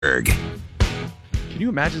Pittsburgh. Can you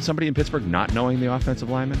imagine somebody in Pittsburgh not knowing the offensive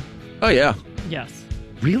lineman? Oh, yeah. Yes.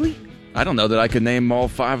 Really? I don't know that I could name all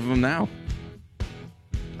 5 of them now.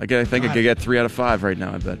 I think I could get 3 out of 5 right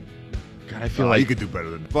now, I bet. God, I feel like you could do better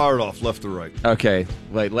than fire it off left to right. Okay,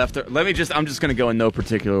 like I'm just going to go in no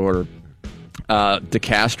particular order.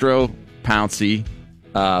 DeCastro, Pouncey,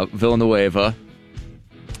 Villanueva,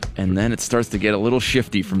 and then it starts to get a little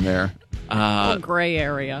shifty from there. A gray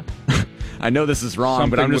area. I know this is wrong,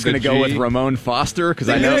 but Something I'm just with going to a go G. with Ramon Foster because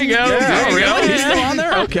I know. There you go. Yeah, There you go. He's still on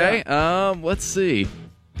there. Okay. Let's see.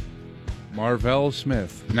 Marvell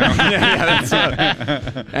Smith. No.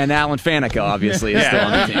 And Alan Faneca, obviously, is still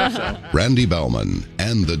on the team. So. Randy Bauman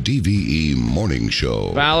and the DVE Morning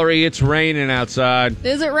Show. Valerie, it's raining outside.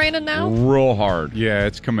 Is it raining now? Real hard. Yeah,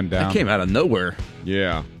 it's coming down. That came out of nowhere.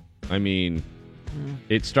 Yeah. I mean,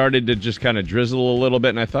 it started to just kind of drizzle a little bit,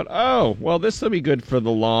 and I thought, oh, well, this will be good for the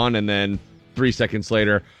lawn. And then 3 seconds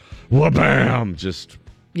later, wha-bam, just...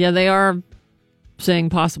 Yeah, they are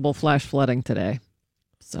saying possible flash flooding today.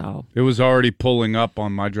 So It was already pulling up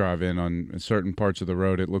on my drive-in on certain parts of the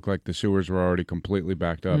road. It looked like the sewers were already completely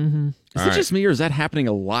backed up. Is it just me, or is that happening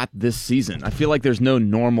a lot this season? I feel like there's no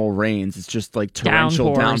normal rains. It's just like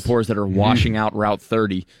torrential downpours that are washing out Route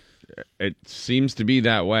 30. It seems to be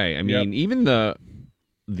that way. I mean, even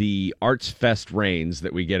the Arts Fest rains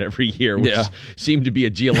that we get every year, which seem to be a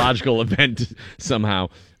geological event somehow,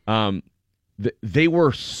 they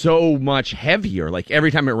were so much heavier. Like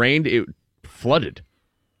every time it rained, it flooded.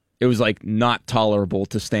 It was like not tolerable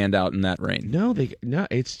to stand out in that rain. No,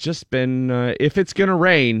 it's just been if it's going to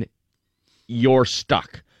rain, you're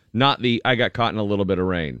stuck. Not I got caught in a little bit of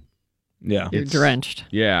rain. Yeah. you're drenched.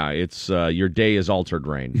 Yeah, it's your day is altered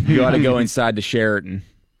rain. You got to go inside to Sheraton.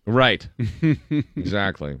 Right.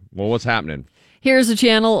 Exactly. Well, what's happening? Here's the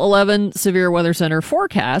Channel 11 Severe Weather Center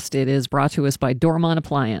forecast. It is brought to us by Dormont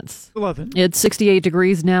Appliance. 11. It's 68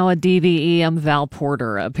 degrees now at DVE. I'm Val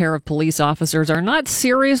Porter. A pair of police officers are not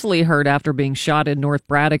seriously hurt after being shot in North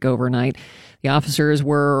Braddock overnight. The officers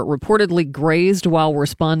were reportedly grazed while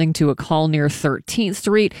responding to a call near 13th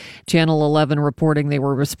Street. Channel 11 reporting they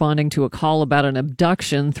were responding to a call about an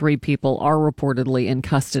abduction. 3 people are reportedly in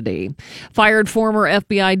custody. Fired former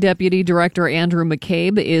FBI Deputy Director Andrew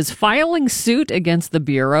McCabe is filing suit against the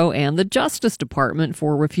Bureau and the Justice Department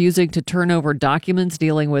for refusing to turn over documents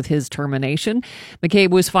dealing with his termination.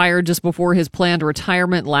 McCabe was fired just before his planned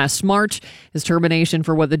retirement last March. His termination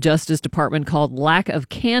for what the Justice Department called lack of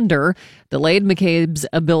candor delayed McCabe's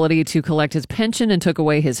ability to collect his pension and took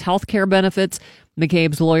away his health care benefits.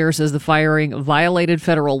 McCabe's lawyer says the firing violated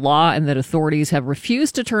federal law and that authorities have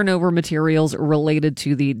refused to turn over materials related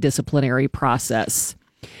to the disciplinary process.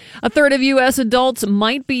 A third of U.S. adults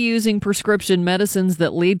might be using prescription medicines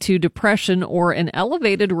that lead to depression or an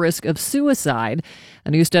elevated risk of suicide.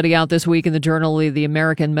 A new study out this week in the Journal of the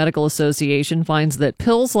American Medical Association finds that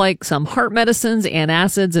pills like some heart medicines,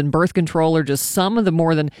 antacids, and birth control are just some of the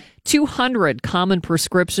more than 200 common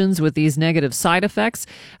prescriptions with these negative side effects.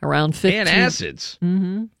 Around 15... Antacids?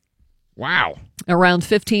 Mm-hmm. Wow. Around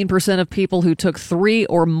 15% of people who took 3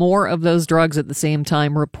 or more of those drugs at the same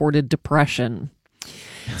time reported depression.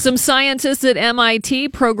 Some scientists at MIT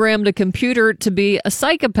programmed a computer to be a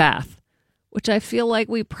psychopath, which I feel like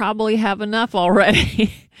we probably have enough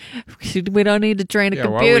already. We don't need to train a Why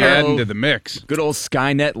are we computer. adding to the mix? Good old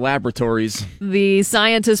Skynet Laboratories. The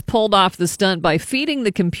scientists pulled off the stunt by feeding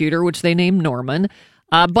the computer, which they named Norman,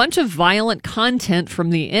 a bunch of violent content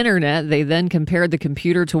from the internet. They then compared the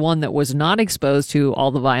computer to one that was not exposed to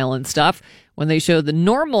all the violent stuff. When they showed the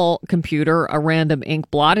normal computer a random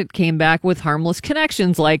ink blot, it came back with harmless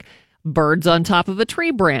connections like birds on top of a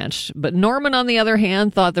tree branch. But Norman, on the other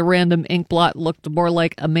hand, thought the random ink blot looked more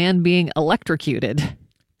like a man being electrocuted.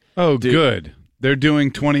 Oh, good. They're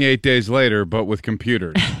doing 28 Days Later, but with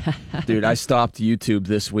computers. Dude, I stopped YouTube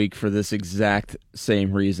this week for this exact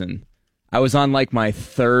same reason. I was on like my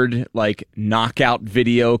 3rd like knockout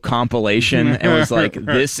video compilation and was like,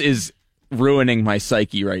 this is ruining my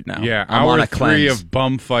psyche right now. Yeah, I'm on a 3 cleanse. of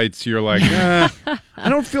bum fights, you're like, I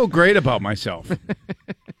don't feel great about myself.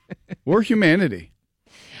 We're humanity.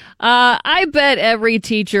 I bet every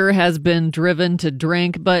teacher has been driven to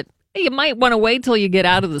drink, but you might want to wait till you get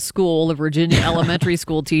out of the school. The Virginia elementary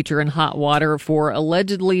school teacher in hot water for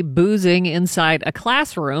allegedly boozing inside a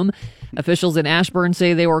classroom. Officials in Ashburn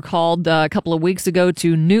say they were called a couple of weeks ago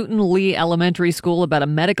to Newton Lee Elementary School about a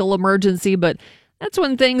medical emergency, but That's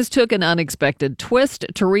when things took an unexpected twist.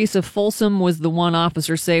 Teresa Folsom was the one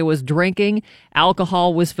officers say was drinking.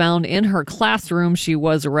 Alcohol was found in her classroom. She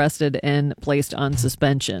was arrested and placed on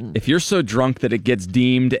suspension. If you're so drunk that it gets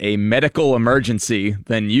deemed a medical emergency,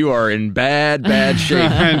 then you are in bad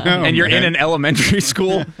shape. And you're in an elementary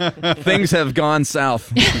school, things have gone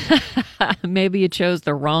south. Maybe you chose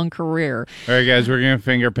the wrong career. All right, guys, we're going to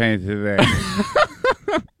finger paint today.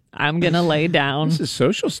 I'm going to lay down. This is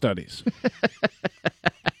social studies.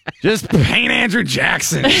 Just paint Andrew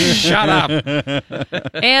Jackson. Shut up.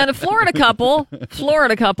 And a Florida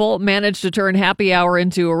couple managed to turn happy hour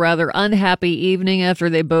into a rather unhappy evening after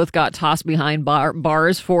they both got tossed behind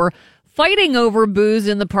bars for fighting over booze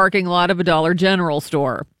in the parking lot of a Dollar General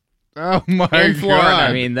store. Oh, my In Florida. God.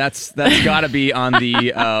 I mean, that's got to be on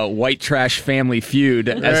the white trash family feud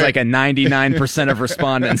as like a 99% of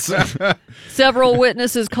respondents. Several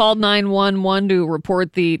witnesses called 911 to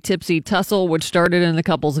report the tipsy tussle, which started in the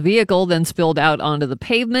couple's vehicle, then spilled out onto the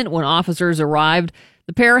pavement. When officers arrived,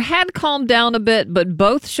 the pair had calmed down a bit, but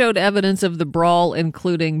both showed evidence of the brawl,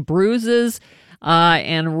 including bruises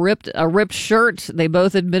and a ripped shirt. They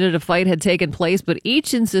both admitted a fight had taken place, but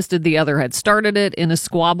each insisted the other had started it in a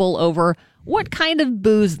squabble over what kind of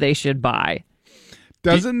booze they should buy.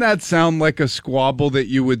 Doesn't that sound like a squabble that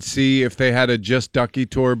you would see if they had a Just Ducky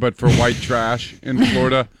tour, but for white trash in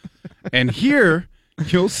Florida? And here,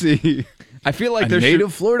 you'll see I feel like a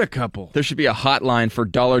native Florida couple. There should be a hotline for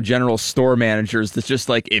Dollar General store managers that's just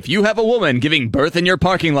like, if you have a woman giving birth in your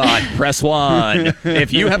parking lot, press 1.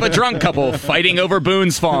 If you have a drunk couple fighting over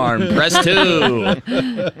Boone's Farm, press 2.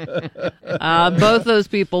 Both those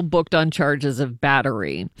people booked on charges of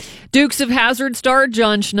battery. Dukes of Hazzard star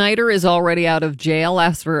John Schneider is already out of jail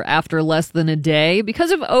after less than a day because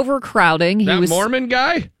of overcrowding. That Mormon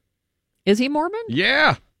guy? Is he Mormon?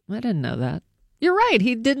 Yeah. I didn't know that. You're right.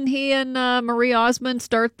 He and Marie Osmond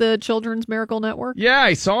start the Children's Miracle Network? Yeah,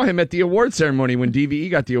 I saw him at the award ceremony when DVE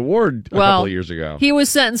got the award a couple of years ago. He was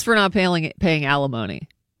sentenced for not paying alimony.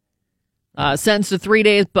 Sentenced to 3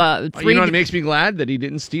 days. You know what makes me glad? That he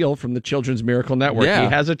didn't steal from the Children's Miracle Network. Yeah. He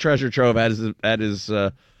has a treasure trove at his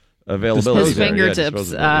availability. His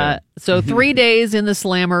fingertips. So 3 days in the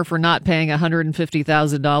slammer for not paying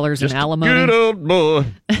 $150,000 in alimony. Get up, boy.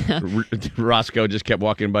 Roscoe just kept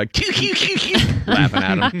walking by, laughing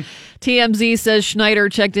at him. TMZ says Schneider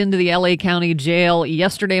checked into the LA County Jail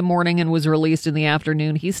yesterday morning and was released in the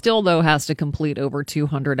afternoon. He still, though, has to complete over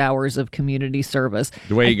 200 hours of community service.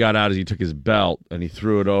 The way he got out is he took his belt and he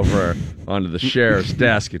threw it over onto the sheriff's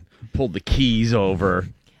desk and pulled the keys over.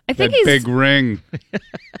 I think that big ring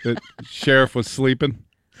that sheriff was sleeping.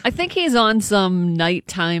 I think he's on some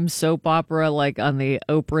nighttime soap opera, like on the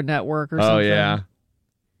Oprah Network or something. Oh yeah,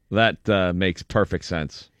 that makes perfect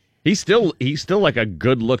sense. He's still like a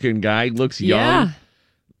good looking guy. Looks young. Yeah.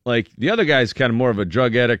 Like the other guy's kind of more of a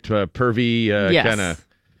drug addict, pervy, yes. kind of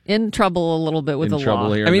in trouble a little bit with the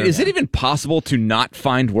law. Here I mean, is it even possible to not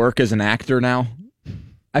find work as an actor now?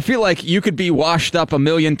 I feel like you could be washed up a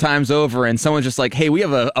million times over and someone's just like, hey, we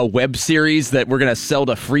have a web series that we're going to sell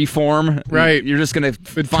to Freeform. Right. You're just going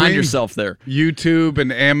to find yourself there. YouTube and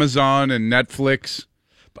Amazon and Netflix.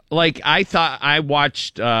 Like I thought I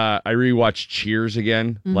rewatched Cheers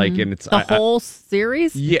again. Mm-hmm. Like, and it's the whole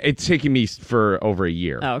series. Yeah, it's taken me for over a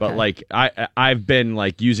year. Oh, okay. But like I've been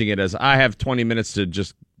like using it as I have 20 minutes to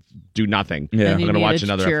just do nothing. Yeah. I'm going to watch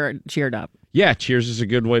another. Cheered up. Yeah, Cheers is a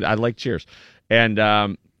good way. I like Cheers. And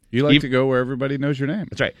you like to go where everybody knows your name.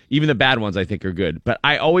 That's right. Even the bad ones I think are good. But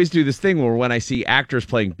I always do this thing where when I see actors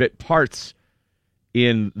playing bit parts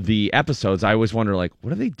in the episodes, I always wonder, like,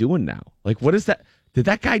 what are they doing now? Like, what is that? Did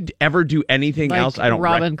that guy ever do anything Like else? I don't.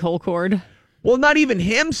 Robin Colcord. Well, not even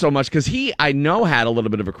him so much, because I know had a little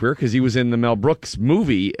bit of a career because he was in the Mel Brooks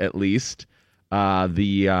movie, at least,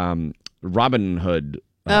 the Robin Hood.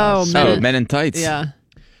 Men in Tights. Yeah.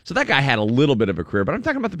 So that guy had a little bit of a career, but I'm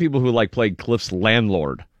talking about the people who like played Cliff's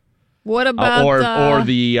landlord. What about or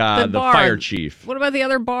the bar, fire chief? What about the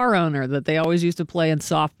other bar owner that they always used to play in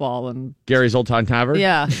softball and Gary's Old Time Tavern?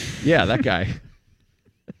 Yeah. Yeah, that guy.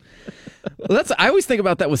 Well, I always think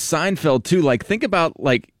about that with Seinfeld too. Like, think about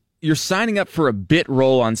like you're signing up for a bit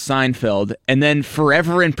role on Seinfeld, and then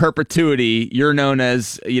forever in perpetuity, you're known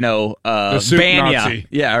as Banya, Nazi.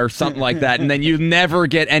 Yeah, or something like that, and then you never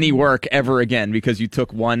get any work ever again because you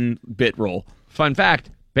took one bit role. Fun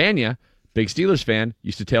fact: Banya, big Steelers fan,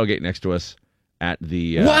 used to tailgate next to us at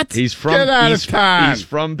the. What? He's from Get out of town. He's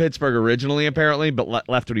from Pittsburgh originally, apparently, but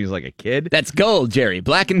left when he was like a kid. That's gold, Jerry.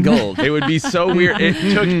 Black and gold. It would be so weird. It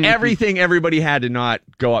took everything everybody had to not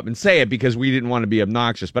go up and say it because we didn't want to be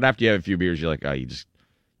obnoxious. But after you have a few beers, you're like, oh,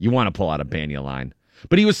 you want to pull out a Banya line.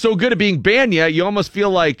 But he was so good at being Banya, you almost feel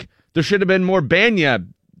like there should have been more Banya,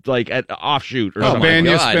 like at offshoot or something.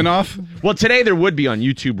 Banya God. spinoff? Well, today there would be on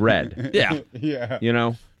YouTube Red. Yeah. Yeah. You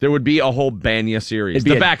know, there would be a whole Banya series. It'd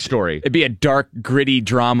be The a- backstory. It'd be a dark, gritty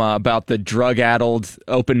drama about the drug-addled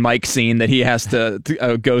open mic scene that he has to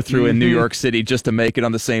go through in New York City just to make it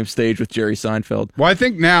on the same stage with Jerry Seinfeld. Well, I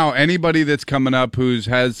think now anybody that's coming up who's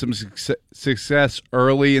had some success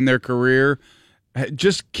early in their career,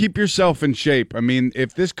 just keep yourself in shape. I mean,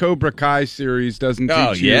 if this Cobra Kai series doesn't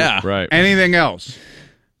teach you Right. anything else,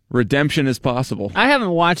 Redemption is possible. I haven't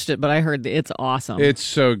watched it, but I heard it's awesome. it's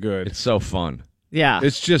so good. It's so fun. yeah.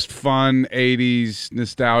 It's just fun, 80s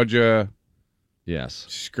nostalgia. Yes.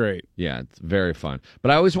 It's great. Yeah, it's very fun.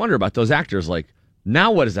 But I always wonder about those actors. Like,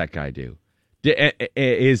 now what does that guy do?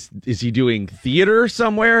 Is he doing theater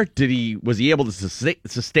somewhere? Was he able to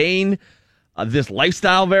sustain this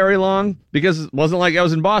lifestyle very long? Because it wasn't like I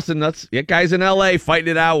was in Boston. That guy's in L.A. fighting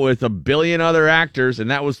it out with a billion other actors,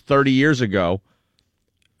 and that was 30 years ago.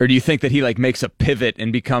 Or do you think that he like makes a pivot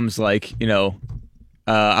and becomes like,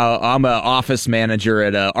 I'm an office manager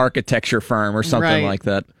at an architecture firm or something Right. like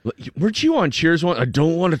that? Weren't you on Cheers one? I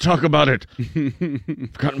don't want to talk about it.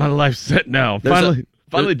 I've got my life set now.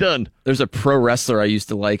 Finally done. There's a pro wrestler I used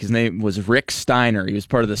to like. His name was Rick Steiner. He was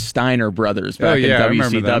part of the Steiner brothers back in I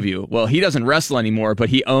remember WCW. Well, he doesn't wrestle anymore, but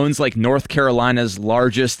he owns like North Carolina's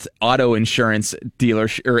largest auto insurance dealer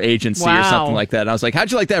or agency or Wow. something like that. And I was like,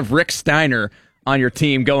 how'd you like to have Rick Steiner on your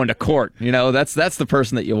team going to court? That's the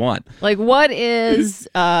person that you want. Like, what is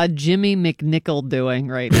Jimmy McNichol doing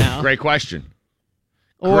right now? Great question.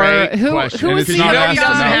 Or Great who question. is And it's the You not know guy? he asked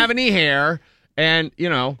doesn't enough. have any hair, and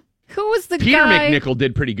Who was the Peter guy? McNichol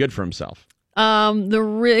did pretty good for himself.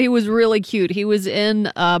 He was really cute. He was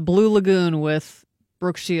in Blue Lagoon with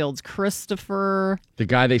Brooke Shields. Christopher. The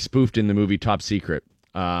guy they spoofed in the movie Top Secret.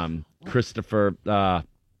 Christopher.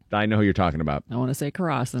 I know who you're talking about. I want to say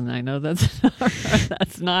Carasson. I know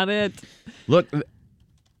that's not it. Look,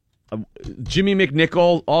 Jimmy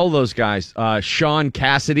McNichol, all those guys. Sean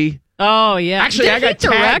Cassidy. Oh yeah. Actually, I got he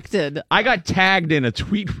tagged. directed. I got tagged in a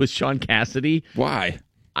tweet with Sean Cassidy. Why?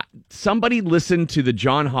 Somebody listened to the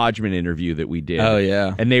John Hodgman interview that we did. Oh,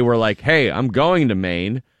 yeah. And they were like, hey, I'm going to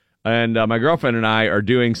Maine, and my girlfriend and I are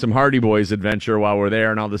doing some Hardy Boys adventure while we're there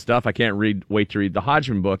and all this stuff. I can't wait to read the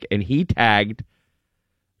Hodgman book. And he tagged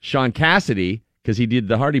Sean Cassidy because he did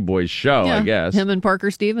the Hardy Boys show, Yeah, I guess. him and Parker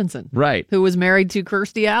Stevenson, Right. who was married to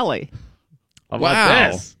Kirstie Alley. How about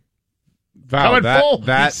Wow. this? Wow, Coming full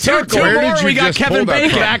that circle. where Two did more, you we got just Kevin pull that Bacon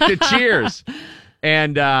from? back to Cheers.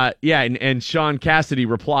 And and Sean Cassidy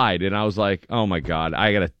replied, and I was like, "Oh my god,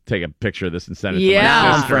 I gotta take a picture of this and send it to Yeah. my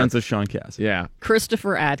I'm sister." friends with Sean Cassidy. Yeah,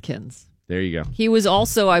 Christopher Atkins. there you go. He was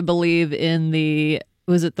also, I believe, in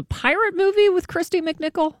was it the pirate movie with Christy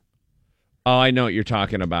McNichol? Oh, I know what you're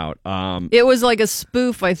talking about. It was like a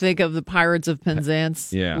spoof, I think, of the Pirates of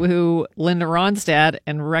Penzance, Yeah. who Linda Ronstadt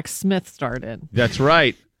and Rex Smith starred in. That's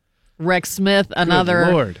right. Rex Smith, another.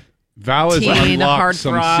 Good Lord. Val has teen unlocked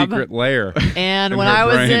some heartthrob. secret lair. And in when her I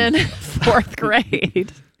was brain. in fourth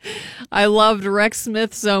grade, I loved Rex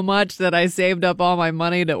Smith so much that I saved up all my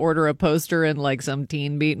money to order a poster in like some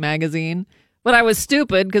Teen Beat magazine. But I was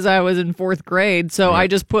stupid because I was in fourth grade, so I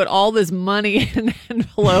just put all this money in an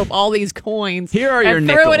envelope, all these coins. Here are and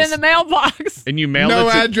your threw it nickels. in the mailbox. And you mailed No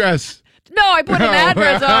it. To, address. No, I put an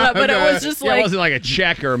address on it, but it was just yeah, it like wasn't like a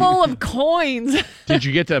check or. full of coins. Did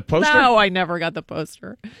you get the poster? No, I never got the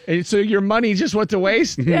poster. And so your money just went to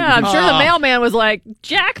waste. Yeah, I'm sure the mailman was like,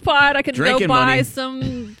 "Jackpot! I could go Drinking buy money.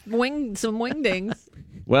 some wingdings."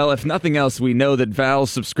 Well, if nothing else, we know that Val's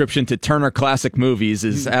subscription to Turner Classic Movies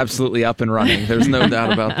is absolutely up and running. There's no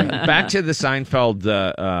doubt about that. Back to the Seinfeld,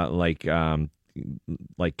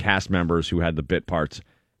 like cast members who had the bit parts.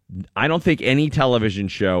 I don't think any television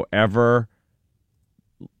show ever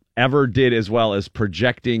did as well as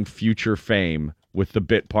projecting future fame with the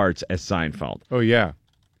bit parts as Seinfeld. Oh, yeah.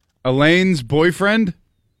 Elaine's boyfriend?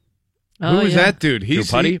 Oh, Who is yeah. that dude? Joe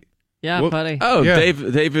Putty? Yeah, Whoop. buddy. Oh, Yeah.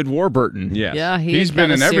 David Warburton. Yes. Yeah, He's got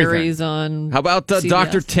been a in everything. series on. How about CBS.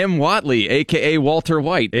 Dr. Tim Watley, a.k.a. Walter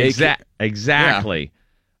White? Exactly.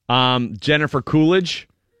 Jennifer Coolidge,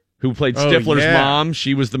 who played Oh, Stifler's yeah. mom.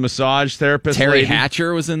 She was the massage therapist. Terry lady.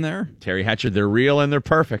 Hatcher was in there. Terry Hatcher. They're real and they're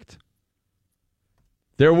perfect.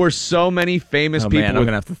 There were so many famous Oh, people man, I'm with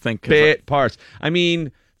going to have to think. 'cause bit parts. I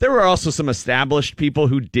mean, there were also some established people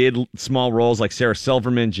who did small roles, like Sarah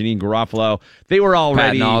Silverman, Janine Garofalo. They were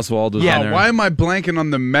already Patton Oswalt was Yeah, in there. why am I blanking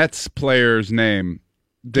on the Mets player's name?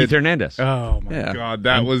 Keith Hernandez. Oh, my Yeah. God.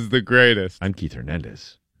 That was the greatest. I'm Keith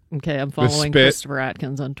Hernandez. Okay, I'm following spit. Christopher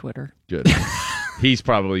Atkins on Twitter. Good. He's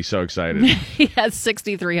probably so excited. He has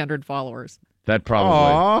 6,300 followers. That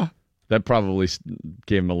probably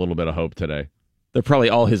gave him a little bit of hope today. They're probably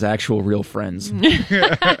all his actual real friends.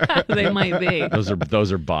 They might be. Those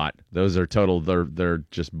are bot. Those are total. They're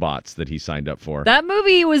just bots that he signed up for. That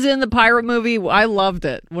movie was in the pirate movie. I loved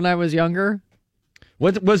it when I was younger.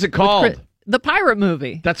 What was it called? The pirate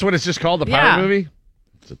movie. That's what it's just called. The pirate movie.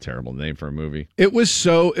 It's a terrible name for a movie. It was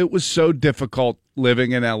so difficult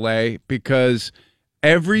living in LA because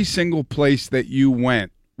every single place that you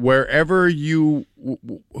went, whoever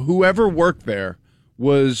worked there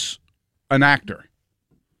was an actor.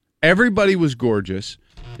 Everybody was gorgeous.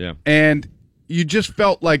 Yeah. And you just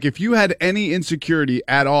felt like if you had any insecurity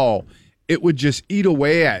at all, it would just eat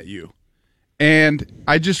away at you. And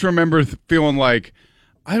I just remember feeling like,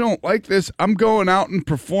 I don't like this. I'm going out and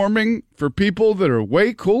performing for people that are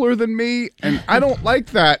way cooler than me, and I don't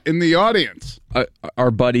like that in the audience.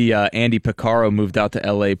 Our buddy Andy Picaro moved out to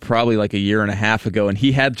L.A. probably like a year and a half ago, and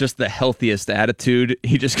he had just the healthiest attitude.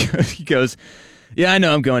 He goes, yeah, I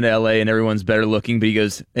know I'm going to L.A. and everyone's better looking, but he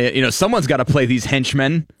goes, someone's got to play these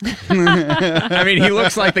henchmen. I mean, he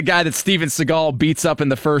looks like the guy that Steven Seagal beats up in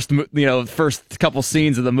the first couple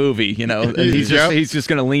scenes of the movie. And he's just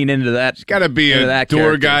going to lean into that. He's got to be a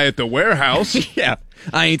door guy at the warehouse. Yeah,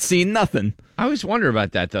 I ain't seen nothing. I always wonder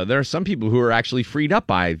about that, though. There are some people who are actually freed up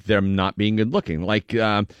by them not being good looking, like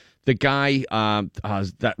the guy,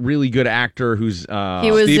 that really good actor who's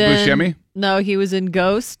he was Steve Buscemi. No, he was in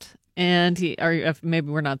Ghost. And maybe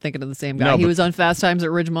we're not thinking of the same guy. No, he was on Fast Times at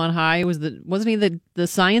Ridgemont High. Wasn't he the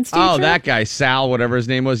science teacher? Oh, that guy, Sal, whatever his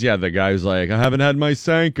name was. Yeah, the guy who's like, I haven't had my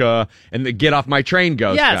Sanka, and the get off my train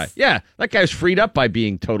ghost guy. Yeah, that guy's freed up by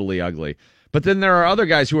being totally ugly. But then there are other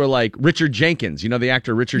guys who are like Richard Jenkins. You know the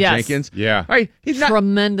actor Richard Jenkins? Yeah. Right? He's not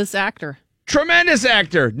tremendous actor. Tremendous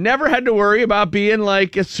actor. Never had to worry about being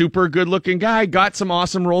like a super good-looking guy. Got some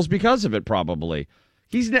awesome roles because of it, probably.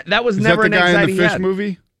 That was never an anxiety Is that the guy in the Fish had.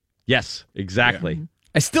 movie? Yes, exactly. Yeah.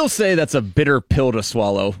 I still say that's a bitter pill to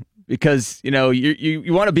swallow because,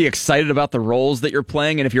 you want to be excited about the roles that you're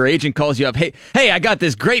playing. And if your agent calls you up, hey, I got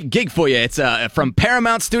this great gig for you. It's from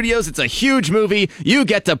Paramount Studios. It's a huge movie. You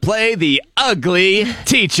get to play the ugly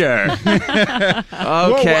teacher. Okay.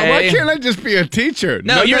 Well, why can't I just be a teacher?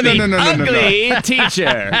 No, you're the ugly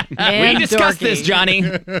teacher. We discussed this, Johnny.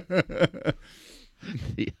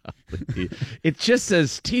 It just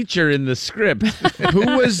says teacher in the script.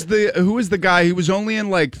 Who was the guy? He was only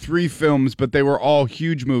in like 3 films, but they were all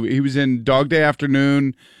huge movies. He was in Dog Day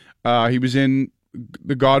Afternoon. He was in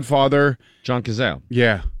The Godfather. John Cazale.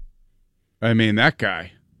 Yeah. I mean, that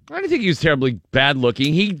guy. I didn't think he was terribly bad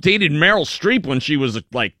looking. He dated Meryl Streep when she was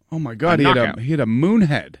like, oh my God, he had a moon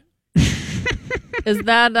head. Is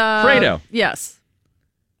that Fredo? Yes.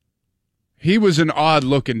 He was an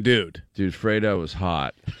odd-looking dude. Dude, Fredo was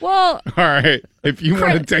hot. Well, all right, if you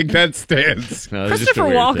want to take that stance. No, Christopher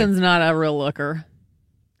Walken's not a real looker.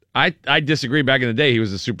 I disagree. Back in the day, he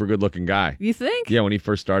was a super good-looking guy. You think? Yeah, when he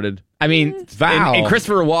first started. I mean, Val, in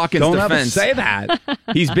Christopher Walken's don't defense, ever say that.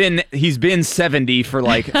 he's been 70 for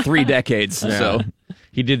like 3 decades. Yeah. So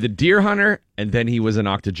he did The Deer Hunter, and then he was an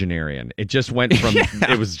octogenarian. It just went from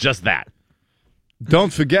it was just that.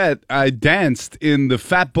 Don't forget, I danced in the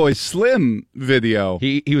Fatboy Slim video.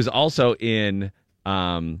 He was also in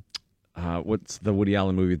what's the Woody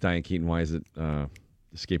Allen movie with Diane Keaton? Why is it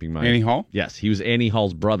escaping my Annie Hall? Yes, he was Annie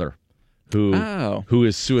Hall's brother, who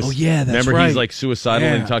is suicidal. Oh yeah, that's Remember, right. he's like suicidal,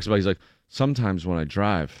 Yeah. and he talks about he's like, sometimes when I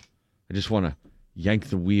drive, I just want to yank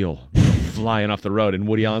the wheel, flying off the road, and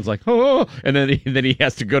Woody Allen's like, oh, and then he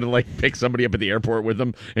has to go to like pick somebody up at the airport with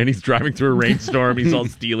him, and he's driving through a rainstorm. He's all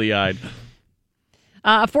steely eyed.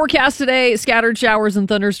 Forecast today, scattered showers and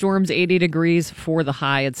thunderstorms, 80 degrees for the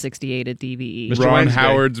high at 68 at DVE. Mr. Ron Wednesday.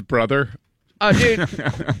 Howard's brother. Oh, dude.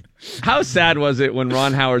 How sad was it when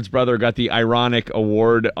Ron Howard's brother got the ironic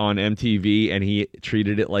award on MTV and he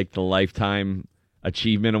treated it like the Lifetime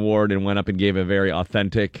Achievement Award and went up and gave a very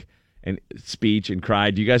authentic speech and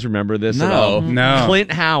cried? Do you guys remember this at all? No.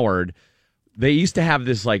 Clint Howard, they used to have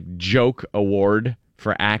this like joke award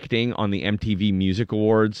for acting on the MTV Music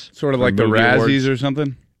Awards. Sort of or like the movie Razzies awards. or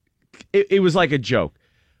something. It was like a joke,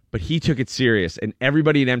 but he took it serious, and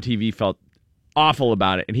everybody at MTV felt awful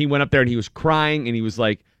about it. And he went up there and he was crying, and he was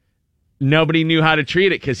like, nobody knew how to treat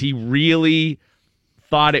it because he really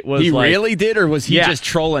thought it was. he like, really did, or was he Yeah. just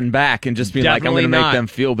trolling back and just being like, I'm Definitely going to make not. them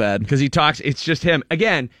feel bad? because he talks. It's just him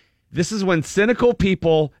again. This is when cynical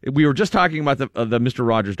people. We were just talking about the Mr.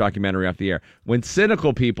 Rogers documentary off the air. When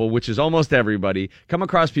cynical people, which is almost everybody, come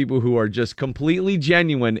across people who are just completely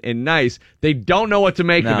genuine and nice, they don't know what to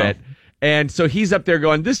make of No. it. And so he's up there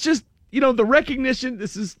going, "This just, the recognition.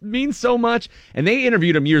 This means so much." And they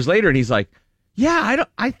interviewed him years later, and he's like, yeah,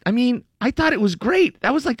 I mean, I thought it was great.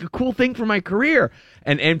 That was like a cool thing for my career.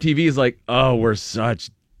 And MTV is like, oh, we're such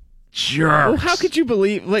jerks. Well, how could you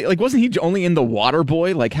believe? Like, wasn't he only in The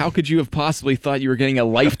Waterboy? Like, how could you have possibly thought you were getting a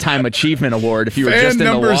Lifetime Achievement Award if you were just in The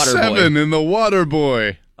number Waterboy? 7 in The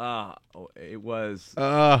Waterboy. It was.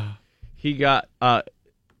 He got. I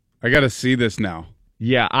got to see this now.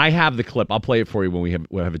 Yeah, I have the clip. I'll play it for you when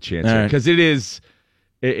we'll have a chance. All right. Because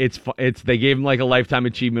it's they gave him like a Lifetime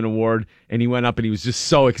Achievement Award, and he went up and he was just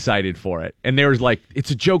so excited for it. And there was like, it's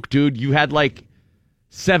a joke, dude. You had like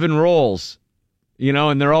 7 roles,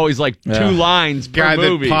 and they're always like 2 lines per Guy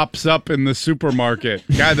movie. that pops up in the supermarket.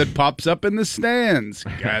 Guy that pops up in the stands.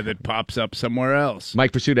 Guy that pops up somewhere else.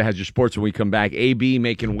 Mike Pursuta has your sports when we come back. AB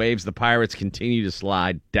making waves. The Pirates continue to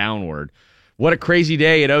slide downward. What a crazy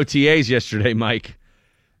day at OTAs yesterday, Mike.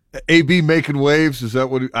 AB making waves. Is that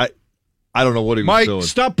what I don't know what he was doing. Mike,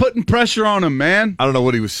 stop putting pressure on him, man. I don't know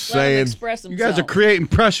what he was saying. You guys are creating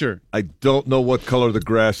pressure. I don't know what color the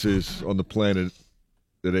grass is on the planet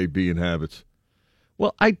that AB inhabits.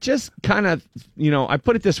 Well, I just kind of, I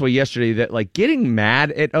put it this way yesterday that like getting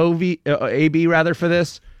mad at AB rather for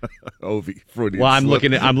this. OV. Freudian Well, I'm slip.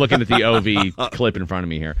 looking at the OV clip in front of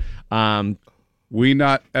me here. We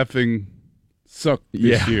not effing suck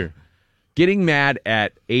this year. Getting mad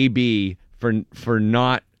at AB for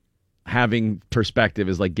not having perspective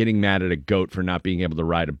is like getting mad at a goat for not being able to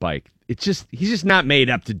ride a bike. He's just not made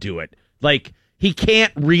up to do it. Like, he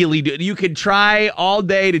can't really do it. You can try all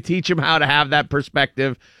day to teach him how to have that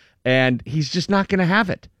perspective, and he's just not going to have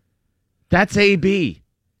it. That's AB.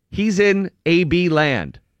 He's in AB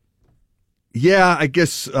land. Yeah, I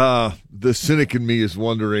guess the cynic in me is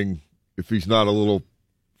wondering if he's not a little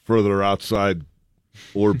further outside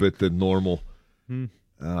orbit than normal.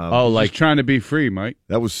 Just trying to be free, Mike.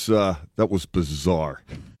 That was bizarre.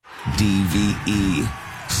 DVE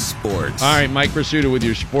Sports. All right, Mike Pursuta with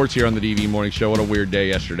your sports here on the DVE Morning Show. What a weird day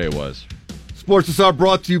yesterday was. Sports is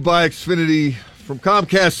brought to you by Xfinity. From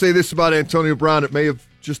Comcast, say this about Antonio Brown. It may have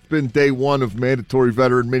just been day 1 of mandatory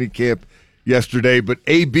veteran minicamp yesterday, but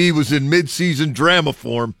AB was in midseason drama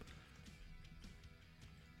form.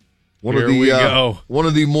 One of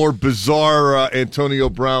the more bizarre Antonio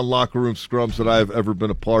Brown locker room scrums that I have ever been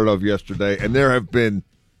a part of yesterday, and there have been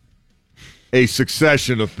a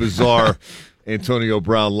succession of bizarre Antonio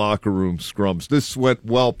Brown locker room scrums. This went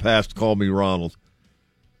well past Call Me Ronald.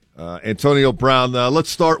 Antonio Brown, let's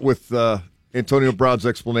start with Antonio Brown's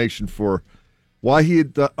explanation for why he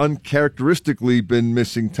had uncharacteristically been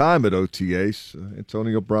missing time at OTAs.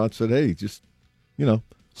 Antonio Brown said, hey,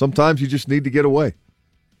 sometimes you just need to get away.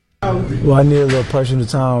 Well, I need a little personal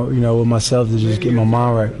time, with myself to just get my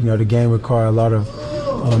mind right. The game requires a lot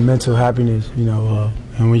of mental happiness,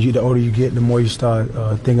 and when the older you get, the more you start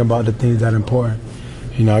thinking about the things that are important.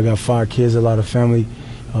 I got 5 kids, a lot of family.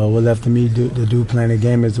 What left of me to do playing the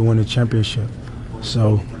game is to win the championship.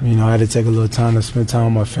 So, I had to take a little time to spend time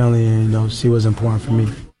with my family and, see what's important for me.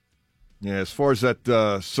 Yeah, as far as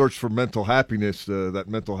that search for mental happiness, that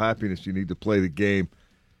mental happiness you need to play the game,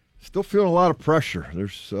 still feeling a lot of pressure.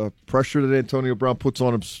 There's pressure that Antonio Brown puts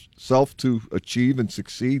on himself to achieve and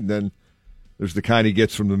succeed, and then there's the kind he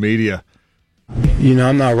gets from the media.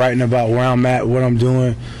 I'm not writing about where I'm at, what I'm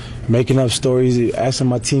doing, making up stories, asking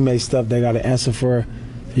my teammates stuff they got to answer for.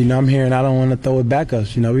 I'm here and I don't want to throw it back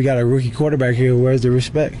us. We got a rookie quarterback here. Where's the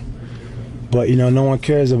respect? But, no one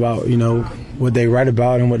cares about, what they write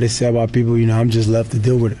about and what they say about people. I'm just left to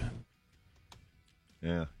deal with it.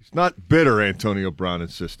 Yeah. He's not bitter, Antonio Brown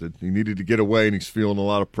insisted. He needed to get away, and he's feeling a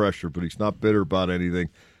lot of pressure, but he's not bitter about anything.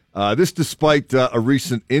 This despite a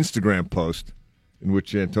recent Instagram post in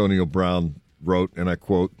which Antonio Brown wrote, and I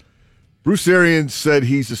quote, Bruce Arians said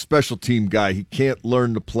he's a special team guy. He can't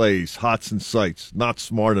learn the plays, hots and sights, not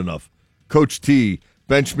smart enough. Coach T,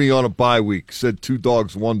 bench me on a bye week, said 2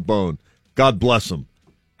 dogs, 1 bone. God bless him.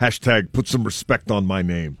 Hashtag put some respect on my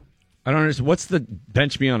name. I don't understand. What's the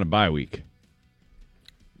bench me on a bye week?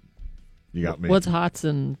 You got me. What's Hots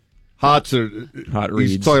and Hots are Hot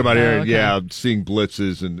he's reads. talking about Aaron, okay. seeing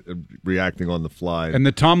blitzes and reacting on the fly. And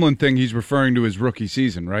the Tomlin thing, he's referring to his rookie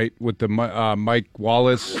season, right? With the Mike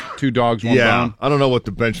Wallace, 2 dogs, 1 bone. I don't know what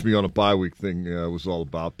the bench me on a bye week thing was all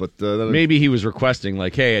about, but Maybe he was requesting,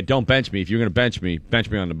 like, hey, don't bench me. If you're going to bench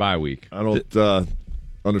me on the bye week. I don't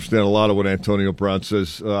understand a lot of what Antonio Brown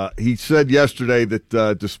says. He said yesterday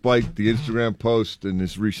that despite the Instagram post and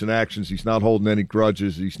his recent actions, he's not holding any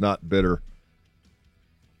grudges. He's not bitter.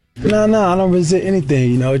 No, I don't resent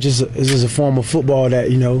anything. It's just a form of football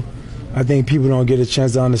that, I think people don't get a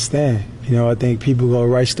chance to understand. You know, I think people go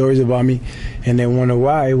write stories about me, and they wonder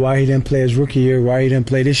why he didn't play his rookie year, why he didn't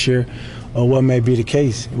play this year, or what may be the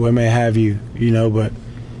case, what may have you, you know. But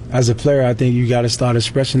as a player, I think you got to start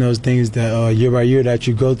expressing those things that year by year that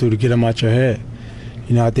you go through to get them out your head.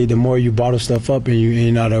 You know, I think the more you bottle stuff up and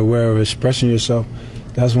you're not aware of expressing yourself,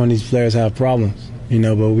 that's when these players have problems. You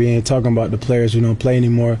know, but we ain't talking about the players who don't play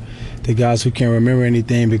anymore, the guys who can't remember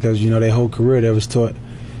anything because, you know, their whole career they was taught,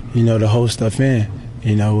 you know, to hold stuff in.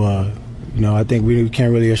 You know, I think we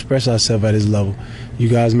can't really express ourselves at this level. You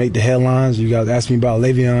guys make the headlines. You guys ask me about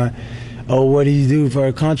Le'Veon. Oh, what do you do for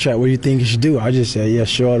a contract? What do you think you should do? I just say, yeah,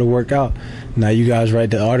 sure, it'll work out. Now you guys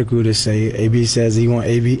write the article to say AB says he want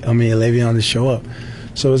Le'Veon to show up.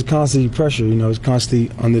 So it's constantly pressure. You know, it's constantly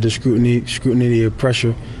under the scrutiny of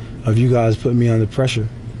pressure of you guys putting me under pressure.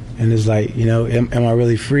 And it's like, you know, am I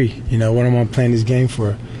really free? You know, what am I playing this game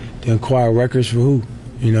for? To acquire records for who?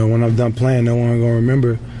 You know, when I'm done playing, no one gonna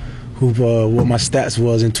remember what my stats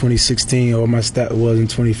was in 2016 or what my stat was in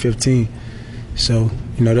 2015. So,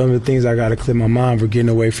 you know, those are the things I got to clear my mind for getting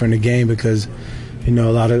away from the game because, you know,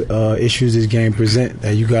 a lot of issues this game present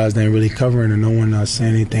that you guys ain't really covering and no one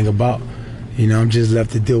saying anything about. You know, I'm just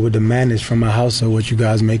left to deal with the madness from my house of what you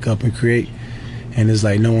guys make up and create. And it's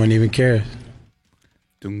like no one even cares.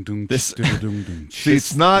 See,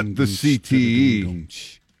 it's not the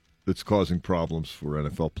CTE that's causing problems for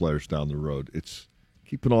NFL players down the road. It's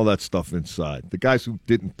keeping all that stuff inside. The guys who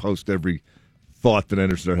didn't post every thought that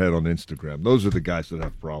enters their head on Instagram, those are the guys that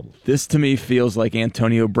have problems. This to me feels like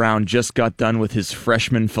Antonio Brown just got done with his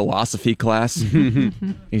freshman philosophy class.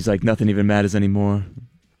 He's like, nothing even matters anymore.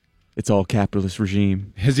 It's all capitalist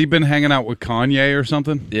regime. Has he been hanging out with Kanye or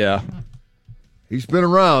something? Yeah. He's been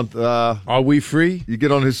around. Are we free? You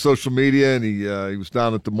get on his social media, and he was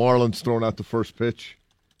down at the Marlins throwing out the first pitch.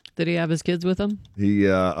 Did he have his kids with him? He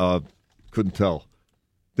couldn't tell.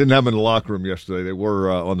 Didn't have them in the locker room yesterday. They were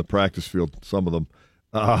on the practice field, some of them.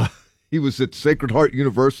 He was at Sacred Heart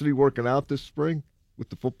University working out this spring with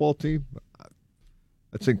the football team.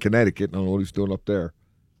 That's in Connecticut. I don't know what he's doing up there.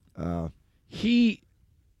 I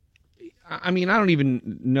mean, I don't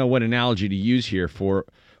even know what analogy to use here for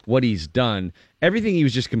what he's done. Everything he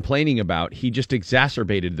was just complaining about, he just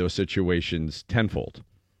exacerbated those situations tenfold.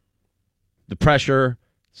 The pressure,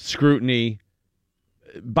 scrutiny.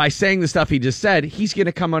 By saying the stuff he just said, he's going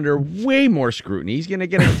to come under way more scrutiny. He's going to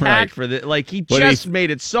get attacked for that. Like, he just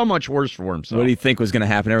made it so much worse for himself. What do you think was going to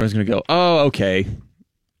happen? Everyone's going to go, oh, okay.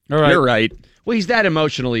 All right. You're right. Well, he's that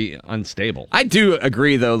emotionally unstable. I do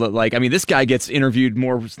agree, though, that, like, I mean, this guy gets interviewed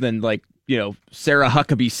more than, like, you know, Sarah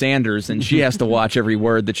Huckabee Sanders, and she has to watch every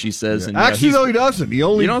word that she says. And, actually, though, he doesn't.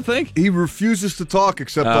 You don't think? He refuses to talk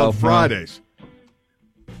except on Fridays.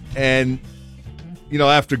 And, you know,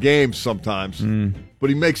 after games sometimes. But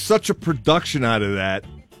he makes such a production out of that.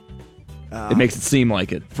 It makes it seem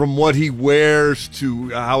like it. From what he wears to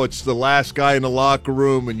how it's the last guy in the locker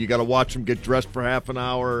room, and you got to watch him get dressed for half an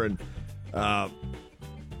hour. And I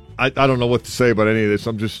don't know what to say about any of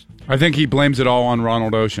this. I think he blames it all on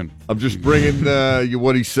Ronald Ocean. I'm just bringing you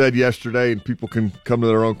what he said yesterday, and people can come to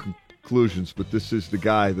their own conclusions. But this is the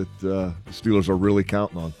guy that the Steelers are really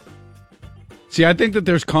counting on. See, I think that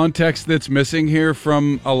there's context that's missing here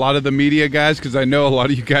from a lot of the media guys, because I know a lot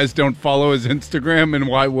of you guys don't follow his Instagram, and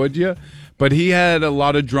why would you? But he had a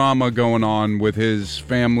lot of drama going on with his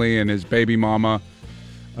family and his baby mama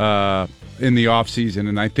in the offseason,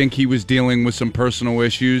 and I think he was dealing with some personal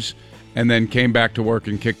issues and then came back to work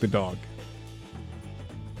and kicked the dog.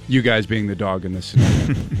 You guys being the dog in this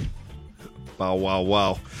scenario.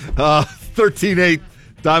 Wow. 13-8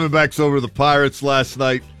 Diamondbacks over the Pirates last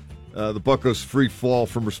night. The Buccos' free fall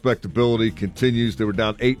from respectability continues. They were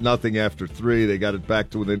down 8-0 after 3. They got it back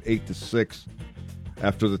to within 8-6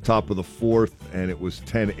 after the top of the 4th, and it was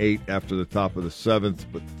 10-8 after the top of the 7th.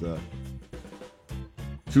 But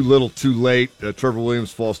too little, too late. Trevor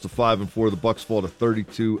Williams falls to 5-4. The Bucs fall to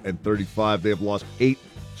 32-35. They have lost 8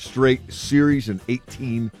 straight series in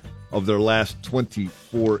 18 of their last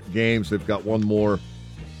 24 games. They've got one more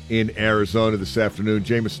in Arizona this afternoon.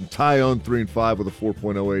 Jameson Taillon, 3-5 with a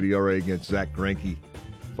 4.08 ERA against Zach Greinke,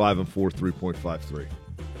 5-4, 3.53.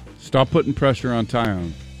 Stop putting pressure on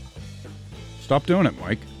Taillon. Stop doing it,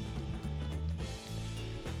 Mike.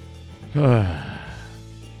 You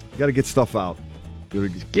got to get stuff out.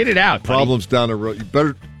 Get it out. Problems down the road. You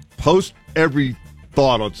better post every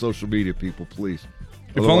thought on social media, people, please.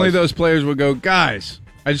 If only those players would go, guys,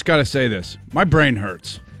 I just got to say this. My brain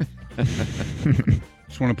hurts.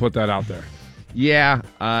 Just want to put that out there. Yeah,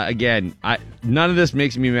 again, none of this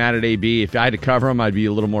makes me mad at AB. If I had to cover him, I'd be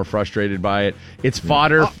a little more frustrated by it. It's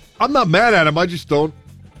fodder. I'm not mad at him. I just don't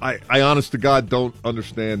I honest to God don't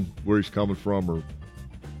understand where he's coming from or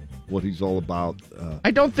what he's all about.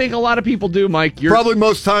 I don't think a lot of people do, Mike. Probably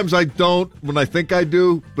most times I don't when I think I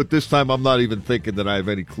do, but this time I'm not even thinking that I have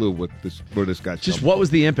any clue where this guy's just what was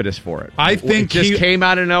the impetus for it? I think it just came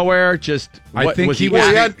out of nowhere. I think he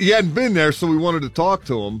hadn't been there, so we wanted to talk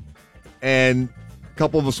to him, and a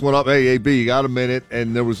couple of us went up. Hey, AB, you got a minute?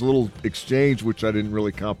 And there was a little exchange which I didn't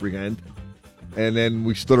really comprehend, and then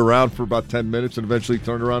we stood around for about 10 minutes, and eventually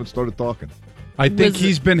turned around and started talking. I think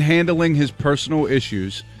he's been handling his personal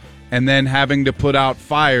issues and then having to put out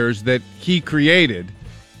fires that he created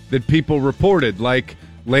that people reported, like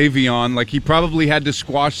Le'Veon. Like he probably had to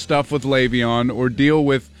squash stuff with Le'Veon or deal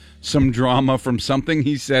with some drama from something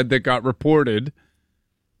he said that got reported,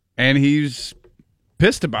 and he's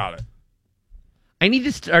pissed about it. I need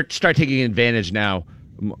to start taking advantage now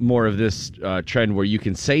more of this trend where you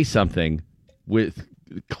can say something with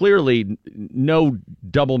clearly no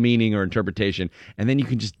double meaning or interpretation, and then you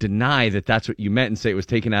can just deny that that's what you meant and say it was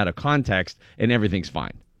taken out of context, and everything's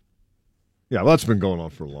fine. Yeah, well, that's been going on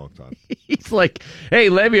for a long time. He's like, hey,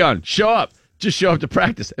 Le'Veon, show up. Just show up to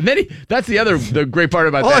practice. And then that's the great part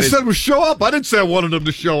about that. All I said was show up. I didn't say I wanted him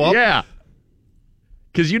to show up. Yeah.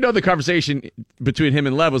 Because the conversation between him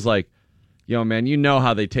and Lev was like, yo, man, you know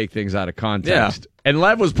how they take things out of context. Yeah. And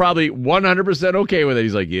Lev was probably 100% okay with it.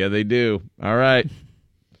 He's like, yeah, they do. All right.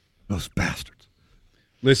 Those bastards.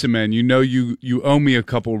 Listen, man, you owe me a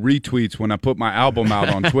couple retweets when I put my album out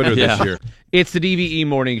on Twitter this year. It's the DVE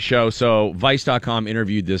Morning Show. So Vice.com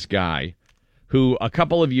interviewed this guy who a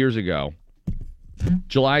couple of years ago,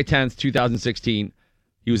 July 10th, 2016,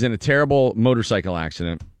 he was in a terrible motorcycle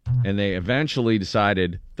accident, and they eventually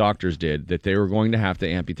decided, doctors did, that they were going to have to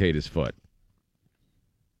amputate his foot.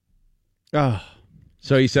 Oh,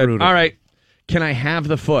 so he said, brutal. all right, can I have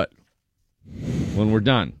the foot when we're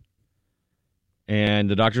done? And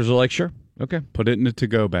the doctors were like, sure, okay. Put it in a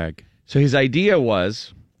to-go bag. So his idea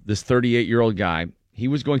was, this 38-year-old guy, he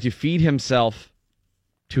was going to feed himself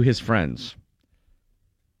to his friends.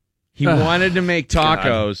 He wanted to make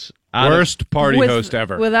tacos. Worst party host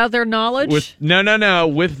ever. Without their knowledge? No,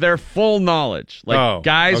 with their full knowledge. Like,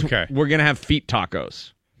 guys, we're going to have feet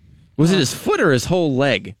tacos. Was it his foot or his whole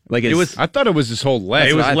leg? Like I thought it was his whole leg.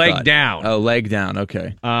 It was leg down. Oh, leg down.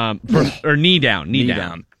 Okay. Or knee down. Knee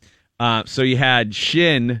down. So you had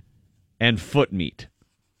shin and foot meat.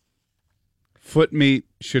 Foot meat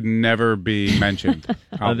should never be mentioned.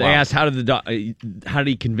 They asked how did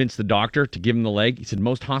he convince the doctor to give him the leg? He said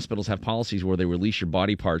most hospitals have policies where they release your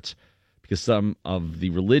body parts because some of the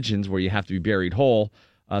religions where you have to be buried whole.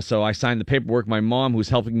 So I signed the paperwork. My mom, who's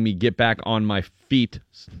helping me get back on my feet,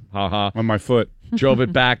 on my foot, drove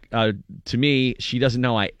it back to me. She doesn't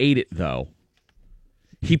know I ate it, though.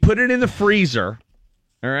 He put it in the freezer,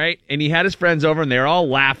 all right? And he had his friends over, and they were all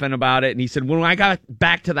laughing about it. And he said, when I got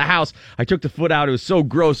back to the house, I took the foot out. It was so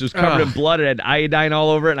gross. It was covered in blood. It had iodine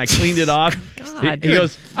all over it, and I cleaned it off. God, he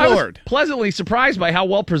goes, I was pleasantly surprised by how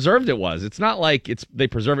well preserved it was. It's not like they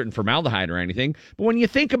preserve it in formaldehyde or anything. But when you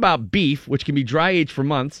think about beef, which can be dry-aged for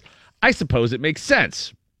months, I suppose it makes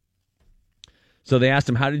sense. So they asked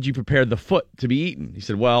him, how did you prepare the foot to be eaten? He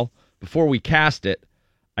said, well, before we cast it,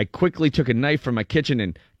 I quickly took a knife from my kitchen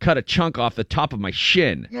and cut a chunk off the top of my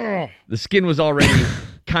shin. The skin was already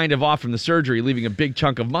kind of off from the surgery, leaving a big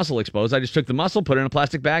chunk of muscle exposed. I just took the muscle, put it in a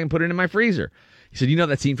plastic bag, and put it in my freezer. He said, you know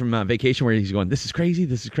that scene from Vacation where he's going, this is crazy,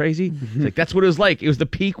 this is crazy? He's like, that's what it was like. It was the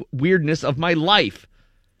peak weirdness of my life.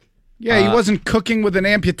 Yeah, he wasn't cooking with an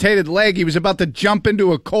amputated leg. He was about to jump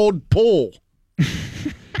into a cold pool.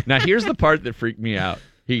 Now, here's the part that freaked me out.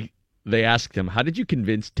 They asked him, how did you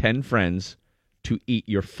convince 10 friends to eat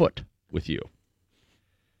your foot with you?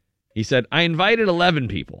 He said, I invited 11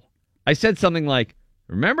 people. I said something like,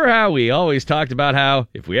 remember how we always talked about how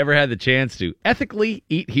if we ever had the chance to ethically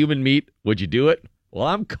eat human meat, would you do it? Well,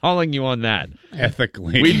 I'm calling you on that.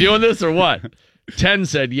 Ethically. We doing this or what? 10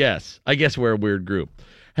 said yes. I guess we're a weird group.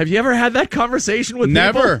 Have you ever had that conversation with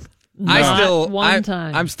Never. people?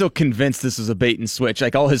 I'm still convinced this was a bait and switch.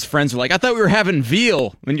 Like all his friends were like, I thought we were having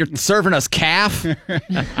veal and you're serving us calf.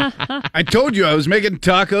 I told you I was making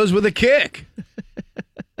tacos with a kick.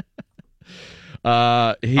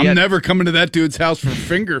 I'm never coming to that dude's house for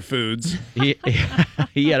finger foods. He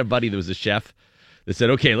had a buddy that was a chef that said,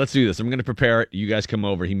 okay, let's do this. I'm going to prepare it. You guys come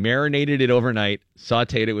over. He marinated it overnight,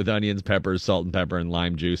 sauteed it with onions, peppers, salt and pepper, and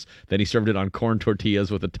lime juice. Then he served it on corn tortillas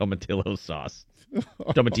with a tomatillo sauce.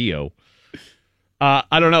 Tomatillo.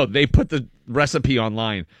 I don't know. They put the recipe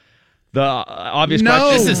online. The obvious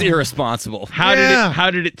question this is irresponsible.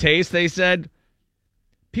 How did it taste? They said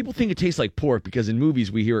people think it tastes like pork because in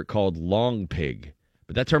movies we hear it called long pig,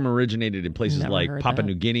 but that term originated in places Never like heard Papua that.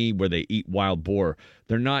 New Guinea where they eat wild boar.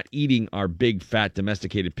 They're not eating our big, fat,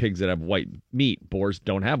 domesticated pigs that have white meat. Boars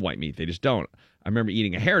don't have white meat. They just don't. I remember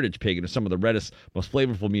eating a heritage pig, and it was some of the reddest, most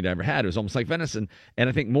flavorful meat I ever had. It was almost like venison, and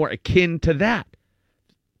I think more akin to that.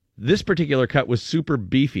 This particular cut was super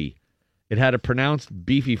beefy. It had a pronounced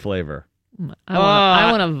beefy flavor. I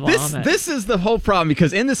want to vomit. This is the whole problem,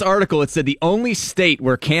 because in this article it said the only state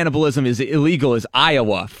where cannibalism is illegal is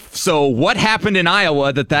Iowa. So what happened in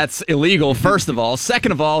Iowa that's illegal, first of all?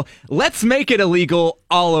 Second of all, let's make it illegal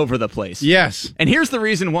all over the place. Yes. And here's the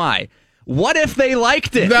reason why. What if they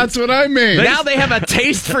liked it? That's what I mean. Now they have a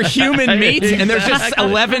taste for human meat, and there's just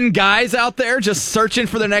 11 guys out there just searching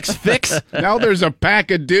for the next fix. Now there's a pack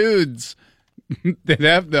of dudes that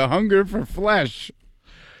have the hunger for flesh.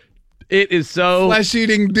 It is so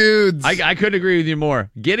Flesh-eating dudes. I couldn't agree with you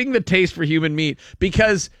more. Getting the taste for human meat,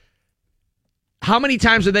 because how many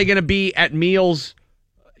times are they going to be at meals,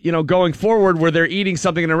 going forward where they're eating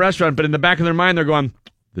something in a restaurant, but in the back of their mind they're going,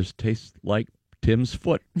 "This tastes like Tim's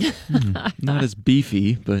foot." Not as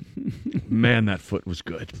beefy, but Man, that foot was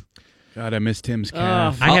good. God, I miss Tim's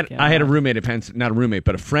calf. I had a roommate at Penn, not a roommate,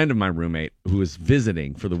 but a friend of my roommate who was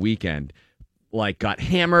visiting for the weekend. Got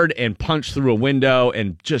hammered and punched through a window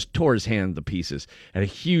and just tore his hand to pieces. And a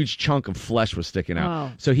huge chunk of flesh was sticking out.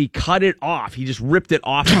 Oh. So he cut it off. He just ripped it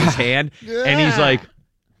off of his hand. And he's like,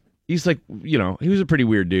 he was a pretty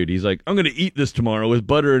weird dude. He's like, "I'm going to eat this tomorrow with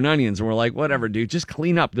butter and onions." And we're like, "Whatever, dude, just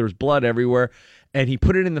clean up." There was blood everywhere. And he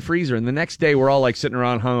put it in the freezer. And the next day we're all sitting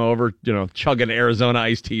around hungover, chugging Arizona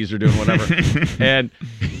iced teas or doing whatever. And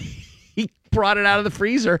he brought it out of the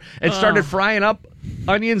freezer and started frying up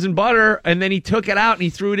onions and butter, and then he took it out and he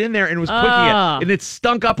threw it in there and was cooking it, and it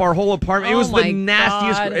stunk up our whole apartment. It was the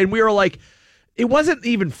nastiest, God. and we were like, it wasn't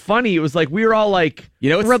even funny. It was like we were all like,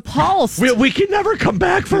 it's repulsed. we can never come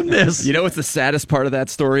back from this. You know what's the saddest part of that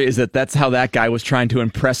story is that's how that guy was trying to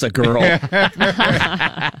impress a girl.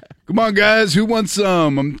 Come on, guys. Who wants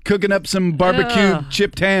some? I'm cooking up some barbecue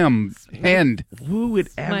chipped ham. Hand. Who would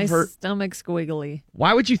My ever? stomach's squiggly.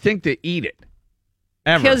 Why would you think to eat it?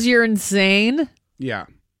 Ever? Because you're insane. Yeah.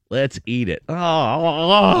 Let's eat it.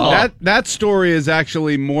 Oh. That story is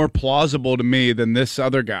actually more plausible to me than this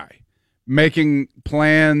other guy. Making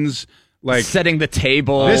plans like setting the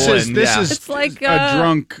table. This is It's like a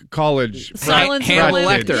drunk college Silence Hannibal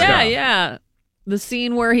Lecter. Lecter. Yeah, yeah. The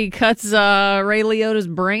scene where he cuts Ray Liotta's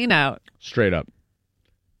brain out. Straight up.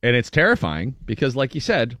 And it's terrifying because, like you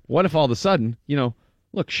said, what if all of a sudden,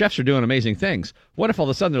 look, chefs are doing amazing things. What if all of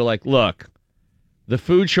a sudden they're like, "Look, the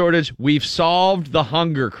food shortage, we've solved the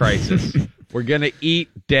hunger crisis. We're going to eat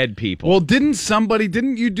dead people." Well, didn't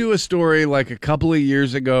you do a story like a couple of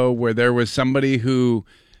years ago where there was somebody who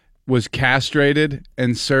was castrated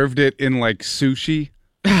and served it in like sushi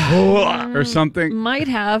or something? Might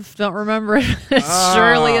have. Don't remember it as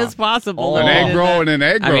surely as possible. An egg roll and an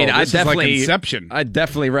egg roll. I mean, This is like Inception. I'd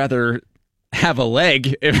definitely rather have a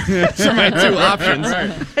leg if those are my two options.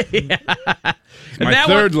 My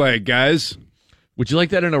third leg, guys. Would you like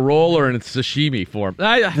that in a roll or in a sashimi form?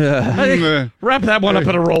 Wrap that one up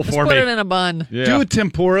in a roll for Put me. it in a bun. Yeah. Do a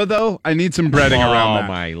tempura, though. I need some breading around that. Oh,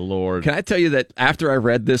 my Lord. Can I tell you that after I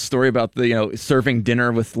read this story about the serving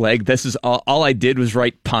dinner with leg, this is all I did was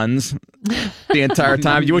write puns the entire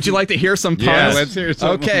time. Would you like to hear some puns? Yeah, let's hear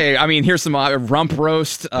some. Okay, I mean, here's some rump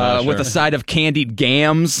roast with a side of candied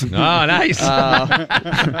gams. Oh, nice.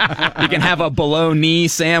 You can have a bologna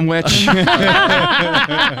sandwich.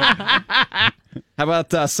 How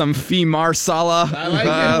about some fi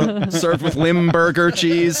marsala served with Limburger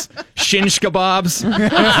cheese, shinsh kebabs,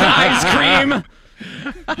 ice cream?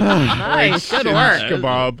 Nice. Good work.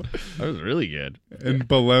 Kebab That was really good. and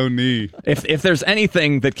bologna. If there's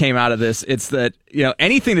anything that came out of this, it's that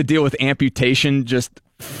anything to deal with amputation just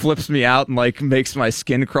flips me out and makes my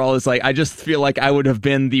skin crawl. It's like I just feel like I would have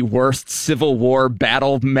been the worst Civil War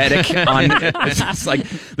battle medic on. It's just like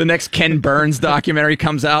the next Ken Burns documentary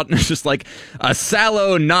comes out and it's just like a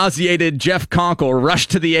sallow, nauseated Jeff Conkle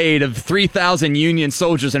rushed to the aid of 3,000 Union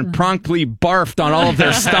soldiers and promptly barfed on all of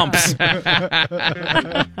their stumps.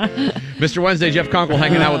 Mr. Wednesday, Jeff Conkle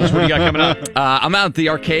hanging out with us. What do you got coming up? I'm out at the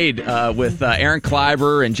arcade with Aaron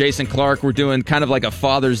Kleiber and Jason Clark. We're doing kind of like a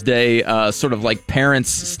Father's Day sort of like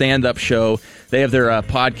parents stand-up show. They have their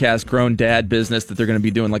podcast, Grown Dad Business, that they're going to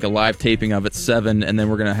be doing like a live taping of at 7, and then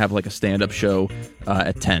we're going to have like a stand-up show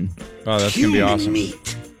at 10. Oh, that's going to be awesome.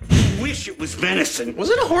 Meat. You wish it was venison. Was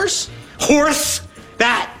it a horse? Horse?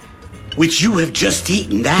 That which you have just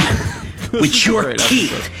eaten. That which your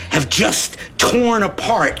teeth have just torn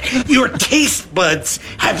apart. Your taste buds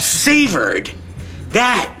have savored.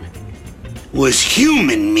 That was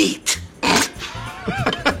human meat.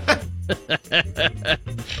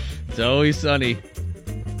 It's always sunny.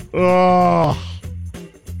 Oh.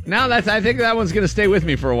 Now I think that one's going to stay with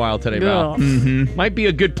me for a while today, Val. Mm-hmm. Might be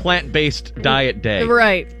a good plant-based diet day.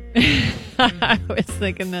 Right. I was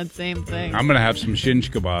thinking that same thing. I'm going to have some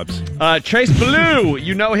shinch kebabs. Trace Blue,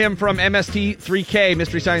 you know him from MST3K,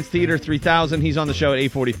 Mystery Science Theater 3000. He's on the show at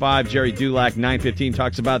 8:45. Jerry Dulac, 9:15,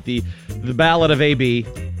 talks about the Ballad of AB.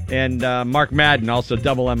 And Mark Madden, also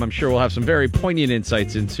Double M, I'm sure will have some very poignant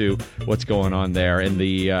insights into what's going on there and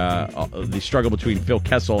the struggle between Phil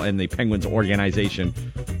Kessel and the Penguins organization.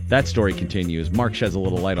 That story continues. Mark sheds a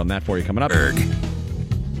little light on that for you coming up.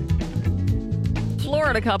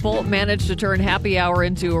 Florida couple managed to turn happy hour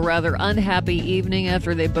into a rather unhappy evening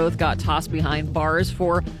after they both got tossed behind bars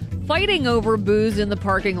for fighting over booze in the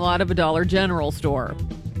parking lot of a Dollar General store.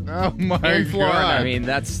 Oh, my In Florida. God. I mean,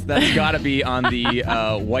 that's got to be on the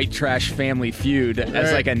white trash family feud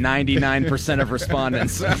as like a 99% of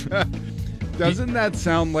respondents. Doesn't that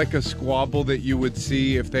sound like a squabble that you would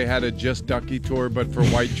see if they had a Just Ducky tour but for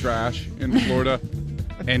white trash in Florida?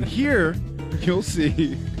 And here, you'll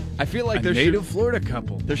see I feel like a native Florida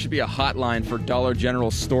couple. There should be a hotline for Dollar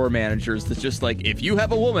General store managers that's just like, if you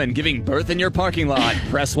have a woman giving birth in your parking lot,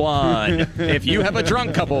 press 1. If you have a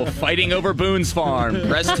drunk couple fighting over Boone's Farm,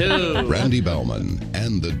 press 2. Randy Bauman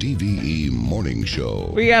and the DVE Morning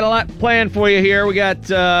Show. We got a lot planned for you here. We got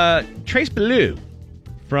Trace Blue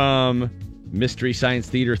from Mystery Science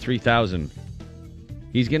Theater 3000.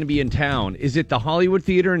 He's going to be in town. Is it the Hollywood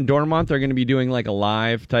Theater in Dormont? They're going to be doing like a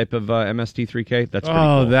live type of MST3K. That's pretty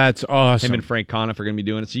cool. That's awesome. Him and Frank Conniff are going to be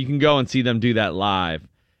doing it. So you can go and see them do that live.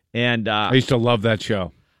 And I used to love that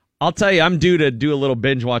show. I'll tell you, I'm due to do a little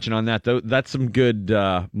binge watching on that. Though that's some good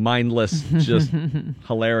mindless, just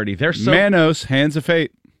hilarity. They're so Manos, Hands of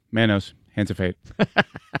Fate. Manos, Hands of Fate.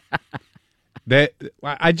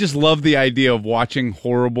 I just love the idea of watching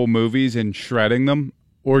horrible movies and shredding them,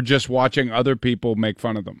 or just watching other people make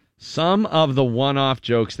fun of them. Some of the one-off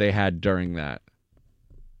jokes they had during that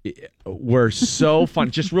were so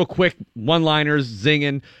fun. Just real quick, one-liners,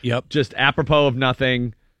 zinging. Yep. Just apropos of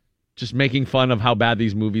nothing. Just making fun of how bad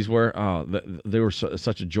these movies were. Oh, they were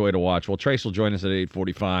such a joy to watch. Well, Trace will join us at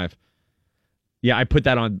 8:45. Yeah, I put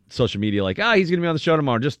that on social media like, he's going to be on the show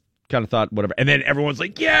tomorrow. Just kind of thought, whatever. And then everyone's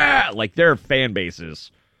like, yeah! Like, their fan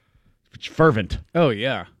bases. Fervent. Oh,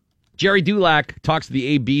 yeah. Jerry Dulac talks the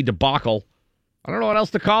AB debacle. I don't know what else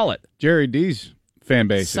to call it. Jerry D's fan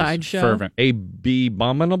base Sideshow. is fervent. AB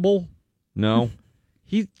abominable? No.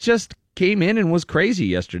 He just came in and was crazy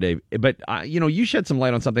yesterday. But, you shed some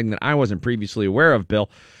light on something that I wasn't previously aware of, Bill.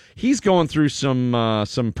 He's going through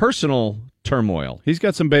some personal turmoil. He's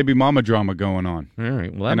got some baby mama drama going on. All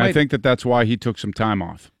right. Well, I think that's why he took some time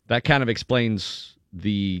off. That kind of explains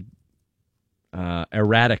the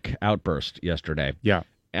erratic outburst yesterday. Yeah.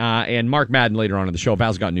 And Mark Madden later on in the show.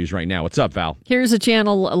 Val's got news right now. What's up, Val? Here's a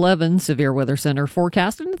Channel 11 Severe Weather Center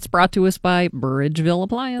forecast, and it's brought to us by Bridgeville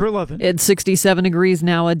Appliance. It's 67 degrees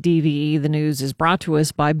now at DVE. The news is brought to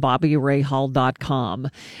us by BobbyRayHall.com.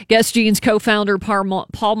 Guess Jeans co-founder Paul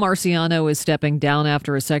Marciano is stepping down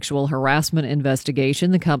after a sexual harassment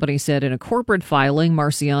investigation. The company said in a corporate filing,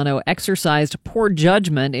 Marciano exercised poor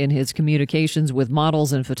judgment in his communications with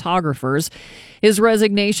models and photographers. His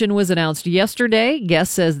resignation was announced yesterday.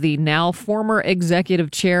 Guess says the now former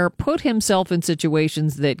executive chair put himself in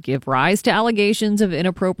situations that give rise to allegations of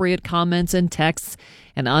inappropriate comments and texts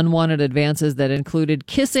and unwanted advances that included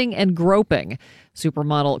kissing and groping.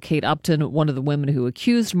 Supermodel Kate Upton, one of the women who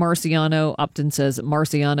accused Marciano. Upton says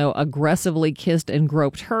Marciano aggressively kissed and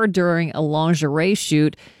groped her during a lingerie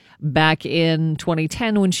shoot back in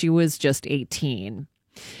 2010 when she was just 18.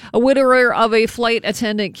 A widower of a flight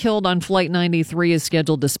attendant killed on Flight 93 is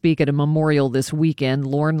scheduled to speak at a memorial this weekend.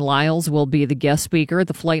 Lorne Lyles will be the guest speaker at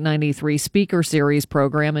the Flight 93 Speaker Series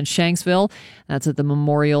program in Shanksville. That's at the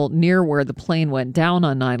memorial near where the plane went down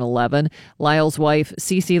on 9/11. Lyles' wife,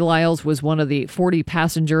 Cece Lyles, was one of the 40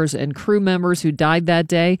 passengers and crew members who died that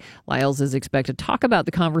day. Lyles is expected to talk about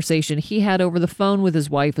the conversation he had over the phone with his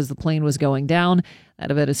wife as the plane was going down.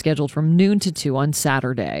 That event is scheduled from noon to 2 on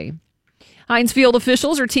Saturday. Heinz Field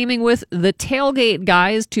officials are teaming with the Tailgate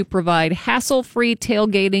Guys to provide hassle-free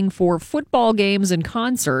tailgating for football games and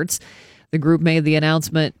concerts. The group made the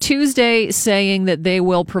announcement Tuesday, saying that they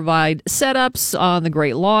will provide setups on the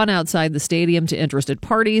Great Lawn outside the stadium to interested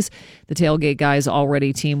parties. The Tailgate Guys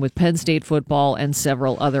already team with Penn State football and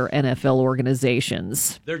several other NFL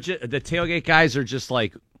organizations. The Tailgate Guys are just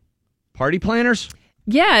like party planners?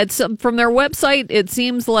 Yeah, it's from their website. It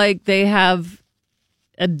seems like they have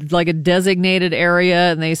a designated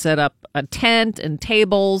area, and they set up a tent and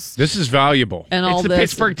tables. This is valuable. And all it's the this.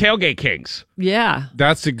 Pittsburgh Tailgate Kings. Yeah.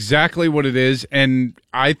 That's exactly what it is, and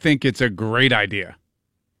I think it's a great idea.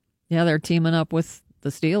 Yeah, they're teaming up with the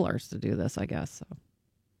Steelers to do this, I guess. So.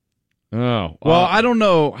 Oh. Well, I don't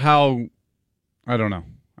know how. I don't know.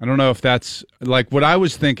 I don't know if that's like what I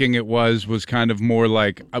was thinking it was kind of more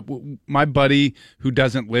like my buddy who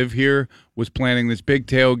doesn't live here was planning this big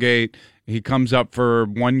tailgate. He comes up for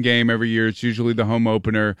one game every year. It's usually the home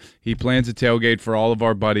opener. He plans a tailgate for all of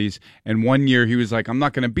our buddies. And one year he was like, I'm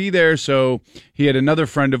not going to be there. So he had another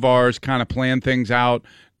friend of ours kind of plan things out,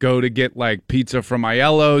 go to get like pizza from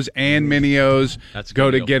Aiello's and Minio's, go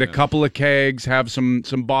to get a couple of kegs, have some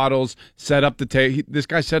bottles, set up the table. This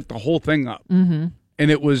guy set the whole thing up. Mm-hmm. And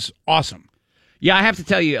it was awesome. Yeah, I have to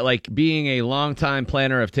tell you, like being a longtime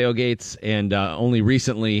planner of tailgates and only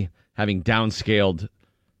recently having downscaled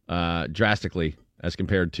drastically as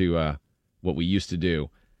compared to what we used to do,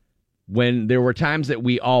 when there were times that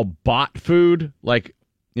we all bought food, like,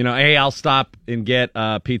 you know, hey, I'll stop and get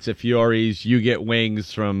Pizza Fiore's, you get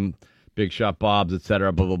wings from Big Shot Bob's,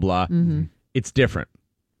 etc., blah, blah, blah. Mm-hmm. It's different.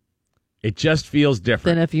 It just feels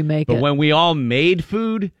different. Than if you make it. But when we all made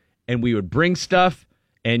food and we would bring stuff,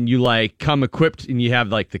 and you like come equipped, and you have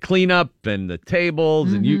like the cleanup and the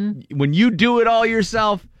tables, and when you do it all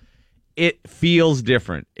yourself, it feels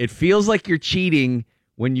different. It feels like you're cheating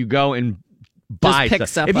when you go and buy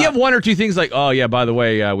stuff. If you have one or two things like, oh yeah, by the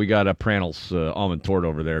way, we got a Prannell's almond tort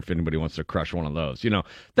over there. If anybody wants to crush one of those, you know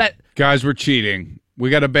that guys, we're cheating.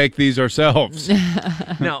 We got to bake these ourselves.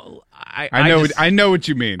 No, I know what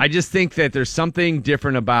you mean. I just think that there's something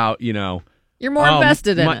different about, you know. You're more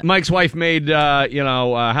invested in it. Mike's wife made,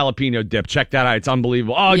 jalapeno dip. Check that out. It's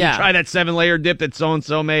unbelievable. Oh, you try that 7-layer dip that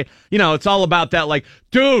so-and-so made. You know, it's all about that. Like,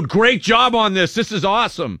 dude, great job on this. This is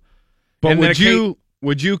awesome. But would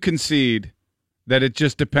you concede that it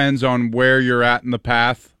just depends on where you're at in the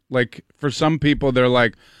path? Like, for some people, they're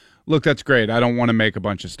like, look, that's great. I don't want to make a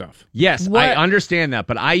bunch of stuff. Yes, I understand that.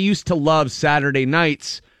 But I used to love Saturday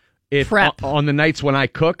nights. On the nights when I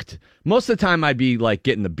cooked, most of the time I'd be like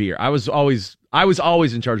getting the beer. I was always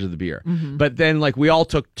in charge of the beer. Mm-hmm. But then like we all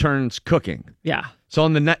took turns cooking. Yeah. So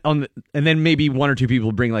and then maybe one or two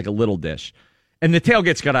people bring like a little dish, and the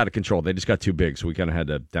tailgates got out of control. They just got too big, so we kind of had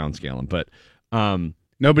to downscale them. But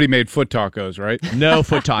nobody made foot tacos, right? No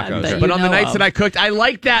foot tacos. But on the nights that I cooked, I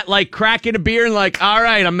liked that, like cracking a beer and like, all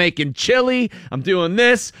right, I'm making chili. I'm doing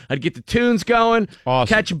this. I'd get the tunes going,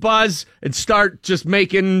 catch a buzz, and start just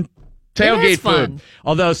making tailgate food.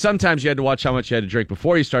 Although sometimes you had to watch how much you had to drink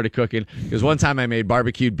before you started cooking. Because one time I made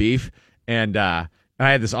barbecued beef, and I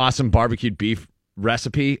had this awesome barbecued beef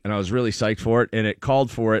recipe, and I was really psyched for it. And it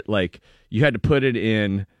called for it like you had to put it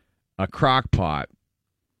in a crock pot.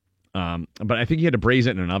 But I think you had to braise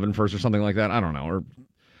it in an oven first or something like that. I don't know.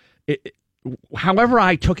 However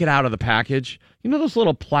I took it out of the package, you know those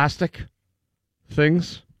little plastic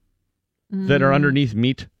things that are underneath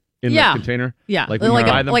meat in the container? Yeah, like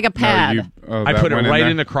a pad. I put it right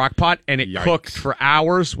in the crock pot, and it cooked for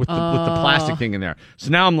hours with the plastic thing in there.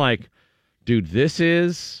 So now I'm like, dude, this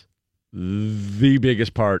is the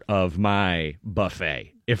biggest part of my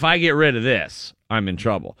buffet. If I get rid of this, I'm in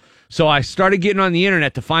trouble. So I started getting on the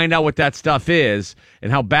internet to find out what that stuff is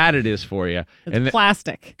and how bad it is for you. It's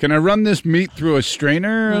plastic. Can I run this meat through a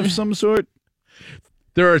strainer of some sort?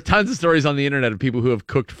 There are tons of stories on the internet of people who have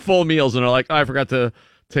cooked full meals and are like, oh, I forgot to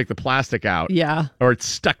take the plastic out. Yeah. Or it's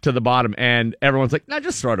stuck to the bottom, and everyone's like, no,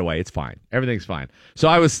 just throw it away. It's fine. Everything's fine. So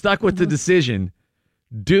I was stuck with the decision,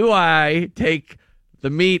 do I take the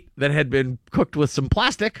meat that had been cooked with some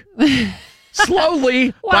plastic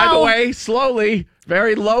slowly, by the way, slowly,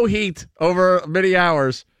 very low heat over many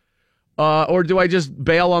hours, or do I just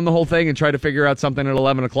bail on the whole thing and try to figure out something at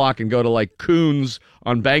 11 o'clock and go to like Coons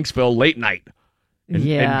on Banksville late night?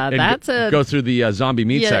 And go through the zombie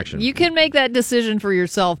meat section. You can make that decision for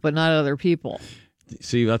yourself, but not other people.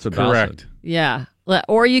 See, that's what Val said. Yeah.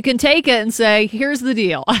 Or you can take it and say, here's the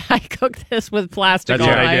deal. I cooked this with plastic. That's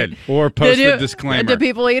what I did. Or post a disclaimer. Do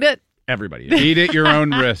people eat it? Everybody. Eat at your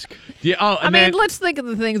own risk. Yeah. I mean, let's think of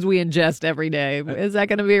the things we ingest every day. Is that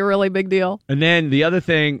going to be a really big deal? And then the other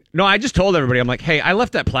thing, no, I just told everybody, I'm like, hey, I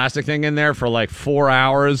left that plastic thing in there for like 4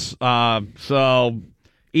 hours. So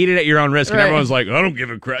eat it at your own risk. And everyone's like, I don't give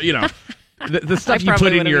a crap. You know, the stuff you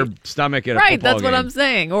put in your stomach at a football that's what game. I'm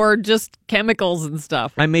saying. Or just chemicals and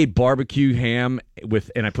stuff. I made barbecue ham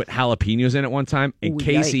and I put jalapenos in it one time. And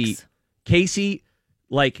Casey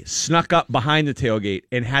like snuck up behind the tailgate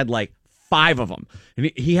and had like 5 of them.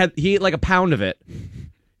 And he ate like a pound of it.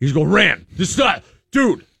 He's going, Rand, this stuff,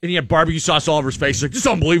 dude. And he had barbecue sauce all over his face. He's like, this is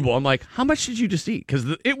unbelievable. I'm like, how much did you just eat? Because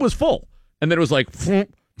it was full. And then it was like,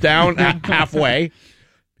 down halfway.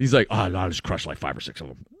 He's like, oh, no, I just crushed like 5 or 6 of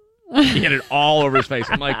them. He had it all over his face.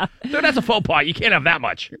 I'm like, dude, that's a faux pas. You can't have that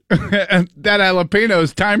much. That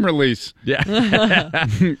jalapeno's time release. Yeah.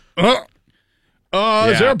 Is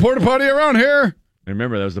there a porta potty around here? I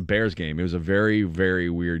remember that was the Bears game. It was a very, very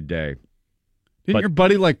weird day. Didn't your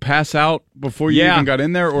buddy like pass out before you even got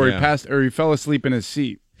in there, or he fell asleep in his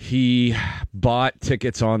seat? He bought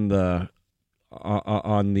tickets in the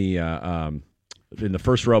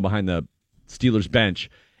first row behind the Steelers bench,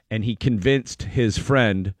 and he convinced his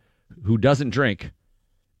friend, who doesn't drink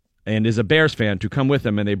and is a Bears fan, to come with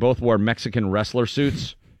him, and they both wore Mexican wrestler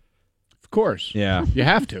suits. Of course. Yeah. You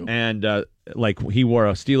have to. And he wore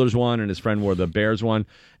a Steelers one, and his friend wore the Bears one,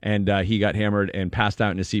 and he got hammered and passed out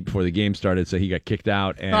in his seat before the game started, so he got kicked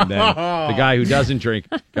out, and then the guy who doesn't drink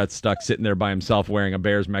got stuck sitting there by himself wearing a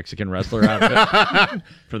Bears Mexican wrestler outfit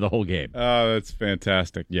for the whole game. Oh, that's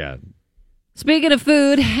fantastic. Yeah. Speaking of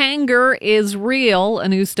food, hanger is real. A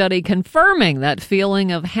new study confirming that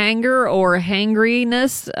feeling of hanger or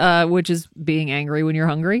hangriness, which is being angry when you're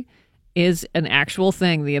hungry, is an actual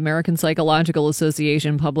thing. The American Psychological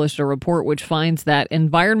Association published a report which finds that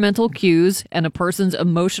environmental cues and a person's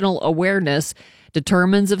emotional awareness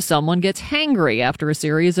determines if someone gets hangry. After a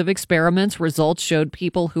series of experiments, results showed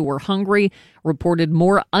people who were hungry reported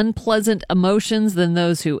more unpleasant emotions than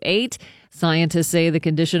those who ate. Scientists say the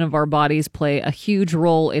condition of our bodies play a huge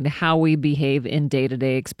role in how we behave in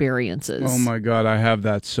day-to-day experiences. Oh my God, I have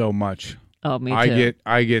that so much. Oh, me too.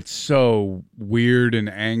 I get so weird and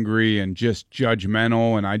angry and just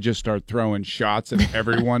judgmental, and I just start throwing shots at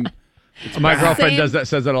everyone. My girlfriend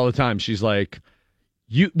says that all the time. She's like,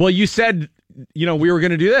 you said, we were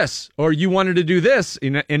going to do this, or you wanted to do this,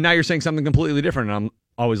 and now you're saying something completely different. And I'm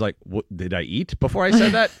always like, what, did I eat before I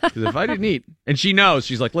said that? Because if I didn't eat, and she knows,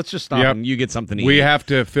 she's like, let's just stop and you get something to eat. We have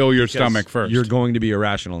to fill your stomach first. You're going to be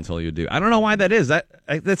irrational until you do. I don't know why that is.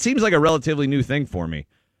 That seems like a relatively new thing for me.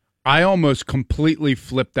 I almost completely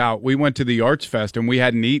flipped out. We went to the Arts Fest and we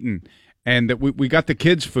hadn't eaten, and we got the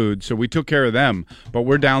kids' food, so we took care of them. But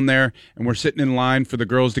we're down there and we're sitting in line for the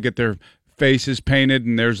girls to get their faces painted,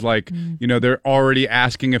 and there's like, they're already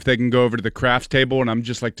asking if they can go over to the crafts table, and I'm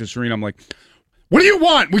just like to Serena, I'm like, what do you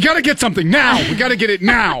want? We got to get something now. We got to get it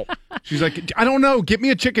now. She's like, I don't know. Get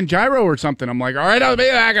me a chicken gyro or something. I'm like, all right, I'll be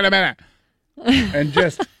back in a minute. And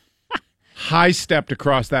just high-stepped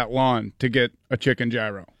across that lawn to get a chicken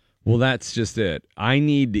gyro. Well, that's just it. I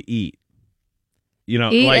need to eat. Eat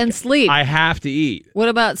and sleep. I have to eat. What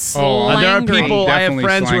about slangry? There are people, I have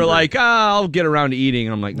friends who are slangry. like, I'll get around to eating.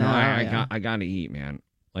 And I'm like, no, I got to eat, man.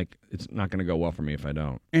 Like, it's not going to go well for me if I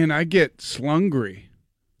don't. And I get slungry.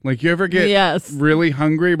 Like, you ever get really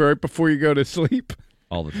hungry right before you go to sleep?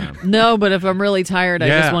 All the time. No, but if I'm really tired, I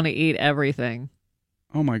just want to eat everything.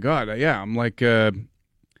 Oh, my God. Yeah, I'm like throughout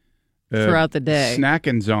the day.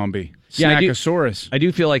 Snacking zombie. Yeah, Snackosaurus. I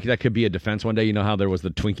do feel like that could be a defense one day. You know how there was the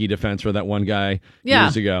Twinkie defense for that one guy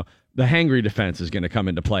years ago? The hangry defense is going to come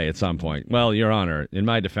into play at some point. Well, Your Honor, in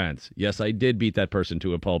my defense, yes, I did beat that person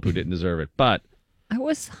to a pulp who didn't deserve it, but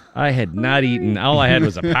I had not eaten. All I had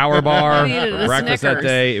was a power bar for breakfast that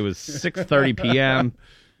day. It was 6:30 p.m.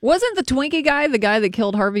 Wasn't the Twinkie guy the guy that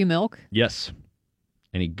killed Harvey Milk? Yes.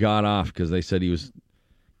 And he got off because they said he was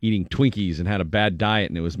eating Twinkies and had a bad diet,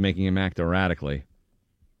 and it was making him act erratically.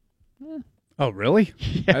 Oh, really?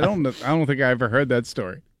 Yeah. I don't think I ever heard that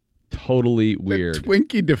story. Totally weird. The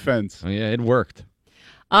Twinkie defense. Oh, yeah, it worked.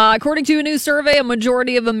 According to a new survey, a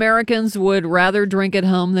majority of Americans would rather drink at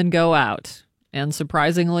home than go out. And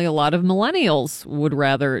surprisingly, a lot of millennials would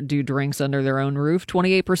rather do drinks under their own roof.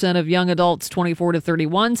 28% of young adults 24 to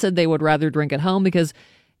 31 said they would rather drink at home because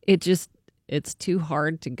it's too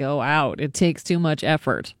hard to go out. It takes too much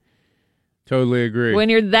effort. Totally agree. When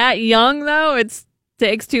you're that young, though, it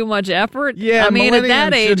takes too much effort. Yeah, I mean, at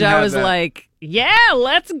that age, I was like, yeah,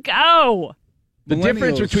 let's go. The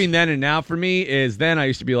difference between then and now for me is then I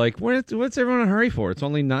used to be like, what's everyone in a hurry for? It's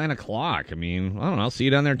only 9 o'clock. I mean, I don't know. I'll see you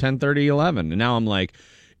down there 10:30, 11. And now I'm like,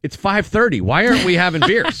 it's 5:30. Why aren't we having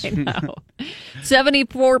beers? I know.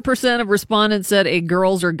 74% of respondents said a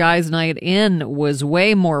girls' or guys' night in was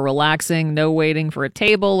way more relaxing. No waiting for a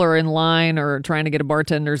table or in line or trying to get a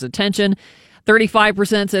bartender's attention.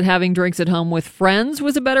 35% said having drinks at home with friends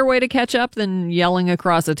was a better way to catch up than yelling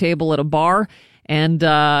across a table at a bar. And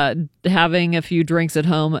having a few drinks at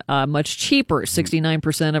home, much cheaper.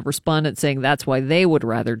 69% of respondents saying that's why they would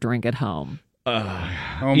rather drink at home.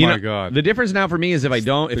 Oh my God! The difference now for me is if I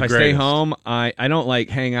stay home, I don't like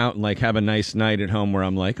hang out and like have a nice night at home where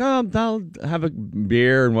I'm like, oh, I'll have a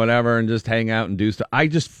beer and whatever and just hang out and do stuff. I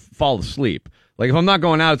just fall asleep. Like if I'm not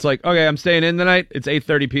going out, it's like, okay, I'm staying in tonight. It's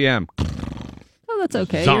 8:30 p.m. Well, that's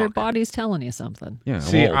okay. Zonk. Your body's telling you something. Yeah.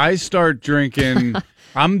 See, well, I start drinking.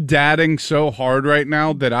 I'm dadding so hard right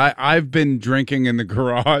now that I've been drinking in the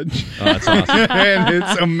garage. oh, that's awesome. And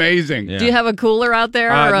it's amazing. Yeah. Do you have a cooler out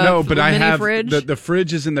there? Or a No, but I mini have fridge? the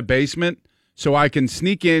fridge is in the basement, so I can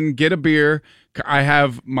sneak in, get a beer. I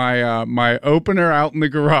have my my opener out in the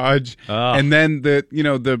garage, and then the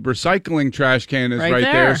recycling trash can is Right right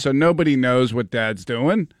there. there, so nobody knows what Dad's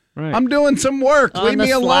doing. Right. I'm doing some work. On Leave the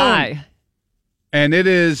me alone. sly. And it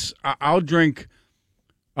is. I'll drink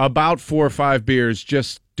about 4 or 5 beers,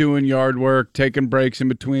 just doing yard work, taking breaks in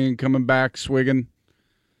between, coming back, swigging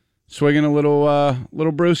a little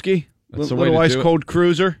brewski, That's the way little to ice do it. cold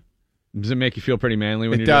cruiser. Does it make you feel pretty manly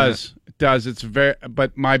when It you're does. It does. It's very.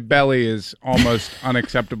 But my belly is almost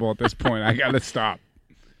unacceptable at this point. I got to stop.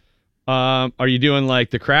 doing it? Are you doing like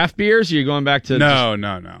the craft beers? Or are you going back to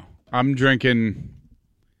No. I'm drinking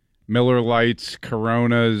Miller Lights,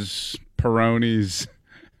 Coronas, Peronis,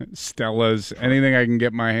 Stellas, anything I can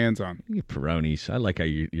get my hands on. Peronis? I like how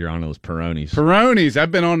you're on those Peronis. Peronis.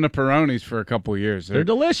 I've been on the Peronis for a couple of years. They're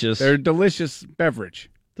delicious. They're a delicious beverage.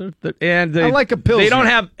 And I like a Pilsner.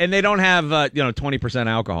 They don't have 20%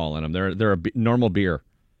 alcohol in them. They're a normal beer.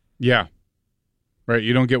 Yeah. Right.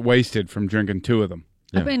 You don't get wasted from drinking 2 of them.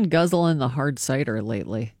 I've been guzzling the hard cider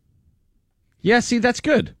lately. Yeah, see, that's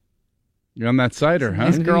good. You're on that cider, huh?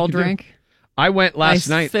 Nice girl drink. I went last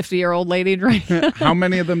Nice night. 50-year-old lady drink. How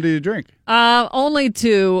many of them do you drink? Only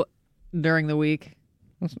 2 during the week.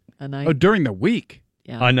 A night. Oh, during the week.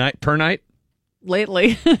 Yeah. A night per night.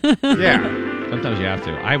 Lately. Yeah. Sometimes you have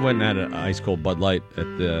to. I went and had an ice cold Bud Light at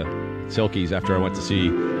the Silkies after I went to see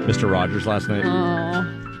Mr. Rogers last night.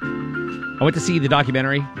 Oh. I went to see the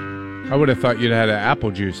documentary. I would have thought you'd had an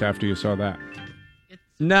apple juice after you saw that.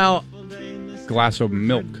 No, Glass of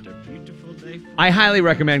milk. I highly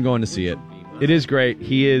recommend going to see it. It is great.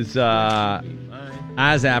 He is,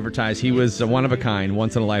 as advertised, he was a one of a kind,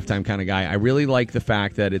 once in a lifetime kind of guy. I really like the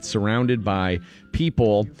fact that it's surrounded by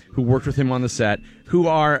people who worked with him on the set who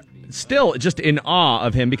are still just in awe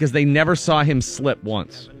of him because they never saw him slip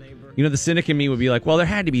once. You know, the cynic in me would be like, well, there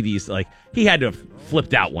had to be these, like, he had to have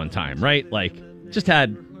flipped out one time, right? Like, just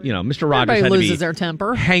had, Mr. Rogers Everybody had loses to be their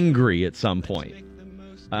temper. hangry at some point.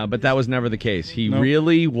 But that was never the case. He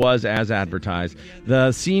really was as advertised.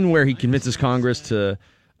 The scene where he convinces Congress to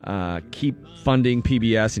keep funding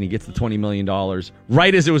PBS and he gets the $20 million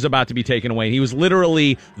right as it was about to be taken away. He was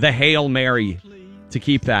literally the Hail Mary to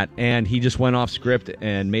keep that, and he just went off script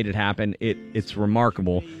and made it happen. It's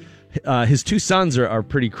remarkable. His 2 sons are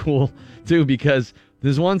pretty cool, too, because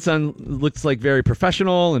his one son looks like very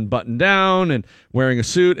professional and buttoned down and wearing a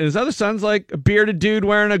suit, and his other son's like a bearded dude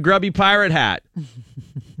wearing a grubby pirate hat.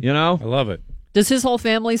 You know? I love it. Does his whole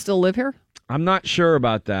family still live here? I'm not sure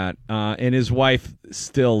about that. And his wife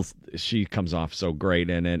still, she comes off so great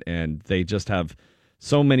in it, and they just have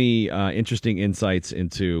so many interesting insights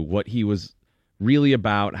into what he was really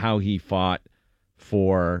about, how he fought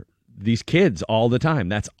for these kids all the time.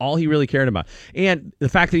 That's all he really cared about. And the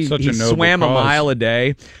fact that he swam a mile a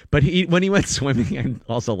day, but when he went swimming, and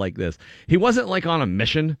also like this, he wasn't like on a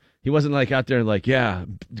mission. He wasn't like out there like, yeah,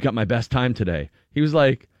 got my best time today. He was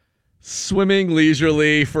like swimming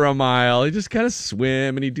leisurely for a mile. He just kind of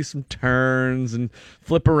swim and he'd do some turns and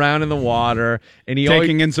flip around in the water. And he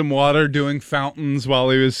taking in some water, doing fountains while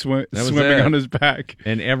he was swimming on his back.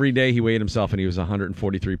 And every day he weighed himself, and he was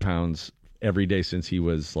 143 pounds every day since he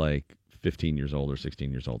was like 15 years old or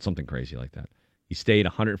 16 years old, something crazy like that. He stayed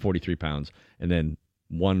 143 pounds, and then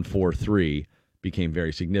 143 became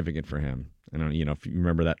very significant for him. I don't know, if you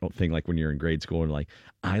remember that thing like when you're in grade school and like,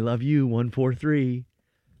 I love you, 143.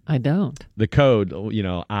 I don't. The code,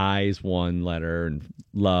 I is 1 letter, and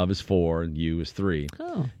love is 4, and you is 3.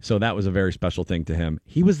 Oh. So that was a very special thing to him.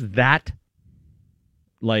 He was that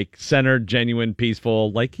like centered, genuine,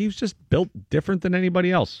 peaceful. Like he was just built different than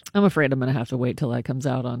anybody else. I'm afraid I'm going to have to wait till that comes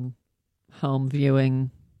out on home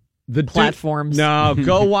viewing the platforms. No,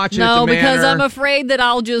 go watch it. No, at the because Manor. I'm afraid that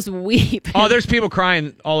I'll just weep. Oh, there's people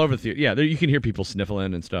crying all over the theater. Yeah, you can hear people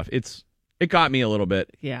sniffling and stuff. It got me a little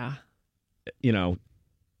bit. Yeah.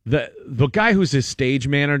 The guy who's his stage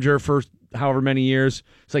manager for however many years,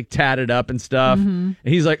 it's like tatted up and stuff. And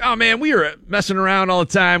he's like, oh man, we were messing around all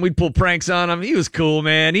the time. We'd pull pranks on him. He was cool,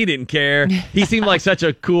 man. He didn't care. He seemed like such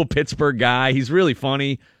a cool Pittsburgh guy. He's really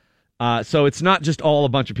funny. So it's not just all a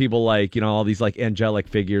bunch of people like, all these like angelic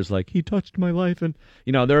figures like he touched my life. And,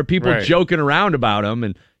 there are people joking around about him.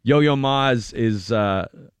 And Yo-Yo Ma is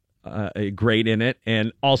great in it.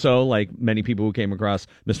 And also, like many people who came across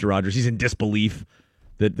Mr. Rogers, he's in disbelief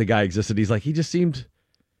that the guy existed. He's like, he just seemed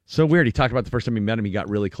so weird. He talked about the first time he met him, he got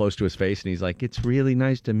really close to his face. And he's like, it's really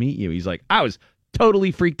nice to meet you. He's like, I was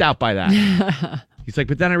totally freaked out by that. He's like,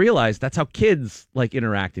 but then I realized that's how kids like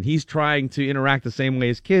interact, and he's trying to interact the same way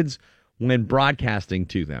as kids when broadcasting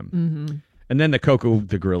to them. Mm-hmm. And then the Coco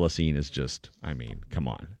the Gorilla scene is just, I mean, come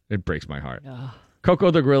on. It breaks my heart.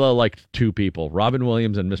 Coco the Gorilla liked two people, Robin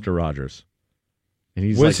Williams and Mr. Rogers. And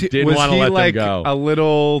he's didn't want to let them go. A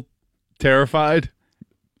little terrified?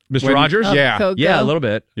 Mr. Rogers? Yeah. Coco? Yeah, a little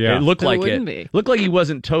bit. Yeah. It looked Who like wouldn't it. be? Looked like he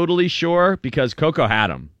wasn't totally sure because Coco had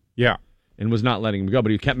him. Yeah. And was not letting him go,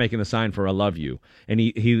 but he kept making the sign for "I love you." And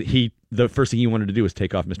he the first thing he wanted to do was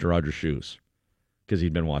take off Mr. Rogers' shoes because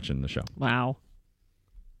he'd been watching the show. Wow.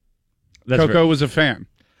 Coco was a fan.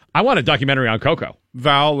 I want a documentary on Coco.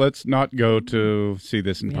 Val, let's not go to see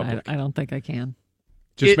this in Yeah, public. I don't think I can.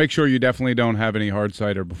 Just make sure you definitely don't have any hard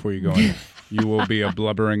cider before you go in. You will be a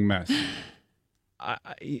blubbering mess.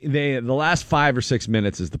 The last 5 or 6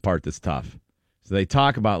 minutes is the part that's tough. So they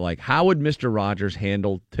talk about like how would Mr. Rogers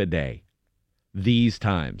handle today, these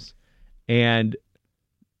times, and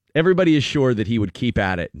everybody is sure that he would keep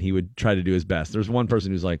at it and he would try to do his best. There's one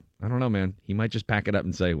person who's like, I don't know, man. He might just pack it up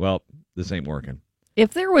and say, well, this ain't working.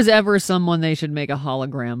 If there was ever someone they should make a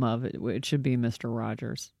hologram of, it should be Mr.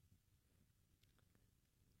 Rogers.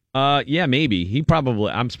 Yeah, maybe.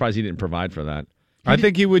 I'm surprised he didn't provide for that. I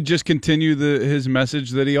think he would just continue his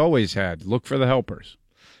message that he always had. Look for the helpers.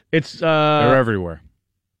 They're everywhere.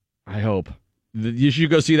 I hope. You should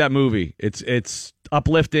go see that movie. It's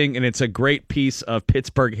uplifting, and it's a great piece of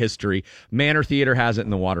Pittsburgh history. Manor Theater has it in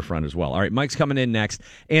the waterfront as well. All right, Mike's coming in next.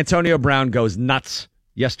 Antonio Brown goes nuts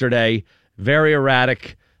yesterday. Very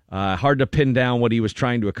erratic. Hard to pin down what he was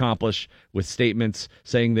trying to accomplish with statements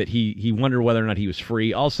saying that he wondered whether or not he was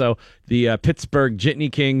free. Also, the Pittsburgh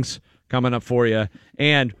Jitney Kings coming up for you.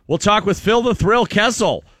 And we'll talk with Phil the Thrill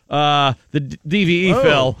Kessel, the DVE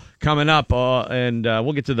Phil, coming up. And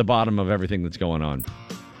we'll get to the bottom of everything that's going on.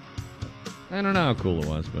 I don't know how cool it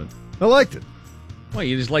was, but I liked it. Well,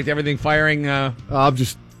 you just liked everything firing? I'm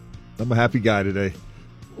a happy guy today.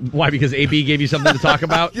 Why? Because AB gave you something to talk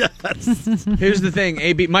about? Yes. Here's the thing,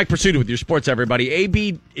 AB. Mike Pursuta with your sports, everybody.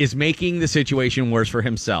 AB is making the situation worse for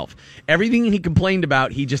himself. Everything he complained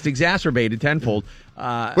about, he just exacerbated tenfold.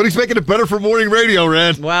 But he's making it better for morning radio,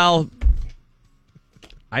 Rand. Well,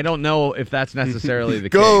 I don't know if that's necessarily the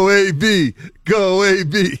Go case. AB. Go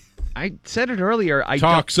AB. I said it earlier.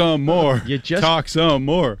 Talk some more. Talk some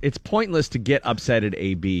more. It's pointless to get upset at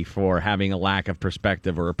AB for having a lack of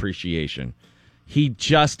perspective or appreciation. He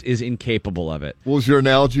just is incapable of it. What was your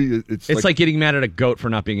analogy? It's like getting mad at a goat for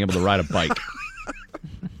not being able to ride a bike.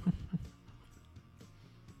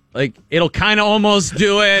 Like, it'll kind of almost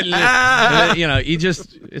do it.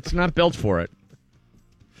 It's not built for it.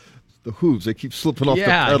 The hooves, they keep slipping off the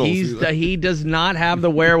pedals. He does not have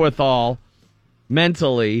the wherewithal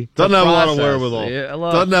mentally. Doesn't have a lot of wherewithal.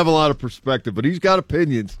 Doesn't have a lot of perspective, but he's got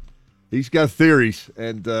opinions. He's got theories,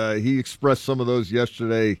 and he expressed some of those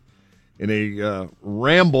yesterday in a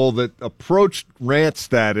ramble that approached rant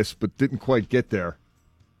status but didn't quite get there.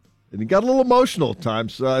 And he got a little emotional at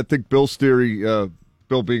times. I think Bill's theory,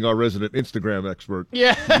 Bill being our resident Instagram expert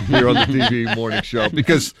here on the TV morning show,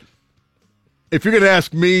 because if you're going to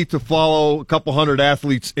ask me to follow a couple hundred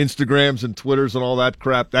athletes' Instagrams and Twitters and all that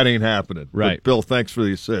crap, that ain't happening. Right. But Bill, thanks for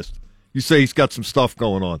the assist. You say he's got some stuff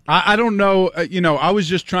going on. I don't know. I was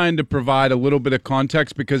just trying to provide a little bit of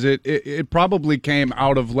context because it probably came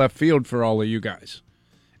out of left field for all of you guys.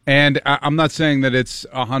 And I'm not saying that it's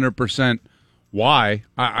 100% why.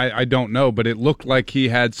 I don't know, but it looked like he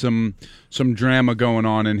had some drama going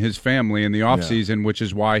on in his family in the offseason, which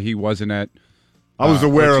is why he wasn't at I was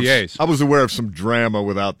aware OTAs. of some drama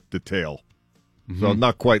without detail. Mm-hmm. So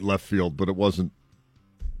not quite left field, but it wasn't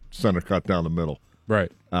center cut down the middle.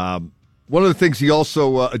 Right. One of the things he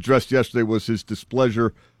also addressed yesterday was his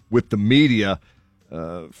displeasure with the media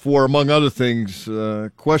for, among other things,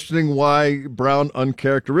 questioning why Brown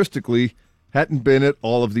uncharacteristically hadn't been at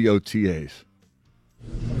all of the OTAs.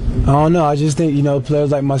 I don't know. I just think,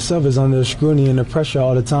 players like myself is under scrutiny and the pressure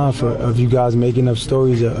all the time of you guys making up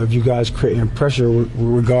stories, of you guys creating pressure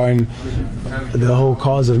regarding the whole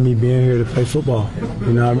cause of me being here to play football.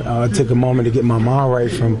 I took a moment to get my mind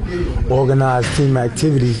right from organized team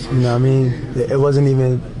activities. It wasn't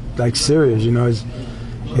even serious.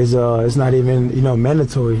 It's not even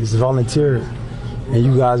mandatory. It's volunteer. And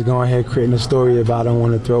you guys going ahead creating a story about I don't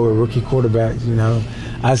want to throw a rookie quarterback.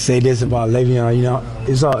 I say this about Le'Veon.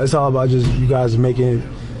 It's all about just you guys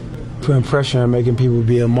putting pressure and making people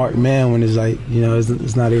be a marked man when it's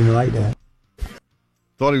it's not even like that.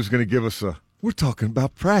 Thought he was going to give us we're talking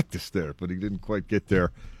about practice there, but he didn't quite get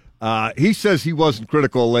there. He says he wasn't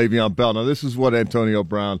critical of Le'Veon Bell. Now, this is what Antonio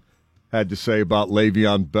Brown had to say about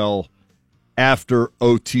Le'Veon Bell after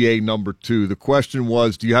OTA number 2. The question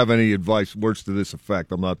was, do you have any advice? Words to this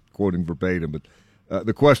effect. I'm not quoting verbatim, but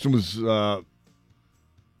the question was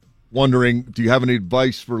wondering, do you have any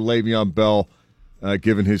advice for Le'Veon Bell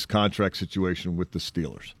given his contract situation with the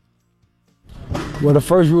Steelers? Well, the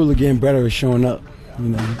first rule of getting better is showing up.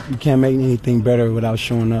 You can't make anything better without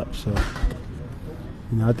showing up. So,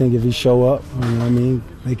 I think if you show up,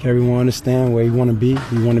 make everyone understand where you want to be.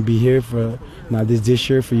 You want to be here for not this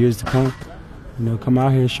year, for years to come. Come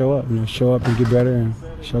out here and show up. Show up and get better and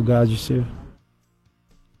show guys you're serious.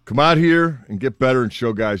 Come out here and get better and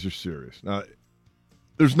show guys you're serious. Now,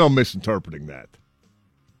 there's no misinterpreting that.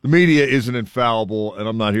 The media isn't infallible, and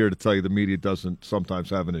I'm not here to tell you the media doesn't sometimes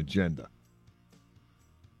have an agenda.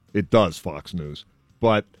 It does, Fox News.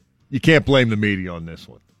 But you can't blame the media on this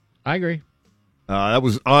one. I agree. That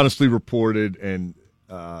was honestly reported, and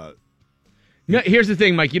here's the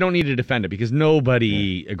thing, Mike. You don't need to defend it because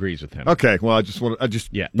nobody agrees with him. Okay, well, I just felt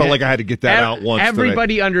like I had to get that out once.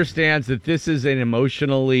 Everybody today. Understands that this is an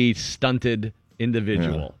emotionally stunted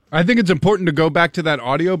individual. Yeah. I think it's important to go back to that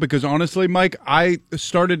audio because honestly, Mike, I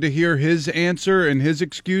started to hear his answer and his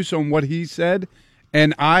excuse on what he said,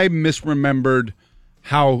 and I misremembered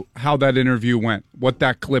how that interview went, what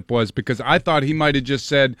that clip was, because I thought he might have just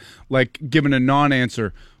said, like, given a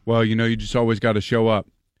non-answer, well, you just always got to show up,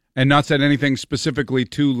 and not said anything specifically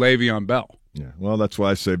to Le'Veon Bell. Yeah, well, that's why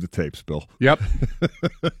I saved the tapes, Bill. Yep.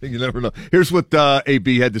 You never know. Here's what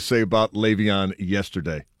AB had to say about Le'Veon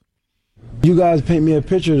yesterday. You guys paint me a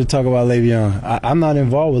picture to talk about Le'Veon. I'm not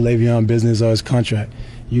involved with Le'Veon business or his contract.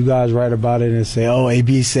 You guys write about it and say, oh,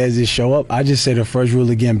 AB says it show up. I just say the first rule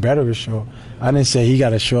of getting better is show up. I didn't say he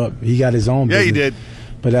got to show up. He got his own business. Yeah, he did.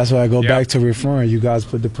 But that's why I go back to referring. You guys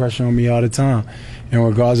put the pressure on me all the time in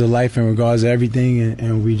regards of life, in regards of everything,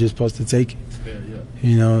 and we just supposed to take it.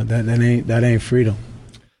 That ain't freedom.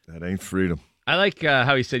 That ain't freedom. I like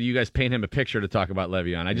how he said you guys paint him a picture to talk about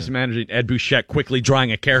Le'Veon. I just imagined Ed Bouchette quickly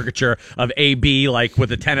drawing a caricature of AB like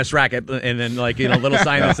with a tennis racket and then like a little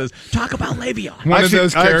sign that says "Talk about Le'Veon." One of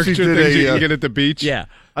those caricature things you can get at the beach. Yeah,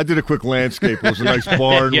 I did a quick landscape. It was a nice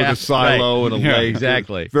barn with a silo and a lake.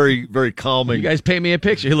 Exactly. Very, very calming. You guys paint me a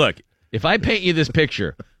picture. Hey, look, if I paint you this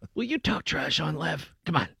picture, will you talk trash on Lev?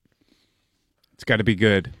 Come on. It's got to be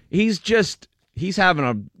good. He's having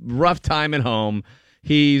a rough time at home.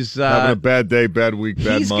 He's having a bad day, bad week, bad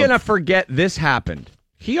month. He's going to forget this happened.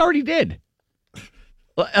 He already did.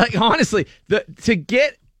 Like, honestly, to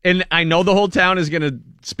get, and I know the whole town is going to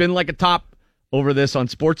spin like a top over this on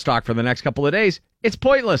Sports Talk for the next couple of days. It's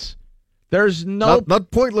pointless. There's no... Not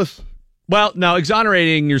pointless. Well, no,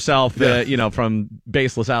 exonerating yourself, from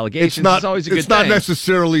baseless allegations is always a good thing. It's not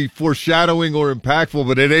necessarily foreshadowing or impactful,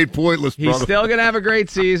 but it ain't pointless, brother. He's still going to have a great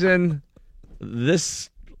season. This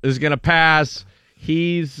is going to pass.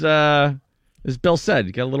 He's, as Bill said,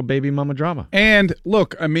 you got a little baby mama drama. And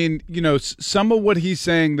look, I mean, some of what he's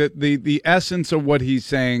saying, that the essence of what he's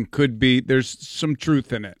saying could be, there's some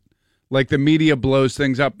truth in it. Like the media blows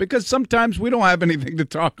things up because sometimes we don't have anything to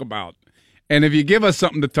talk about. And if you give us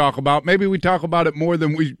something to talk about, maybe we talk about it more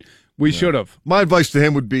than we should have. My advice to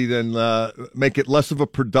him would be then make it less of a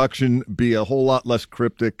production, be a whole lot less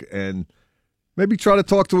cryptic, and maybe try to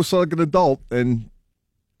talk to us like an adult, and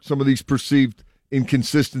some of these perceived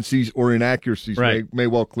inconsistencies or inaccuracies may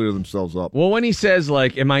well clear themselves up. Well, when he says,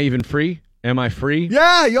 like, am I even free? Am I free?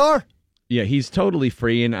 Yeah, you are. Yeah, he's totally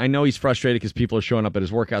free, and I know he's frustrated because people are showing up at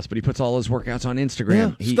his workouts, but he puts all his workouts on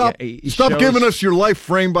Instagram. Yeah, stop giving us your life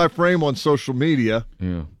frame by frame on social media.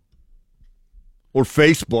 Yeah. Or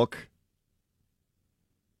Facebook.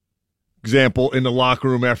 Example, in the locker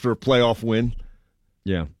room after a playoff win.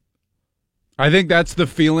 Yeah. I think that's the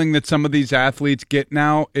feeling that some of these athletes get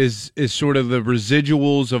now is sort of the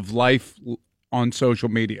residuals of life on social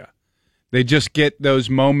media. They just get those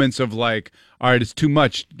moments of like, all right, it's too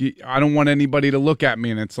much. I don't want anybody to look at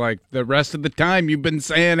me. And it's like the rest of the time you've been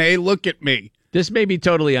saying, hey, look at me. This may be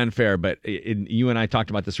totally unfair, but you and I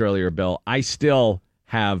talked about this earlier, Bill. I still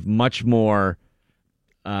have much more,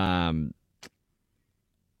 I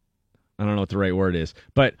don't know what the right word is,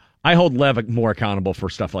 but I hold Lev more accountable for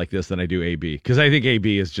stuff like this than I do AB, because I think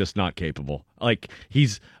AB is just not capable. Like,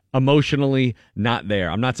 he's emotionally not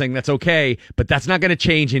there. I'm not saying that's okay, but that's not going to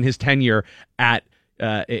change in his tenure at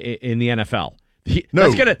in the NFL.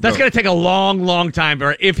 That's gonna take a long time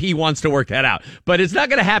if he wants to work that out. But it's not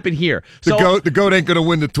going to happen here. The goat ain't going to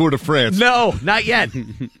win the Tour de France. No, not yet.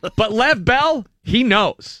 But Lev Bell, he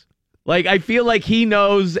knows. Like, I feel like he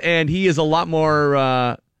knows, and he is a lot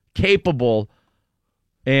more capable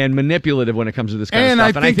and manipulative when it comes to this kind of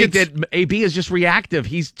stuff. And I think that AB is just reactive.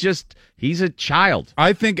 He's a child.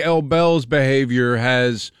 I think L. Bell's behavior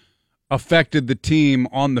has affected the team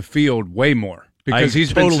on the field way more because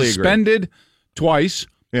he's been suspended twice.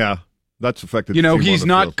 Yeah, that's affected. You know, the team he's on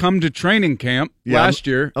the not field. come to training camp last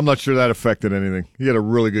year. I'm not sure that affected anything. He had a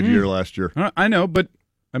really good year last year. I know, but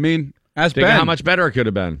I mean, ask Think Ben of how much better it could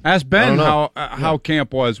have been. Ask Ben how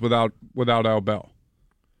camp was without Al Bell.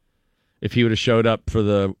 If he would have showed up for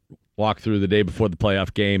the walkthrough the day before the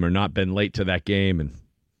playoff game or not been late to that game, and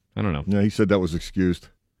I don't know. Yeah, he said that was excused.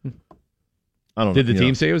 I don't know. Did the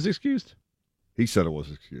team say it was excused? He said it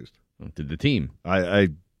was excused. Did the team? I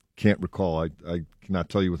can't recall. I cannot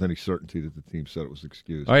tell you with any certainty that the team said it was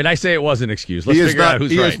excused. All right, I say it wasn't excused. Let's figure out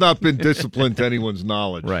who's right. He has not been disciplined to anyone's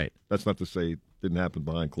knowledge. Right. That's not to say it didn't happen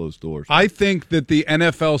behind closed doors. I think that the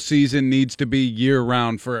NFL season needs to be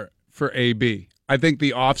year-round for AB. I think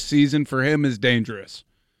the off-season for him is dangerous.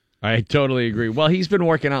 I totally agree. Well, he's been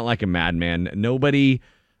working out like a madman. Nobody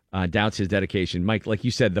doubts his dedication. Mike, like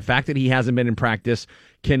you said, the fact that he hasn't been in practice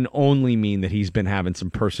can only mean that he's been having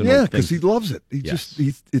some personal things. Yeah, because he loves it.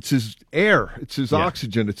 It's his air. It's his Yeah.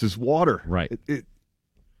 oxygen. It's his water. Right.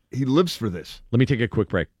 He lives for this. Let me take a quick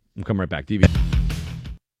break. We'll come right back. DV.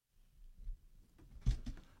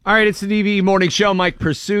 All right, it's the DV Morning Show. Mike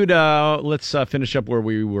Pursuta. Let's finish up where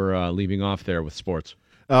we were leaving off there with sports.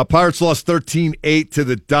 Pirates lost 13-8 to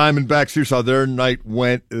the Diamondbacks. Here's how their night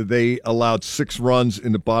went. They allowed 6 runs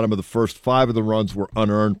in the bottom of the first. 5 of the runs were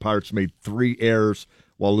unearned. Pirates made 3 errors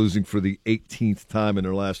while losing for the 18th time in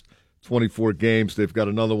their last 24 games. They've got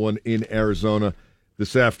another one in Arizona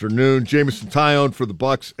this afternoon. Jameson Taillon for the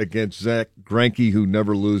Bucks against Zach Greinke, who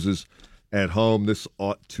never loses at home. This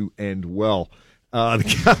ought to end well.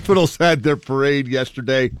 The Capitals had their parade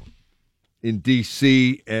yesterday in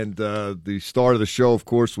D.C., and the star of the show, of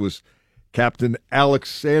course, was Captain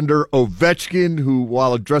Alexander Ovechkin, who,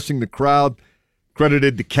 while addressing the crowd,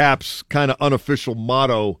 credited the Caps' kind of unofficial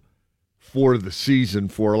motto for the season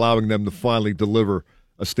for allowing them to finally deliver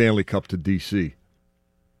a Stanley Cup to D.C.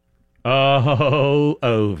 Oh,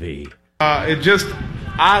 Ovi. It just,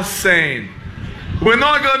 us saying, we're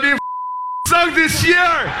not going to be sucked this year.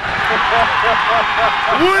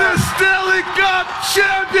 We're the Stanley Cup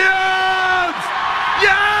champions!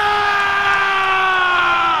 Yeah!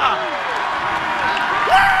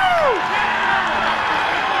 Woo!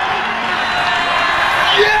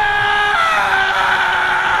 Yeah!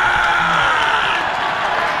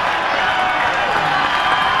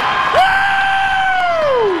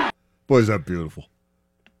 Woo! Boy, is that beautiful.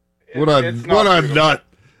 What a nut.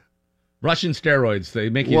 Russian steroids. They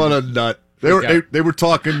make you. What a nut. They were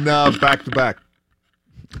talking back to back.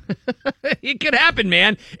 It could happen,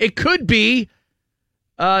 man. It could be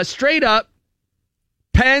straight up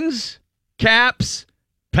Pens, Caps,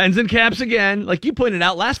 Pens and Caps again. Like you pointed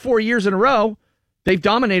out, last 4 years in a row, they've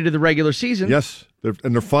dominated the regular season. Yes,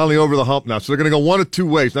 they're finally over the hump now. So they're going to go one of two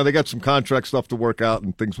ways. Now they got some contract stuff to work out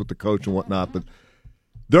and things with the coach and whatnot, but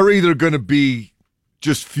they're either going to be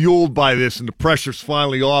just fueled by this and the pressure's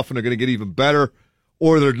finally off and they're going to get even better,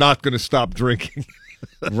 or they're not going to stop drinking.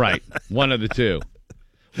 Right. One of the two.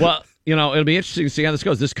 Well, you know, it'll be interesting to see how this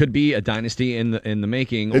goes. This could be a dynasty in the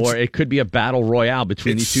making, or it could be a battle royale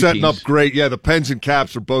between these two teams. It's setting up great. Yeah, the Pens and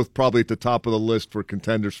Caps are both probably at the top of the list for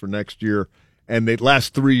contenders for next year. And the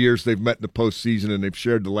last 3 years they've met in the postseason, and they've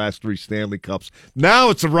shared the last 3 Stanley Cups. Now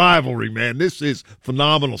it's a rivalry, man. This is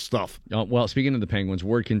phenomenal stuff. Well, speaking of the Penguins,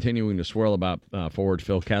 word continuing to swirl about forward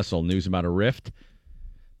Phil Kessel. News about a rift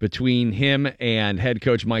between him and head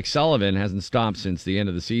coach Mike Sullivan hasn't stopped since the end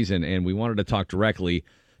of the season, and we wanted to talk directly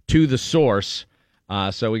to the source.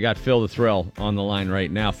 So we got Phil the Thrill on the line right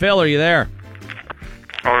now. Phil, are you there?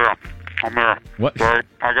 Oh, yeah. I'm here. What? But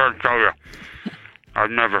I got to tell you, I've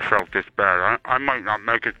never felt this bad. I might not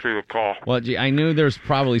make it through the call. Well, gee, I knew there's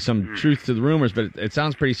probably some truth to the rumors, but it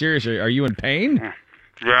sounds pretty serious. Are you in pain?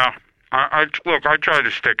 Yeah. Look, I tried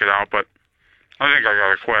to stick it out, but I think I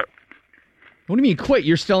got to quit. What do you mean quit?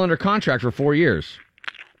 You're still under contract for 4 years.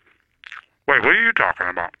 Wait, what are you talking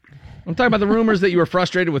about? I'm talking about the rumors that you were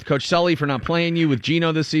frustrated with Coach Sully for not playing you with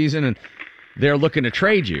Gino this season, and they're looking to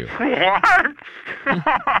trade you. What?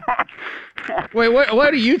 Wait,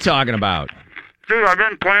 what are you talking about? Dude, I've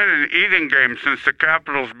been playing an eating game since the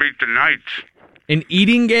Capitals beat the Knights. An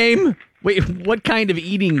eating game? Wait, what kind of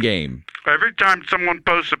eating game? Every time someone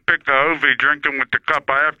posts a pic of Ovi drinking with the cup,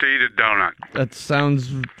 I have to eat a donut. That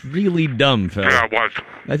sounds really dumb, Phil. Yeah, it was.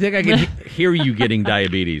 I think I can hear you getting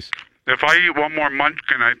diabetes. If I eat one more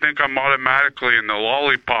munchkin, I think I'm automatically in the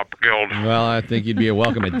Lollipop Guild. Well, I think you'd be a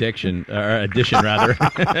welcome addition, rather.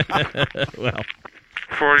 Well,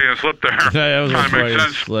 Freudian slip there. That was a Kinda makes Freudian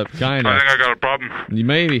sense. slip, kind of. I think I got a problem.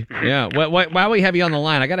 Maybe, yeah. While we have you on the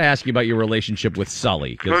line, I got to ask you about your relationship with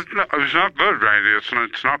Sully. It's not good, Randy.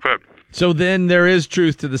 It's not good. So then there is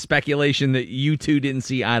truth to the speculation that you two didn't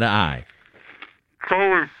see eye to eye.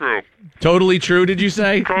 Totally true. Totally true, did you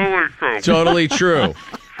say? Totally true. Totally true.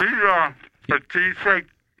 He's a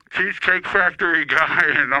cheesecake factory guy,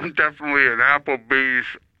 and I'm definitely an Applebee's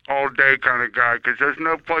all-day kind of guy, because there's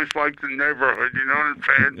no place like the neighborhood, you know what I'm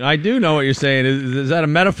saying? I do know what you're saying. Is that a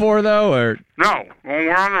metaphor, though, or? No. When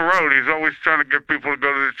we're on the road, he's always trying to get people to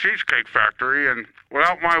go to the Cheesecake Factory, and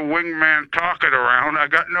without my wingman talking around, I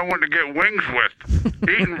got no one to get wings with.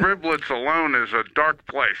 Eating riblets alone is a dark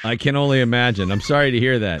place. I can only imagine. I'm sorry to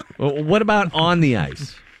hear that. Well, what about on the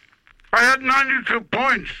ice? I had 92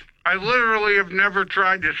 points. I literally have never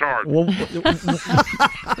tried this hard. Well,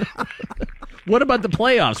 what about the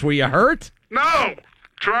playoffs? Were you hurt? No.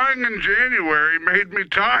 Trying in January made me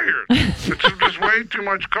tired. It's just way too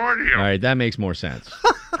much cardio. All right, that makes more sense.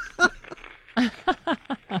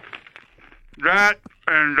 That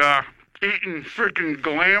and eating freaking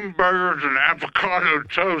glam burgers and avocado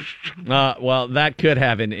toast. Well, that could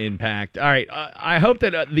have an impact. All right, I hope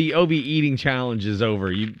that the OB eating challenge is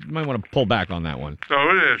over. You might want to pull back on that one. So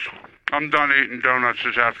it is. I'm done eating donuts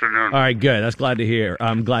this afternoon. All right, good. That's glad to hear.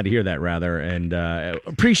 I'm glad to hear that, rather, and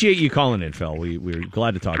appreciate you calling in, Phil. We're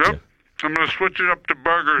glad to talk to you. I'm going to switch it up to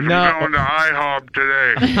burgers. No. I'm going to IHOB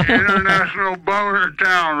today. International Boner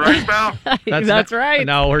Town, right, Val? That's right.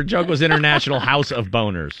 No, her joke was International House of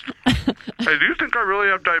Boners. Hey, do you think I really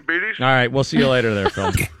have diabetes? All right, we'll see you later there,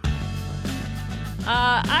 Phil.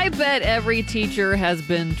 I bet every teacher has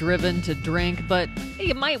been driven to drink, but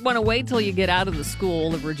you might want to wait till you get out of the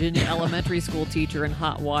school. The Virginia elementary school teacher in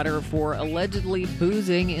hot water for allegedly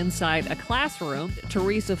boozing inside a classroom.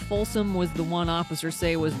 Teresa Folsom was the one officers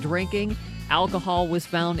say was drinking. Alcohol was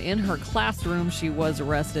found in her classroom. She was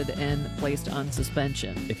arrested and placed on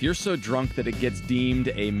suspension. If you're so drunk that it gets deemed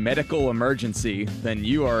a medical emergency, then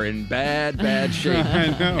you are in bad shape. I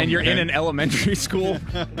know, and you're in man. an elementary school.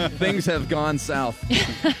 Things have gone south.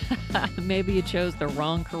 Maybe you chose the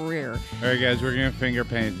wrong career. All right, guys, we're going to finger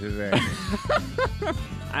paint today.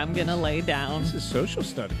 I'm going to lay down. This is social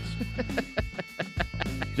studies.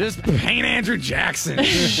 Just paint Andrew Jackson.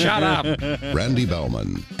 Shut up. Randy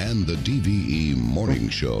Bauman and the DVE Morning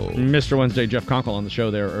Show. Mr. Wednesday, Jeff Conkle on the show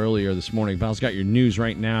there earlier this morning. Val's got your news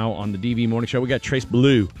right now on the DVE Morning Show. We got Trace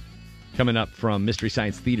Blue coming up from Mystery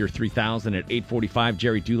Science Theater 3000 at 8:45.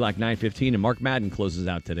 Jerry Dulac 9:15, and Mark Madden closes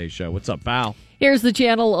out today's show. What's up, Val? Here's the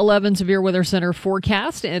Channel 11 Severe Weather Center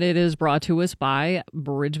forecast, and it is brought to us by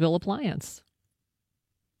Bridgeville Appliance.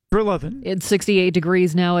 For 11. It's 68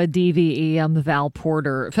 degrees now at DVE. I'm Val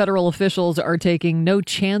Porter. Federal officials are taking no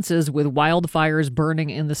chances with wildfires burning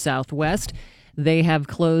in the Southwest. They have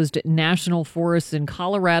closed national forests in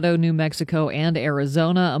Colorado, New Mexico, and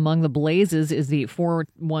Arizona. Among the blazes is the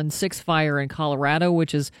 416 fire in Colorado,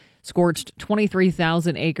 which has scorched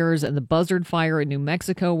 23,000 acres, and the Buzzard fire in New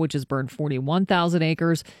Mexico, which has burned 41,000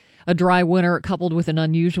 acres. A dry winter coupled with an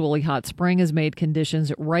unusually hot spring has made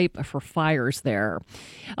conditions ripe for fires there.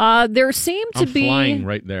 There seem to be... I'm flying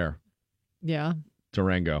right there. Yeah.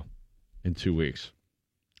 Durango in 2 weeks.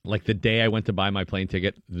 Like the day I went to buy my plane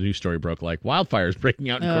ticket, the news story broke like wildfires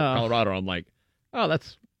breaking out in Colorado. I'm like, oh,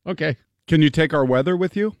 that's okay. Can you take our weather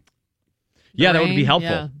with you? Yeah, that would be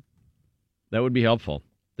helpful. Yeah. That would be helpful.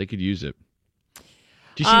 They could use it.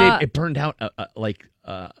 Do you see it burned out like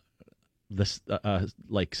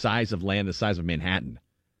size of land the size of Manhattan?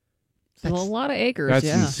 That's a lot of acres. That's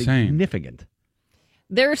yeah. insane. Significant.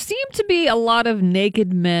 There seem to be a lot of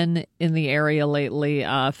naked men in the area lately.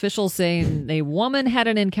 Officials saying a woman had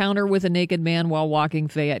an encounter with a naked man while walking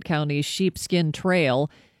Fayette County's Sheepskin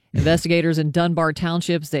Trail. Investigators in Dunbar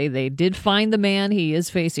Township say they did find the man. He is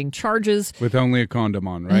facing charges. With only a condom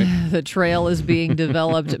on, right? The trail is being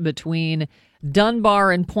developed between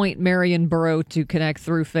Dunbar and Point Marion Borough to connect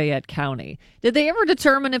through Fayette County. Did they ever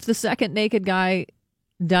determine if the second naked guy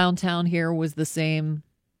downtown here was the same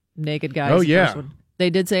naked guy? Oh, yeah. They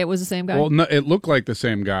did say it was the same guy? Well, no, it looked like the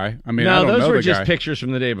same guy. I mean, I no, don't those know were the just guy. pictures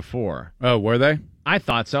from the day before. Oh, were they? I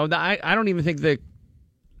thought so. I don't even think the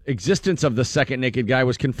existence of the second naked guy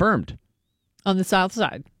was confirmed. On the south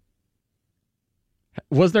side.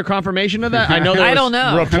 Was there confirmation of that? I know there was I don't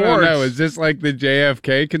know. reports. I don't know. Is this like the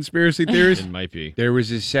JFK conspiracy theories? It might be. There was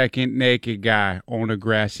a second naked guy on a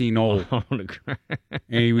grassy knoll, and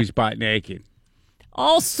he was butt naked.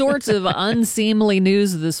 All sorts of unseemly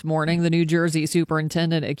news this morning. The New Jersey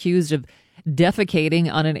superintendent accused of defecating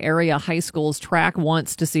on an area high school's track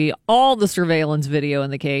wants to see all the surveillance video in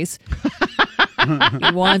the case.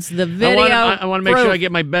 He wants the video. I want to make sure I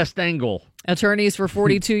get my best angle. Attorneys for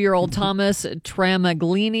 42-year-old Thomas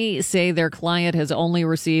Tramaglini say their client has only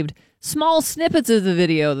received small snippets of the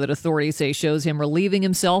video that authorities say shows him relieving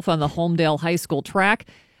himself on the Homedale High School track.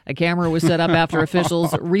 A camera was set up after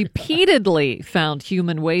officials repeatedly found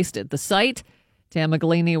human waste at the site.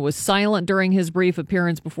 Tramaglini was silent during his brief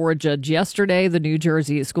appearance before a judge yesterday. The New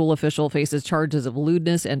Jersey school official faces charges of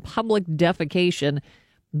lewdness and public defecation,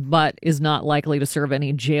 but is not likely to serve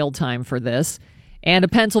any jail time for this. And a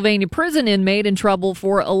Pennsylvania prison inmate in trouble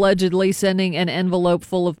for allegedly sending an envelope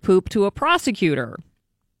full of poop to a prosecutor.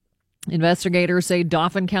 Investigators say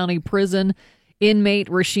Dauphin County Prison inmate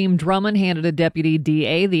Rasheem Drummond handed a deputy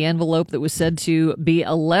DA the envelope that was said to be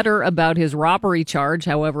a letter about his robbery charge.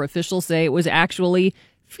 However, officials say it was actually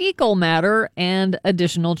fecal matter, and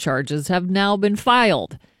additional charges have now been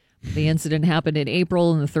filed. The incident happened in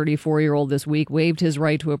April, and the 34-year-old this week waived his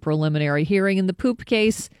right to a preliminary hearing in the poop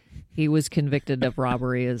case. He was convicted of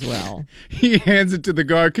robbery as well. He hands it to the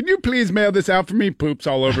guard. Can you please mail this out for me? Poops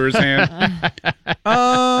all over his hand.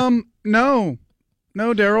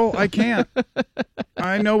 No, Daryl, I can't.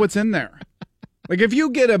 I know what's in there. Like if you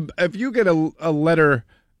get a letter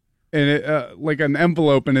and it, like an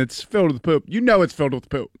envelope and it's filled with poop, you know it's filled with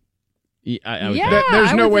poop.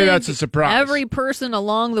 There's no way that's a surprise. Every person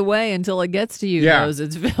along the way until it gets to you knows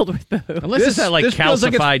it's filled with poop. Unless it's that like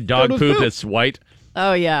calcified dog poop that's white.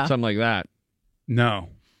 Oh, yeah. Something like that. No,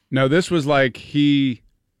 this was like it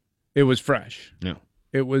was fresh. No.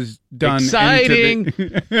 It was done. Exciting.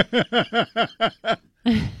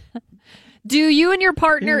 Do you and your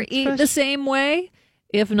partner eat the same way?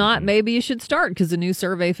 If not, maybe you should start, because a new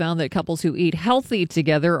survey found that couples who eat healthy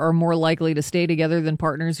together are more likely to stay together than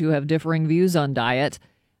partners who have differing views on diet,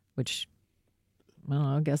 which, well,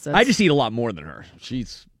 I guess that's... I just eat a lot more than her.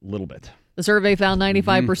 She's a little bit. The survey found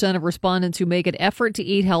 95% of respondents who make an effort to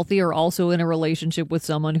eat healthy are also in a relationship with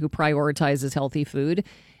someone who prioritizes healthy food.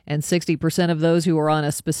 And 60% of those who are on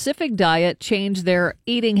a specific diet change their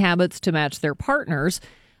eating habits to match their partners.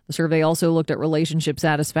 The survey also looked at relationship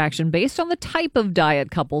satisfaction based on the type of diet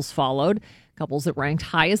couples followed. Couples that ranked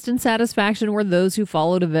highest in satisfaction were those who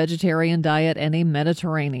followed a vegetarian diet and a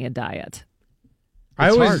Mediterranean diet. I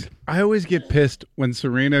always get pissed when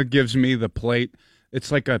Serena gives me the plate.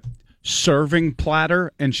 It's like a serving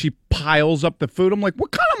platter and she piles up the food. I'm like, what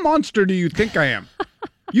kind of monster do you think I am?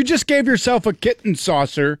 You just gave yourself a kitten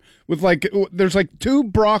saucer with there's like 2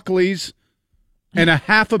 broccolis and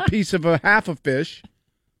half a piece of a fish.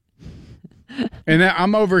 And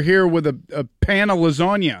I'm over here with a pan of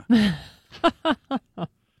lasagna.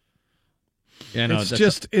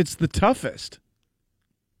 It's the toughest.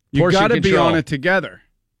 You got to be on it together.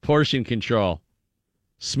 Portion control.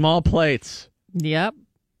 Small plates. Yep.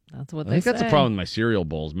 That's what they say. That's the problem with my cereal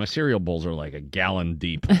bowls. My cereal bowls are like a gallon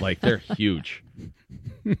deep. Like, they're huge.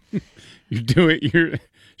 You're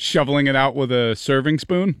shoveling it out with a serving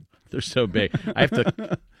spoon? They're so big. I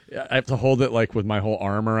have to hold it like with my whole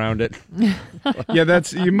arm around it. Yeah,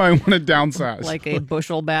 you might want to downsize. Like a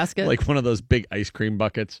bushel basket? Like one of those big ice cream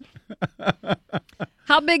buckets.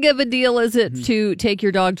 How big of a deal is it to take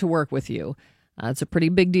your dog to work with you? It's a pretty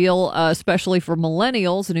big deal, especially for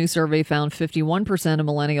millennials. A new survey found 51% of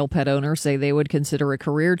millennial pet owners say they would consider a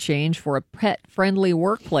career change for a pet-friendly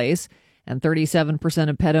workplace. And 37%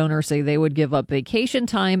 of pet owners say they would give up vacation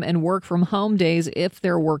time and work from home days if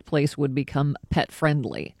their workplace would become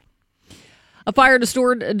pet-friendly. A fire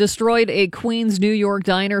destroyed a Queens, New York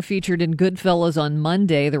diner featured in Goodfellas on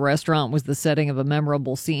Monday. The restaurant was the setting of a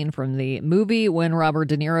memorable scene from the movie when Robert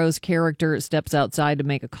De Niro's character steps outside to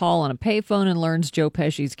make a call on a payphone and learns Joe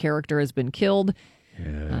Pesci's character has been killed.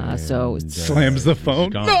 Slams the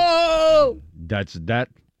phone. No! That's that,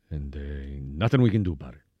 and nothing we can do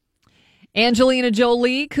about it. Angelina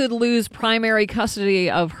Jolie could lose primary custody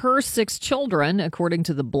of her 6 children. According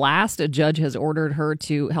to The Blast, a judge has ordered her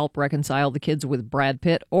to help reconcile the kids with Brad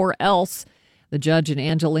Pitt, or else. The judge in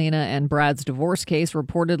Angelina and Brad's divorce case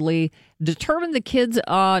reportedly determined the kids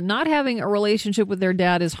not having a relationship with their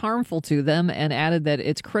dad is harmful to them, and added that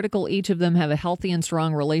it's critical each of them have a healthy and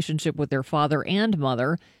strong relationship with their father and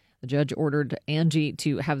mother. The judge ordered Angie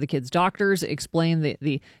to have the kids' doctors explain that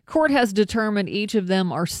the court has determined each of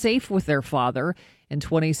them are safe with their father. In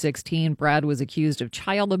 2016, Brad was accused of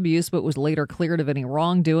child abuse but was later cleared of any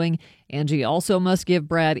wrongdoing. Angie also must give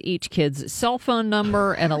Brad each kid's cell phone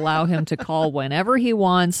number and allow him to call whenever he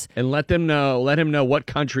wants. And let him know what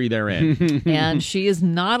country they're in. And she is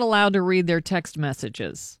not allowed to read their text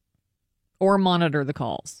messages or monitor the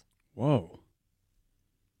calls. Whoa.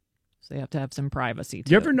 They have to have some privacy,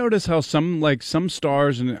 too. You ever notice how some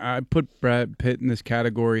stars, and I put Brad Pitt in this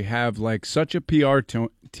category, have such a PR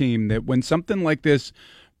team that when something like this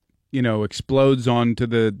explodes onto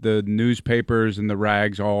the newspapers, and the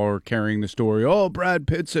rags all are carrying the story. Oh, Brad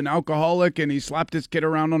Pitt's an alcoholic and he slapped his kid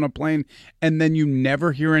around on a plane. And then you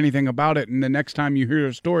never hear anything about it. And the next time you hear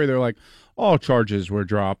a story, they're like, all charges were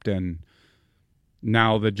dropped. And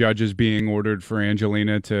now the judge is being ordered for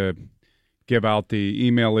Angelina to give out the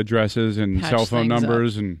email addresses and Patch cell phone things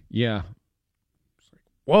numbers. up. And Yeah.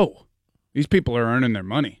 whoa, these people are earning their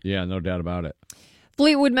money. Yeah, no doubt about it.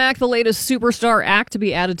 Fleetwood Mac, the latest superstar act to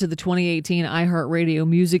be added to the 2018 iHeartRadio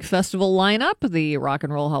Music Festival lineup. The Rock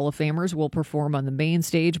and Roll Hall of Famers will perform on the main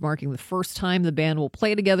stage, marking the first time the band will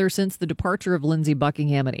play together since the departure of Lindsey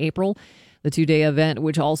Buckingham in April. The two-day event,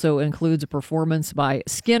 which also includes a performance by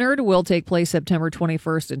Skynyrd, will take place September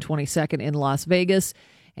 21st and 22nd in Las Vegas.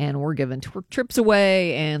 And we're giving trips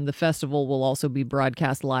away, and the festival will also be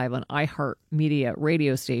broadcast live on iHeartMedia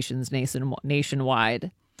radio stations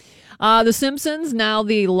nationwide. The Simpsons, now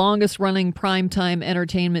the longest-running primetime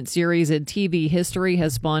entertainment series in TV history,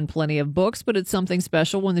 has spawned plenty of books, but it's something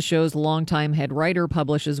special when the show's longtime head writer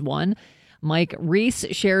publishes one. Mike Reese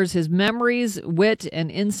shares his memories, wit, and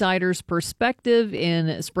insider's perspective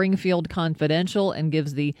in Springfield Confidential and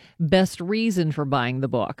gives the best reason for buying the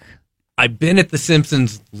book. I've been at The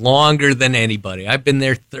Simpsons longer than anybody. I've been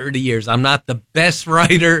there 30 years. I'm not the best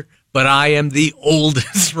writer, but I am the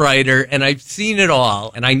oldest writer, and I've seen it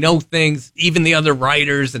all. And I know things even the other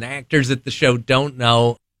writers and actors at the show don't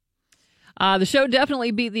know. The show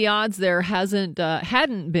definitely beat the odds. There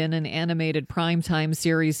hadn't been an animated primetime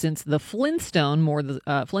series since the Flintstones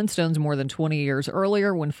more than 20 years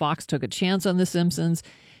earlier, when Fox took a chance on The Simpsons.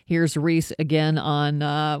 Here's Reese again on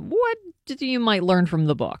what you might learn from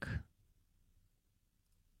the book.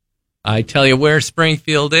 I tell you where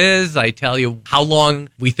Springfield is. I tell you how long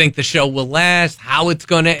we think the show will last, how it's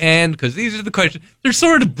going to end, because these are the questions. They're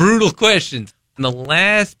sort of brutal questions. And the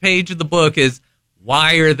last page of the book is,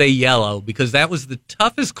 why are they yellow? Because that was the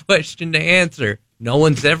toughest question to answer. No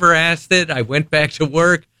one's ever asked it. I went back to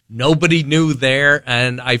work. Nobody knew there,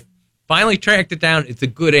 and I finally tracked it down. It's a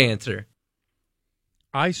good answer.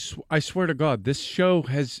 I swear to God, this show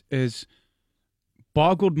has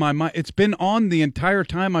boggled my mind. It's been on the entire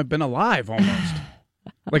time I've been alive, almost.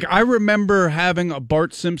 Like, I remember having a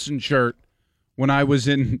Bart Simpson shirt when I was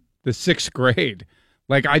in the 6th grade.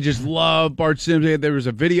 Like, I just love Bart Simpson. There was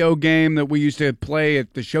a video game that we used to play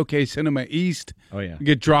at the Showcase Cinema East. Oh, yeah. You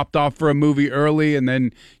get dropped off for a movie early, and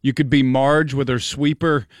then you could be Marge with her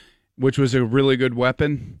sweeper, which was a really good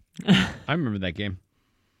weapon. I remember that game.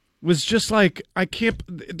 It was just like,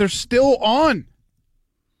 they're still on.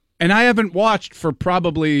 And I haven't watched for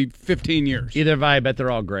probably 15 years. Either have I. Bet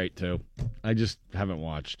they're all great, too. I just haven't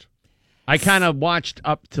watched. I kind of watched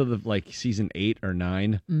up to the season 8 or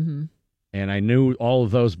 9. Mm-hmm. And I knew all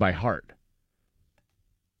of those by heart.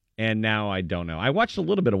 And now I don't know. I watched a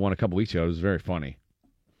little bit of one a couple weeks ago. It was very funny.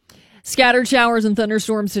 Scattered showers and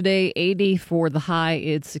thunderstorms today, 80 for the high.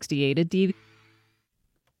 It's 68 at DV.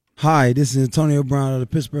 Hi, this is Antonio Brown of the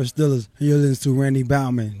Pittsburgh Steelers. And you're listening to Randy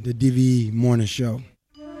Bauman, the DVE Morning Show.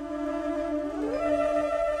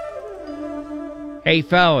 Hey,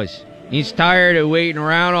 fellas. He's tired of waiting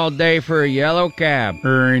around all day for a yellow cab.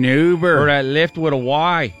 Or an Uber. Or that Lyft with a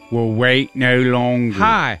Y. We'll wait no longer.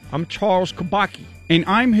 Hi, I'm Charles Kabaki. And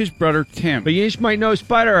I'm his brother, Tim. But you just might know us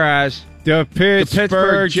better as the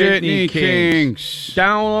Pittsburgh Jitney Kings.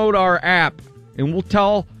 Download our app, and we'll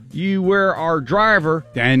tell you where our driver,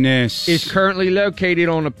 Dennis, is currently located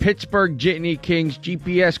on the Pittsburgh Jitney Kings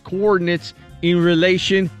GPS coordinates in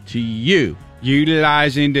relation to you.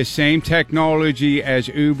 Utilizing the same technology as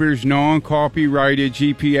Uber's non-copyrighted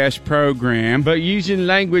GPS program, but using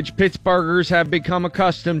language Pittsburghers have become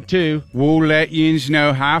accustomed to. We'll let yins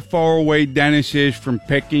know how far away Dennis is from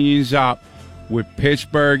picking yins up with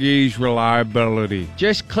Pittsburgh's reliability.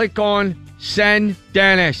 Just click on Send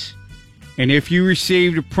Dennis. And if you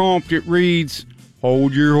receive the prompt that reads,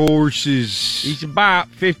 hold your horses, he's about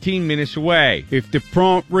 15 minutes away. If the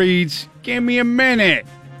prompt reads, give me a minute,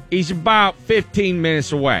 he's about 15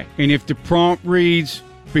 minutes away. And if the prompt reads,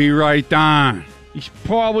 be right down, he's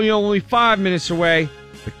probably only 5 minutes away,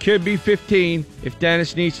 but could be 15 if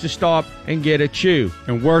Dennis needs to stop and get a chew.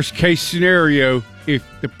 And worst case scenario, if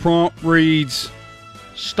the prompt reads,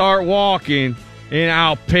 start walking and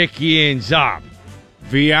I'll pick you up.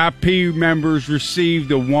 VIP members receive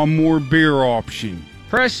the one more beer option.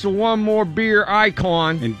 Press the one more beer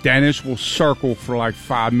icon, and Dennis will circle for like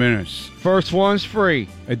 5 minutes. First one's free.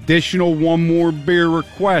 Additional one more beer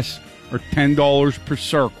requests are $10 per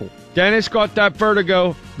circle. Dennis got that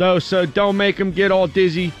vertigo, though, so don't make him get all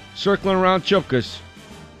dizzy circling around Chupkas.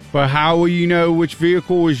 But how will you know which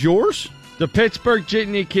vehicle is yours? The Pittsburgh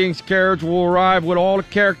Jitney Kings carriage will arrive with all the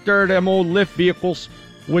character of them old lift vehicles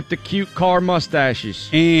with the cute car mustaches.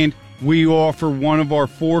 And we offer one of our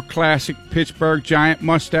 4 classic Pittsburgh Giant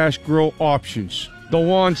Mustache Grill options. The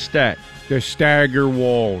Wannstedt, The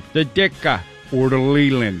Staggerwald, the Ditka, or the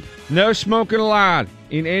Leland. no smoking allowed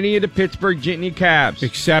in any of the Pittsburgh Jitney cabs,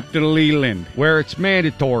 Except the Leland. where it's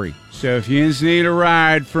mandatory. So if you need a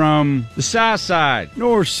ride from The South Side,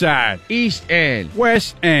 North Side, East End,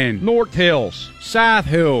 West End, North Hills, South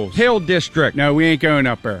Hills. Hill District, No, we ain't going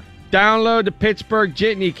up there. download the Pittsburgh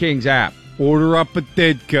Jitney Kings app Order up a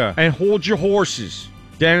Didka. and hold your horses.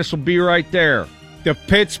 Dennis will be right there. The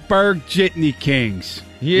Pittsburgh Jitney Kings.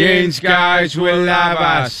 Yins guys will love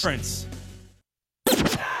us.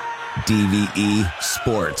 DVE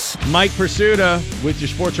Sports. Mike Pursuta with your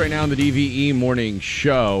sports right now on the DVE Morning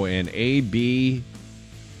Show. And AB,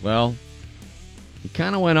 well, he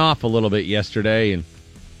kind of went off a little bit yesterday, and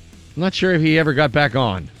I'm not sure if he ever got back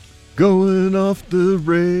on. Going off the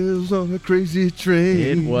rails on a crazy train.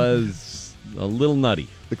 It was a little nutty.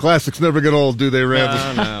 The classics never get old, do they,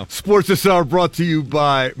 Randall? No. Sports this hour brought to you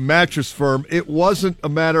by Mattress Firm. It wasn't a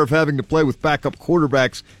matter of having to play with backup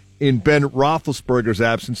quarterbacks in Ben Roethlisberger's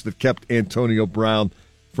absence that kept Antonio Brown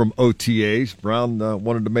from OTAs. Brown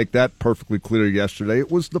wanted to make that perfectly clear yesterday.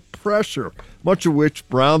 It was the pressure, much of which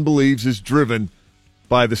Brown believes is driven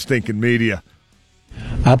by the stinking media.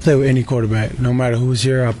 I play with any quarterback, no matter who's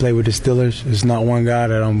here. I play with the Steelers. It's not one guy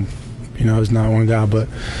that it's not one guy. But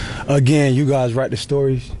again, you guys write the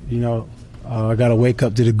stories. I got to wake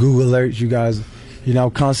up to the Google alerts. You guys,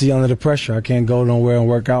 I'm constantly under the pressure. I can't go nowhere and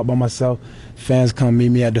work out by myself. Fans come meet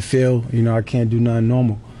me at the field. I can't do nothing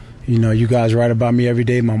normal. You guys write about me every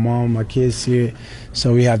day. My mom, my kids see it.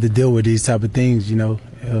 So we have to deal with these type of things,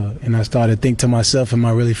 and I started to think to myself, am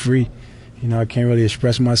I really free? I can't really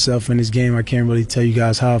express myself in this game. I can't really tell you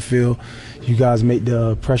guys how I feel. You guys make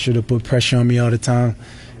the pressure to put pressure on me all the time.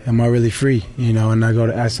 Am I really free? And I go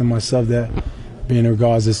to asking myself that, being in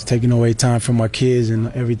regards to taking away time from my kids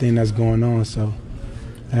and everything that's going on. So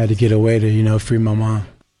I had to get away to, free my mind.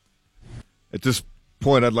 At this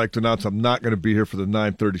point, I'd like to announce I'm not going to be here for the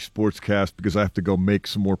 9:30 Sportscast because I have to go make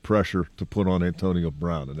some more pressure to put on Antonio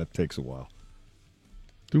Brown, and that takes a while.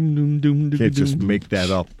 Can't just make that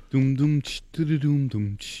up. He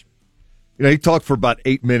talked for about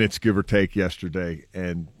 8 minutes, give or take, yesterday,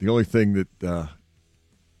 and the only thing that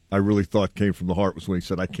I really thought came from the heart was when he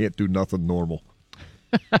said, I can't do nothing normal.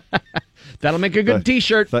 That'll make a good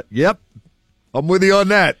T-shirt. Yep, I'm with you on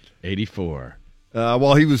that. 84.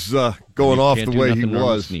 While he was going off the way he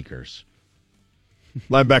was, sneakers.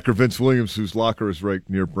 Linebacker Vince Williams, whose locker is right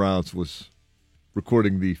near Brown's, was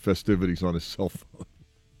recording the festivities on his cell phone.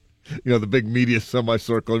 The big media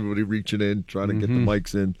semicircle, everybody reaching in, trying to get the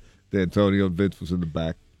mics in. D'Antonio and Vince was in the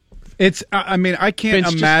back. I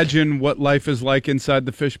can't imagine what life is like inside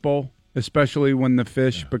the fishbowl, especially when the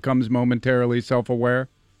fish becomes momentarily self-aware.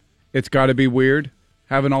 It's got to be weird,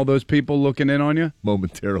 having all those people looking in on you.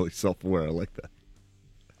 Momentarily self-aware, I like that.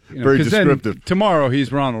 Very descriptive. Then tomorrow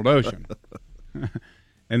he's Ronald Ocean.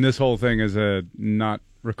 And this whole thing is not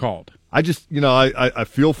recalled. I just, I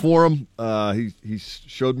feel for him. He's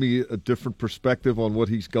showed me a different perspective on what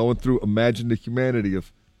he's going through. Imagine the humanity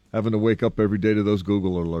of having to wake up every day to those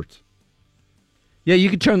Google alerts. Yeah, you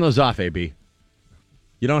can turn those off, AB.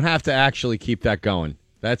 You don't have to actually keep that going.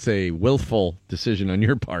 That's a willful decision on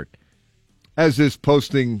your part. As is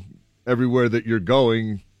posting everywhere that you're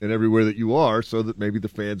going and everywhere that you are so that maybe the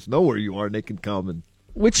fans know where you are and they can come. And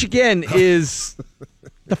which, again, is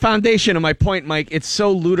the foundation of my point, Mike. It's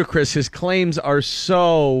so ludicrous. His claims are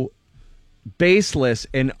so baseless,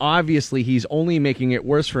 and obviously he's only making it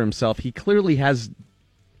worse for himself. He clearly has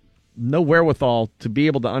no wherewithal to be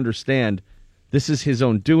able to understand this is his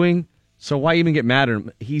own doing, so why even get mad at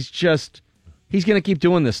him? He's going to keep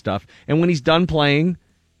doing this stuff, and when he's done playing,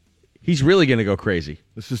 he's really going to go crazy.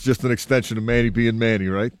 This is just an extension of Manny being Manny,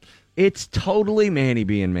 right? It's totally Manny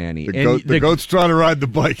being Manny. The goat's trying to ride the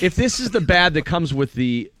bike. If this is the bad that comes with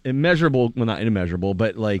the immeasurable, well, not immeasurable,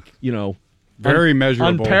 but very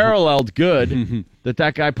measurable, unparalleled good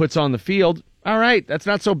that guy puts on the field, all right, that's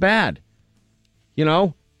not so bad.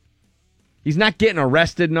 He's not getting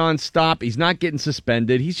arrested nonstop. He's not getting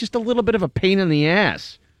suspended. He's just a little bit of a pain in the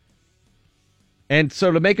ass. And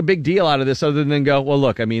so to make a big deal out of this other than go, well,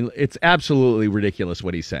 look, it's absolutely ridiculous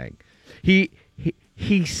what he's saying. He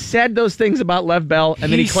said those things about Lev Bell,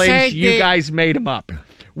 and then he claims you guys made him up.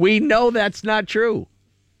 We know that's not true.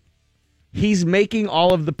 He's making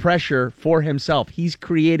all of the pressure for himself. He's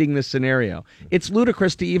creating this scenario. It's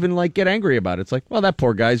ludicrous to even get angry about it. It's like, well, that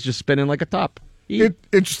poor guy's just spinning like a top.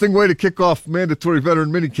 Interesting way to kick off mandatory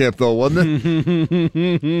veteran minicamp, though, wasn't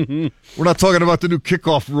it? We're not talking about the new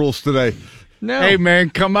kickoff rules today. No. Hey, man,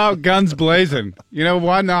 come out guns blazing. You know,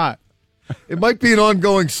 why not? It might be an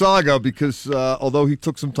ongoing saga because although he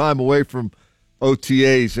took some time away from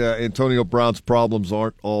OTAs, Antonio Brown's problems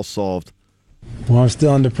aren't all solved. Well, I'm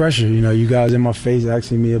still under pressure. You know, you guys in my face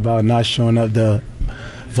asking me about not showing up to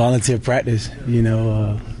volunteer practice. You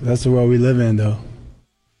know, that's the world we live in, though.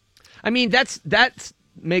 I mean, that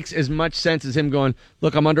makes as much sense as him going,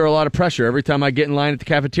 look, I'm under a lot of pressure. Every time I get in line at the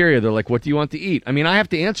cafeteria, they're like, what do you want to eat? I mean, I have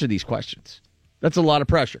to answer these questions. That's a lot of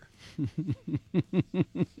pressure.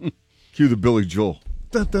 Cue the Billy Joel.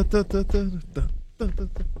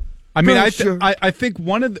 I mean, I think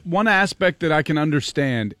one aspect that I can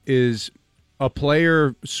understand is a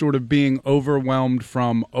player sort of being overwhelmed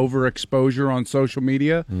from overexposure on social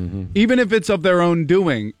media, even if it's of their own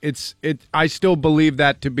doing. I still believe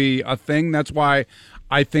that to be a thing. That's why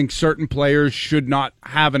I think certain players should not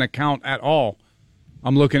have an account at all.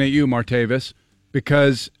 I'm looking at you, Martavis,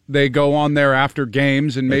 because they go on there after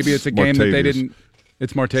games, and maybe it's a game that they didn't.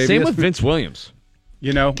 It's Martavis. Same with Vince Williams.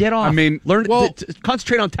 You know, get off. I mean,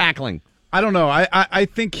 concentrate on tackling. I don't know. I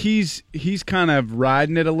think he's kind of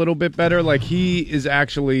riding it a little bit better. Like he is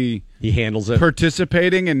actually he handles it,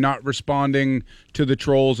 participating and not responding to the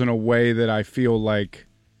trolls in a way that I feel like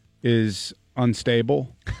is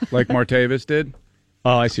unstable, like Martavis did.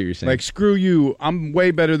 Oh, I see what you're saying. Like screw you, I'm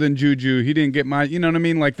way better than Juju. He didn't get my, you know what I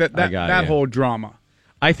mean? Like that whole drama.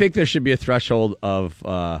 I think there should be a threshold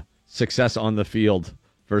of success on the field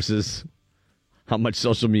versus how much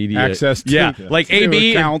social media access to. Yeah, like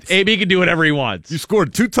AB can do whatever he wants. You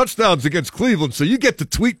scored 2 touchdowns against Cleveland, so you get to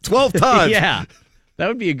tweet 12 times. Yeah, that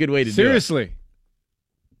would be a good way to seriously do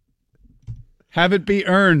it. Have it be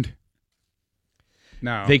earned.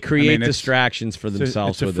 No, they create distractions for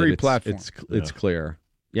themselves. It's a free platform. It's clear.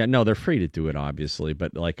 Yeah, no, they're free to do it, obviously,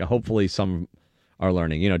 but like hopefully some are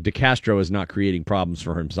learning. You know, DeCastro is not creating problems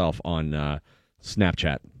for himself on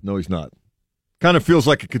Snapchat. No, he's not. Kind of feels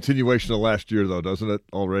like a continuation of last year, though, doesn't it?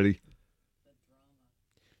 Already.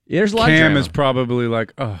 Yeah, there's a lot Cam of drama. is probably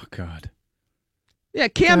like, oh God. Yeah,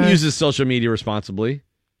 Cam uses social media responsibly.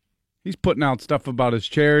 He's putting out stuff about his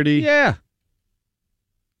charity. Yeah.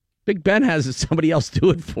 Big Ben has somebody else do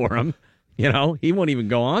it for him. You know, he won't even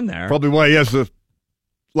go on there. Probably why he has a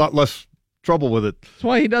lot less trouble with it. That's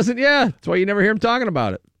why he doesn't. Yeah, that's why you never hear him talking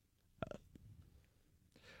about it.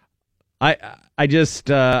 I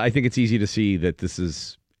think it's easy to see that this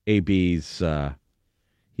is AB's.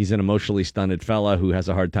 He's an emotionally stunted fella who has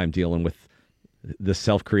a hard time dealing with the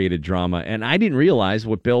self-created drama. And I didn't realize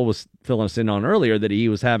what Bill was filling us in on earlier, that he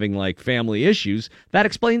was having like family issues. That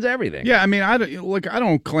explains everything. Yeah, I mean, I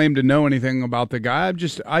don't claim to know anything about the guy.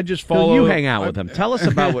 I just follow. You hang out with him. Tell us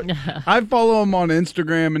about what. I follow him on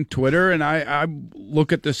Instagram and Twitter, and I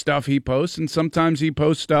look at the stuff he posts, and sometimes he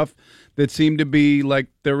posts stuff that seemed to be like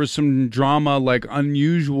there was some drama, like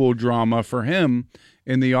unusual drama for him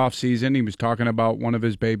in the off season. He was talking about one of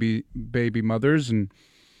his baby mothers, and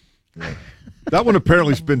that one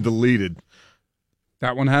apparently has been deleted.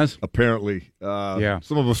 That one has? Apparently. Yeah.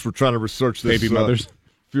 Some of us were trying to research this baby mothers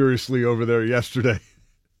furiously over there yesterday.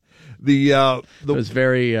 It was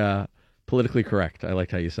very politically correct. I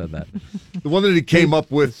liked how you said that. The one that he came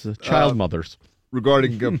up with child mothers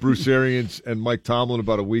regarding Bruce Arians and Mike Tomlin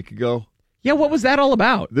about a week ago. Yeah, what was that all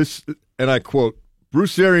about? This, and I quote,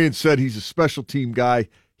 Bruce Arians said he's a special team guy.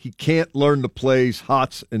 He can't learn the plays,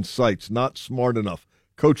 hots, and sights. Not smart enough.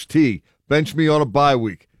 Coach T, bench me on a bye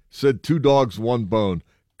week. Said 2 dogs, 1 bone.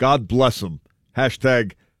 God bless him.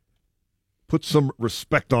 Hashtag put some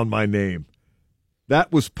respect on my name.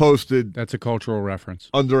 That was posted. That's a cultural reference.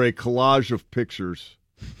 Under a collage of pictures,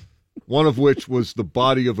 one of which was the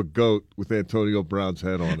body of a goat with Antonio Brown's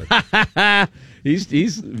head on it.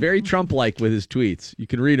 He's very Trump-like with his tweets. You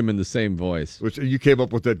can read him in the same voice. Which you came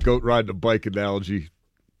up with that goat riding a bike analogy.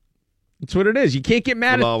 That's what it is. You can't get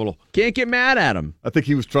mad can't get mad at him. I think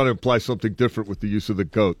he was trying to imply something different with the use of the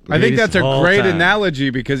goat. I think that's a great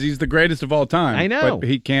analogy because he's the greatest of all time. I know. But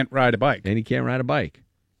he can't ride a bike. And he can't ride a bike.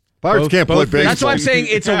 Pirates can't play baseball. That's why I'm saying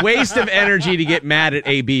it's a waste of energy to get mad at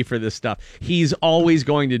AB for this stuff. He's always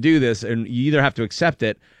going to do this, and you either have to accept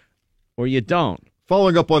it or you don't.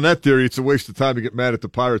 Following up on that theory, it's a waste of time to get mad at the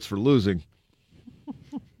Pirates for losing,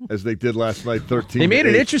 as they did last night, 13-8. They made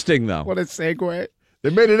it interesting, though. What a segue. They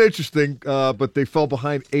made it interesting, but they fell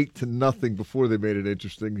behind 8-0 before they made it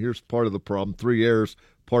interesting. Here's part of the problem. 3 errors,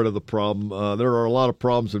 part of the problem. There are a lot of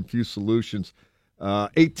problems and few solutions.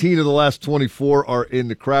 18 of the last 24 are in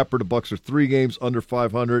the crapper. The Bucs are 3 games under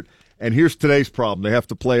 500. And here's today's problem. They have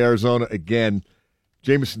to play Arizona again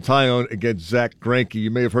Jameson Taillon against Zach Greinke.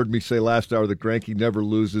 You may have heard me say last hour that Greinke never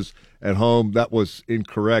loses at home. That was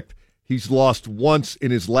incorrect. He's lost once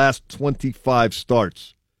in his last 25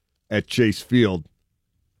 starts at Chase Field.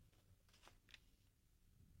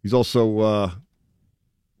 He's also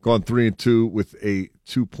gone 3-2 with a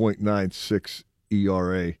 2.96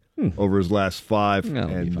 ERA over his last 5,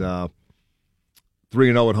 and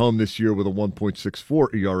 3-0 at home this year with a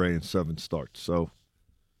 1.64 ERA in 7 starts. So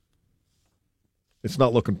it's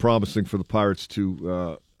not looking promising for the Pirates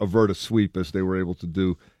to avert a sweep as they were able to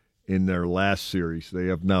do in their last series. They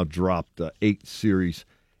have now dropped 8 series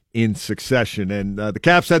in succession. And the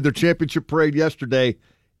Caps had their championship parade yesterday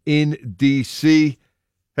in D.C.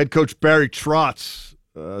 Head coach Barry Trotz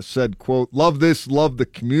said, quote, "Love this, love the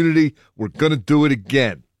community. We're going to do it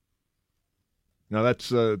again." Now,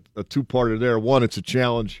 that's a two-parter there. One, it's a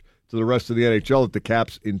challenge to the rest of the NHL that the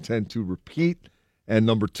Caps intend to repeat. And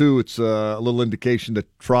number 2, it's a little indication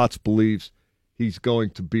that Trotz believes he's going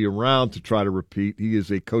to be around to try to repeat. He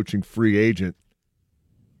is a coaching free agent.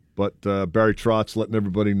 But Barry Trotz letting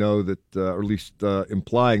everybody know that, or at least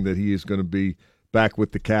implying that he is going to be back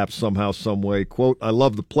with the Caps somehow, some way. Quote, "I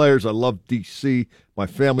love the players. I love D.C. My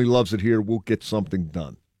family loves it here. We'll get something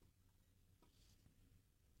done."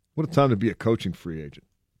 What a time to be a coaching free agent.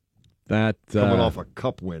 That coming off a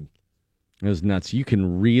cup win. It was nuts. You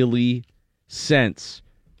can really sense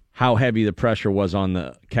how heavy the pressure was on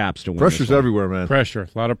the Caps to win. Pressure's everywhere, man. Pressure,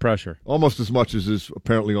 a lot of pressure. Almost as much as is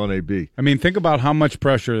apparently on AB. I mean, think about how much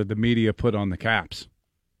pressure the media put on the Caps.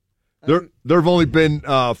 There have only been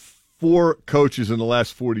 4 coaches in the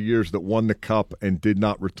last 40 years that won the Cup and did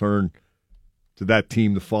not return to that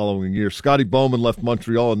team the following year. Scotty Bowman left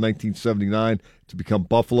Montreal in 1979 to become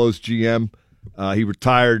Buffalo's GM. He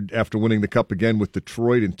retired after winning the Cup again with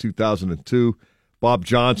Detroit in 2002. Bob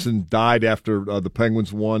Johnson died after the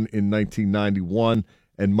Penguins won in 1991,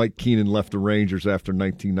 and Mike Keenan left the Rangers after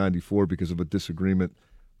 1994 because of a disagreement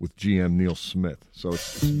with GM Neil Smith. So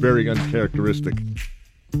it's very uncharacteristic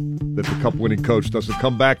that the Cup-winning coach doesn't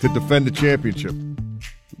come back to defend the championship.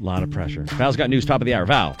 A lot of pressure. Val's got news, top of the hour.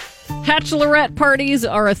 Val. Bachelorette parties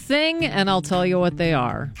are a thing, and I'll tell you what they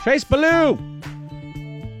are. Trace Ballou.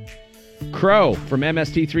 Crow from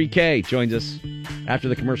MST3K joins us after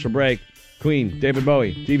the commercial break. Queen, David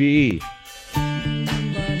Bowie, DVE.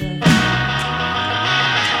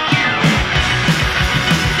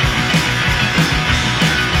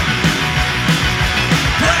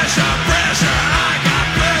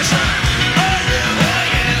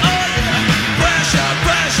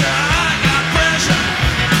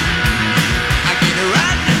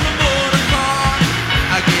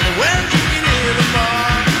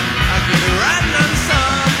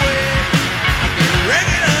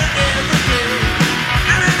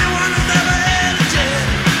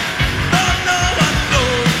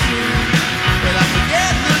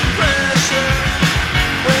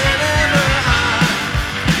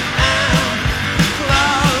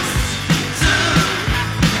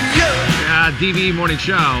 DVE morning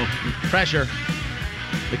show. Pressure.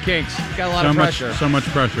 The Kinks got a lot of pressure. So much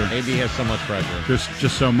pressure. AB has so much pressure.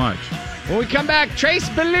 Just so much. When we come back, Trace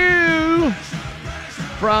Ballou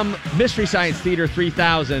from Mystery Science Theater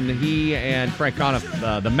 3000. He and Frank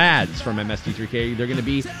Conniff, the Mads from MST3K, they're going to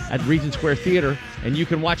be at Regent Square Theater, and you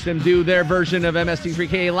can watch them do their version of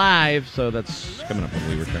MST3K live. So that's coming up when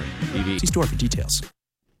we return. DVE. See store for details.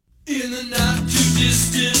 In the not too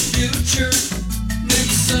distant future,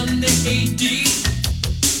 next Sunday AD,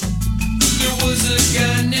 there was a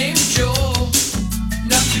guy named Joel,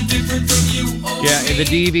 not too different from you or Yeah, in me.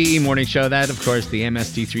 the DVE morning show, that, of course, the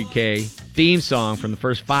MST3K theme song from the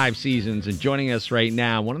first 5 seasons. And joining us right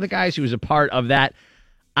now, one of the guys who was a part of that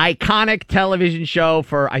iconic television show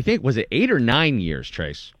for, I think, was it 8 or 9 years,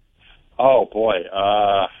 Trace? Oh, boy.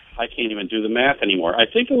 I can't even do the math anymore. I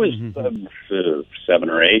think it was 7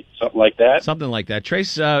 or 8, something like that. Something like that.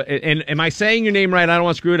 Trace, and am I saying your name right? I don't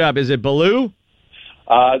want to screw it up. Is it Ballou?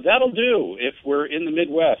 That'll do. If we're in the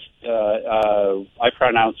Midwest, I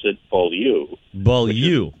pronounce it Beaulieu.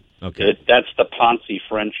 Beaulieu. Okay. That's the Ponzi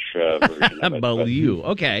French version of it. Beaulieu.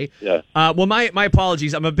 Okay. Yeah. Well, my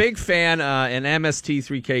apologies. I'm a big fan, an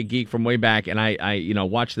MST3K geek from way back, and I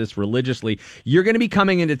watch this religiously. You're going to be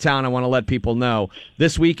coming into town. I want to let people know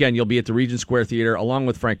this weekend you'll be at the Regent Square Theater along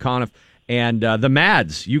with Frank Conniff and the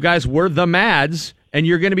Mads. You guys were the Mads, and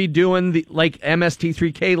you're going to be doing the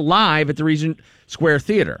MST3K live at the Regent Square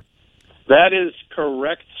Theater. That is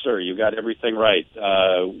correct, sir. You got everything right.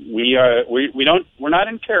 We're not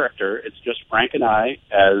in character. It's just Frank and I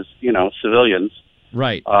as, civilians.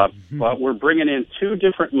 Right. But we're bringing in 2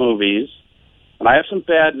 different movies And I have some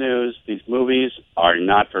bad news. These movies are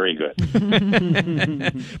not very good.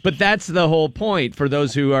 But that's the whole point for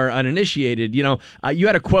those who are uninitiated. You know, you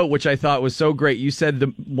had a quote which I thought was so great. You said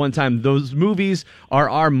one time, those movies are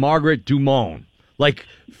our Margaret Dumont. Like,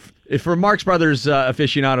 if for Marx Brothers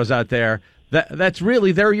aficionados out there, that's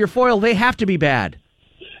really, they're your foil. They have to be bad.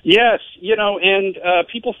 Yes, and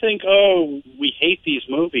people think, oh, we hate these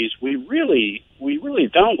movies. We really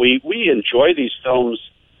don't. We enjoy these films.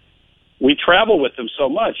 We travel with them so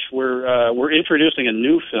much. We're introducing a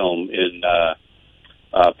new film in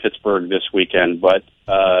Pittsburgh this weekend, but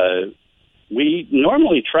we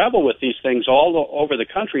normally travel with these things all over the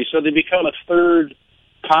country, so they become a third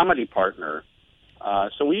comedy partner.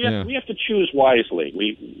 So we have to choose wisely.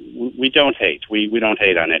 We don't hate. We don't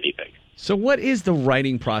hate on anything. So what is the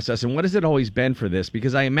writing process, and what has it always been for this?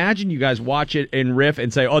 Because I imagine you guys watch it and riff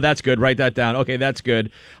and say, oh, that's good, write that down. Okay, that's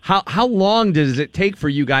good. How long does it take for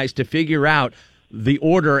you guys to figure out the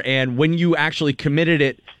order, and when you actually committed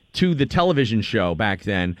it to the television show back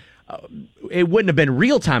then, it wouldn't have been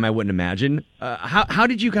real time, I wouldn't imagine. How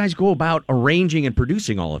did you guys go about arranging and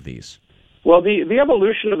producing all of these? Well, the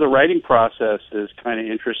evolution of the writing process is kind of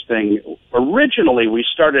interesting. Originally, we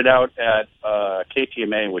started out at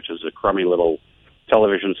KTMA, which is a crummy little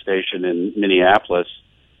television station in Minneapolis,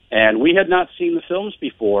 and we had not seen the films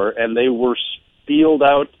before, and they were spewed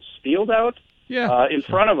out in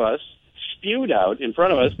front of us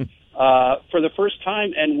for the first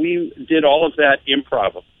time, and we did all of that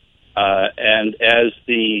improv. And as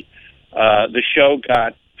the show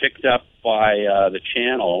got picked up by the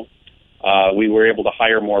channel, we were able to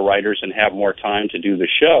hire more writers and have more time to do the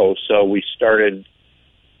show. So we started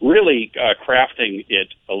really crafting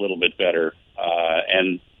it a little bit better.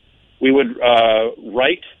 And we would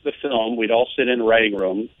write the film. We'd all sit in a writing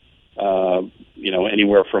room,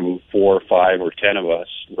 anywhere from 4 or 5 or 10 of us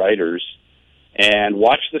writers, and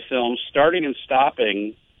watch the film, starting and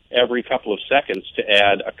stopping every couple of seconds to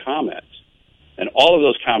add a comment. And all of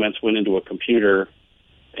those comments went into a computer.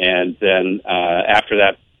 And then after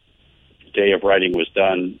that day of writing was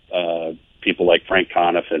done, people like Frank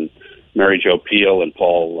Conniff and Mary Jo Pehl and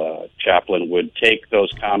Paul Chaplin would take those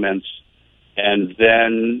comments and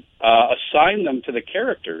then assign them to the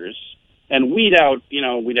characters and weed out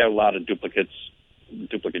a lot of duplicate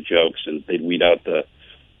jokes, and they'd weed out the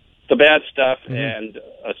bad stuff and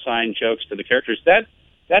assign jokes to the characters. That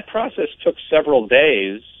process took several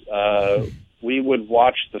days. We would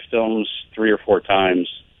watch the films 3 or 4 times.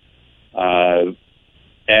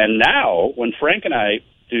 And now, when Frank and I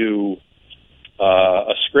do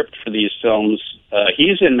a script for these films,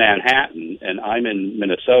 he's in Manhattan and I'm in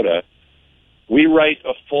Minnesota. We write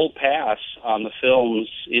a full pass on the films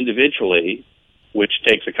individually, which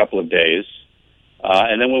takes a couple of days.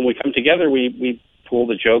 And then when we come together, we pull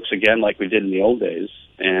the jokes again like we did in the old days.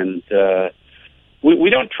 And we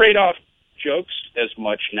don't trade off jokes as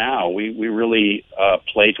much now. We really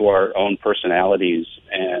play to our own personalities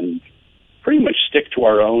and pretty much stick to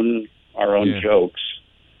our own jokes.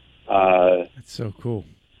 That's so cool.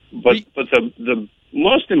 But the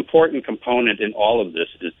most important component in all of this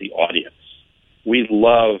is the audience. We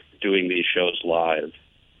love doing these shows live,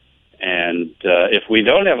 and if we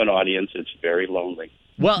don't have an audience, it's very lonely.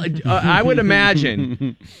 Well, I would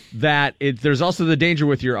imagine that there's also the danger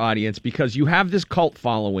with your audience because you have this cult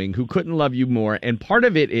following who couldn't love you more, and part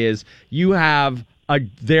of it is you have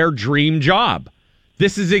their dream job.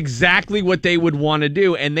 This is exactly what they would want to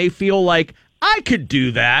do, and they feel like, I could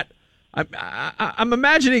do that. I'm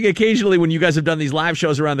imagining occasionally when you guys have done these live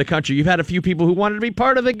shows around the country, you've had a few people who wanted to be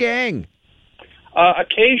part of the gang.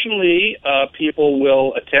 Occasionally, people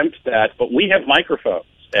will attempt that, but we have microphones,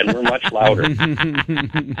 and we're much louder.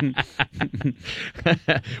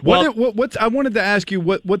 I wanted to ask you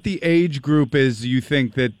what the age group is you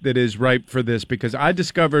think that is ripe for this, because I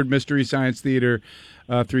discovered Mystery Science Theater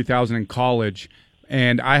 3000 in college,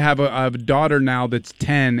 and I have a daughter now that's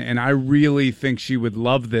 10, and I really think she would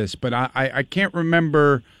love this, but I can't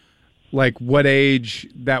remember like what age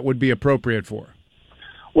that would be appropriate for.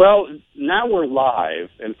 Well, now we're live,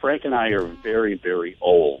 and Frank and I are very, very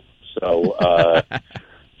old, so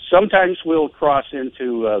sometimes we'll cross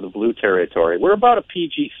into the blue territory. We're about a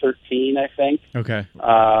PG-13, I think. Okay.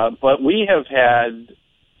 But we have had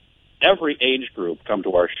every age group come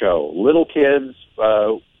to our show. Little kids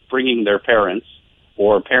bringing their parents,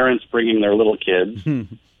 or parents bringing their little kids.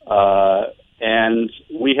 And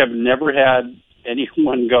we have never had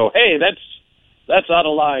anyone go, hey, that's out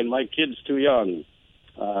of line. My kid's too young.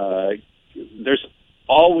 There's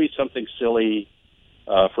always something silly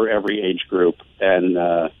for every age group, and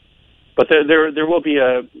but there will be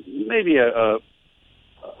maybe a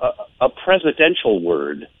a presidential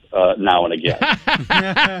word now and again.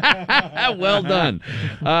 Well done.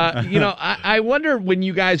 I wonder when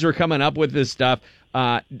you guys are coming up with this stuff,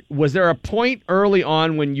 was there a point early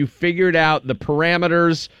on when you figured out the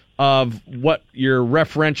parameters of what your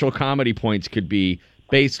referential comedy points could be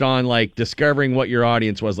based on like discovering what your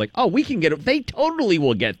audience was like? Oh, we can get it. They totally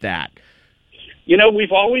will get that.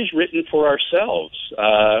 We've always written for ourselves.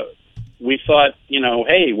 We thought,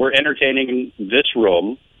 hey, we're entertaining this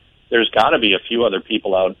room. There's got to be a few other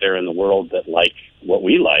people out there in the world that like what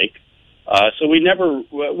we like. So we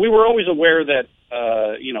were always aware that,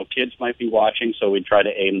 kids might be watching, so we'd try to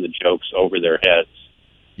aim the jokes over their heads.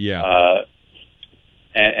 Yeah.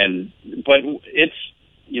 But it's,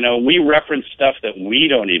 we reference stuff that we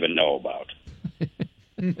don't even know about.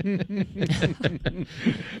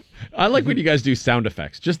 I like when you guys do sound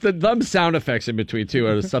effects. Just the dumb sound effects in between too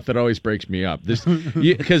are the stuff that always breaks me up.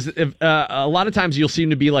 Because a lot of times you'll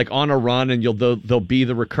seem to be like on a run, and there'll be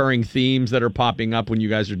the recurring themes that are popping up when you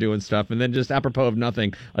guys are doing stuff, and then just apropos of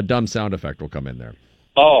nothing, a dumb sound effect will come in there.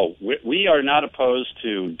 Oh, we are not opposed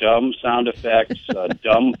to dumb sound effects,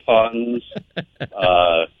 dumb puns,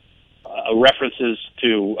 references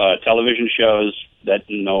to television shows that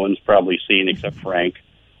no one's probably seen except Frank.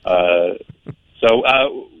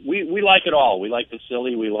 So we like it all. We like the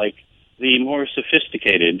silly. We like the more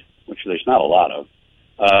sophisticated, which there's not a lot of.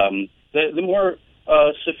 The more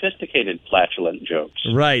sophisticated flatulent jokes.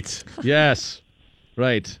 Right. Yes.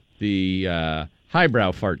 Right. The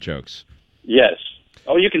highbrow fart jokes. Yes.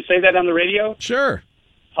 Oh, you can say that on the radio? Sure.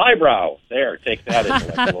 Highbrow. There, take that.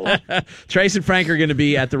 Intellectual. Trace and Frank are going to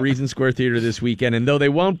be at the Regent Square Theater this weekend, and though they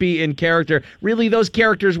won't be in character, really those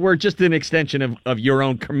characters were just an extension of your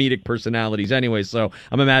own comedic personalities anyway, so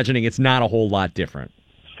I'm imagining it's not a whole lot different.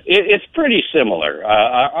 It's pretty similar.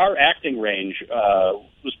 Our acting range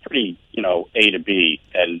was pretty, A to B,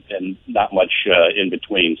 and not much in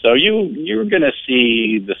between. So you're going to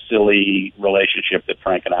see the silly relationship that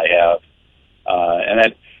Frank and I have, and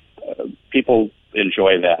that people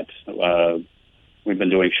enjoy that. We've been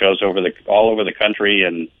doing shows all over the country,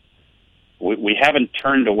 and we haven't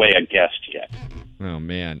turned away a guest yet. Oh,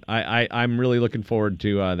 man. I'm really looking forward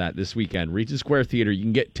to that this weekend. Regent Square Theater. You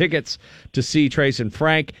can get tickets to see Trace and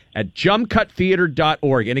Frank at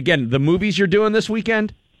jumpcuttheater.org. And again, the movies you're doing this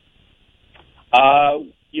weekend?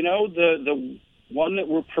 The one that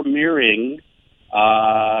we're premiering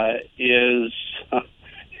is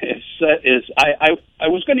I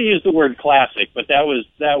was going to use the word classic, but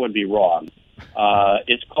that would be wrong.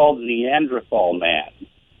 It's called Neanderthal Man.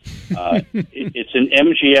 It's an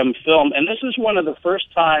MGM film, and this is one of the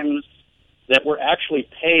first times that we're actually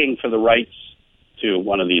paying for the rights to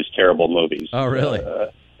one of these terrible movies. Oh, really?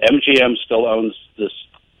 MGM still owns this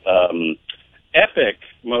epic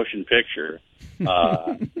motion picture,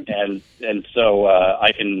 and so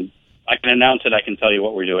I can announce it. I can tell you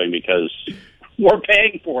what we're doing because we're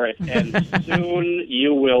paying for it, and soon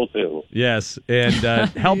you will too. Yes, and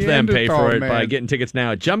help them pay for it by getting tickets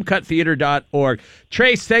now at jumpcuttheater.org.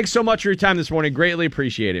 Trace, thanks so much for your time this morning. Greatly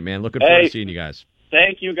appreciate it, man. Looking forward to seeing you guys.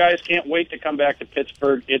 Thank you, guys. Can't wait to come back to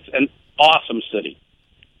Pittsburgh. It's an awesome city.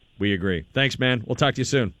 We agree. Thanks, man. We'll talk to you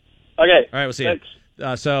soon. Okay. All right, we'll see you.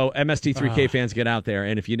 So MST3K fans, get out there,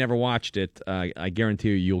 and if you never watched it, I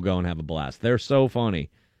guarantee you'll go and have a blast. They're so funny.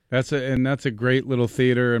 That's a great little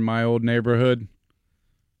theater in my old neighborhood,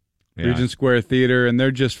 Yeah. Regent Square Theater, and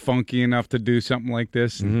they're just funky enough to do something like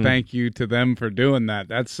this. And thank you to them for doing that.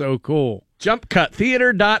 That's so cool.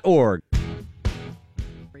 JumpCutTheater.org.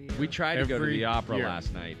 We tried to go to the opera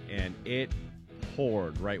last night, and it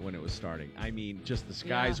poured right when it was starting. I mean, just the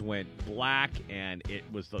skies went black, and it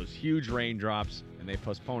was those huge raindrops, and they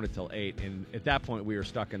postponed it till 8. And at that point, we were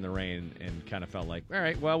stuck in the rain and kind of felt like, all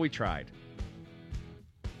right, well, we tried.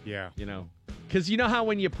 Yeah. Because you know how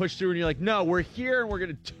when you push through and you're like, no, we're here and we're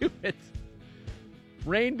going to do it.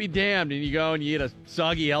 Rain be damned. And you go and you eat a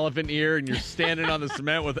soggy elephant ear and you're standing on the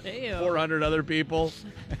cement with 400 other people.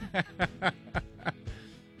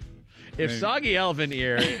 If soggy elephant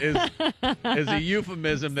ear is a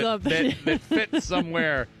euphemism that fits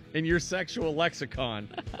somewhere in your sexual lexicon.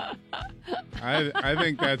 I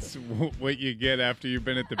think that's what you get after you've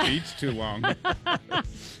been at the beach too long.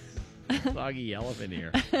 Soggy elephant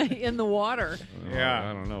ear. In the water. Yeah.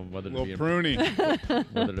 I don't know whether to be pruning.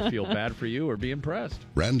 Whether to feel bad for you or be impressed.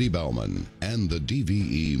 Randy Baumann and the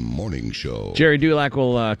DVE Morning Show. Jerry Dulac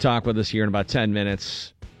will talk with us here in about 10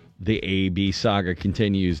 minutes. The AB saga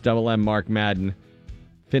continues. Double M Mark Madden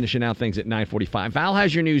finishing out things at 9:45. Val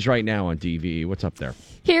has your news right now on DVE. What's up there?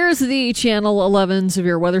 Here's the Channel 11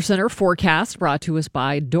 Severe Weather Center forecast brought to us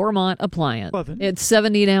by Dormont Appliance. 11. It's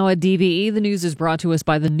 70 now at DVE. The news is brought to us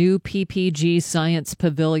by the new PPG Science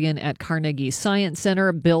Pavilion at Carnegie Science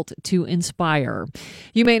Center, built to inspire.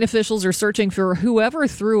 Humane officials are searching for whoever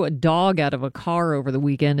threw a dog out of a car over the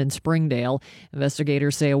weekend in Springdale.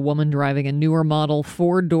 Investigators say a woman driving a newer model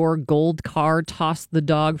 4-door gold car tossed the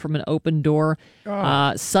dog from an open door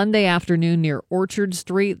Sunday afternoon near Orchard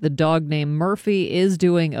Street. The dog named Murphy is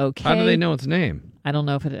doing okay. How do they know its name? I don't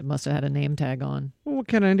know if it must have had a name tag on. Well, what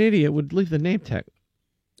kind of an idiot would leave the name tag?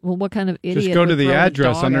 Well, what kind of idiot Just go to would the throw a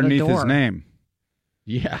address dog out a underneath his door? name.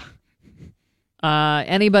 Yeah.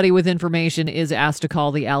 Anybody with information is asked to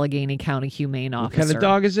call the Allegheny County Humane Officer. What kind of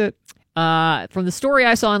dog is it? From the story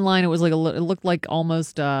I saw online, it was like it looked like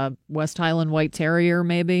almost West Highland White Terrier,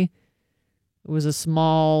 maybe. It was a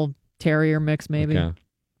small terrier mix, maybe. Okay.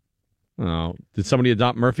 Oh, did somebody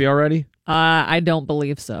adopt Murphy already? I don't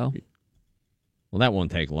believe so. Well, that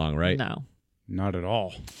won't take long, right? No. Not at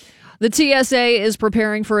all. The TSA is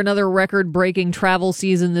preparing for another record-breaking travel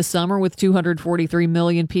season this summer, with 243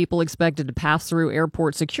 million people expected to pass through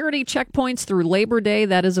airport security checkpoints through Labor Day.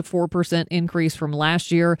 That is a 4% increase from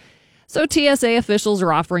last year. So TSA officials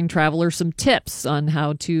are offering travelers some tips on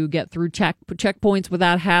how to get through checkpoints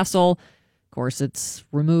without hassle. Of course,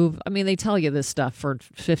 they tell you this stuff for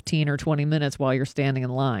 15 or 20 minutes while you're standing in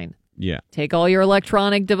line. Yeah. Take all your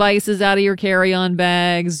electronic devices out of your carry-on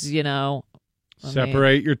bags,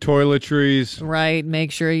 Separate your toiletries. Right.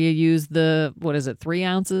 Make sure you use 3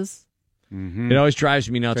 ounces? It always drives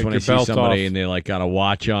me nuts Take when I your see belt somebody off. and they got a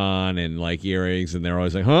watch on and earrings, and they're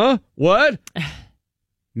always like, "Huh? What?"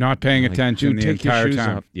 Not paying Like, attention dude, the take your entire shoes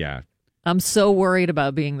time. off. Yeah. I'm so worried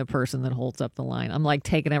about being the person that holds up the line. I'm like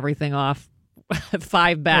taking everything off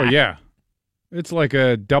 5 back. Oh, yeah. It's like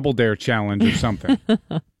a double dare challenge or something.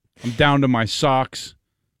 I'm down to my socks.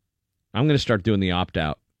 I'm going to start doing the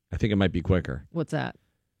opt-out. I think it might be quicker. What's that?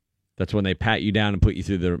 That's when they pat you down and put you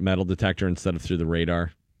through the metal detector instead of through the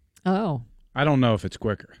radar. Oh. I don't know if it's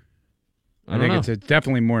quicker. I don't think know. it's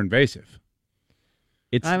definitely more invasive.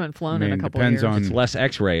 It's, I haven't flown in a couple of depends years. on- It's less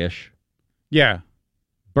X-ray-ish. Yeah,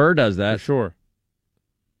 Burr does that. for sure.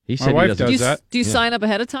 He My said wife he doesn't. does. Do you Yeah. sign up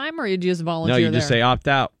ahead of time, or you just volunteer No, you there? just say opt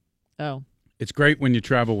out. Oh. It's great when you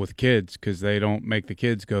travel with kids because they don't make the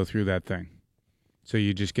kids go through that thing. So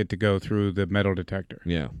you just get to go through the metal detector,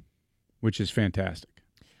 Yeah. which is fantastic.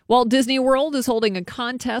 Walt Disney World is holding a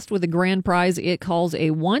contest with a grand prize it calls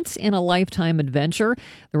a once-in-a-lifetime adventure.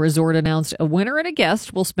 The resort announced a winner and a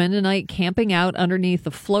guest will spend a night camping out underneath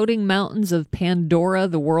the floating mountains of Pandora,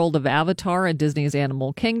 the world of Avatar at Disney's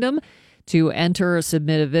Animal Kingdom. To enter,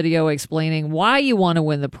 submit a video explaining why you want to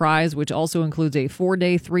win the prize, which also includes a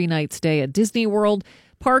 4-day, 3-night stay at Disney World,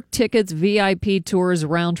 park tickets, VIP tours,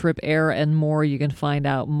 round-trip air, and more. You can find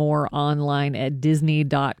out more online at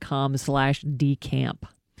disney.com/decamp.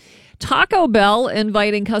 Taco Bell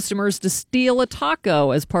inviting customers to steal a taco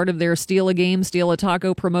as part of their Steal a Game, Steal a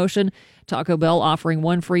Taco promotion. Taco Bell offering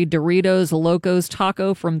one free Doritos Locos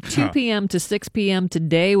taco from 2 p.m. to 6 p.m.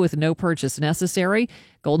 today with no purchase necessary.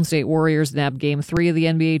 Golden State Warriors nabbed Game 3 of the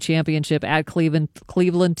NBA championship at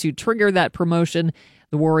Cleveland to trigger that promotion.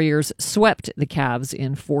 The Warriors swept the Cavs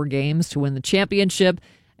in 4 games to win the championship.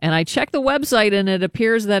 And I checked the website, and it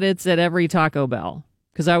appears that it's at every Taco Bell,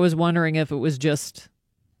 because I was wondering if it was just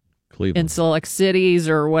Cleveland. in select cities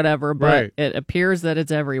or whatever, but Right. it appears that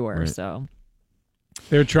it's everywhere. Right. So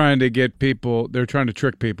They're trying to trick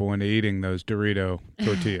people into eating those Dorito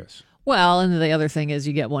tortillas. well, and the other thing is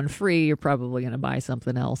you get one free, you're probably going to buy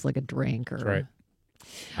something else like a drink or Right.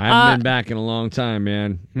 I haven't been back in a long time,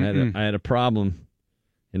 man. I had a problem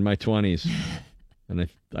in my 20s, and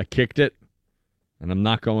I kicked it, and I'm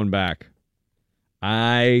not going back.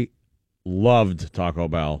 I loved Taco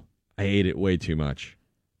Bell. I ate it way too much.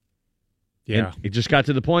 Yeah. And it just got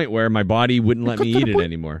to the point where my body wouldn't let me eat it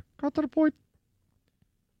anymore. Got to the point.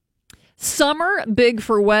 Summer, big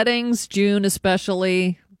for weddings. June,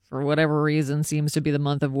 especially, for whatever reason, seems to be the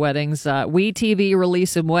month of weddings. WeTV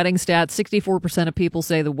released some wedding stats. 64% of people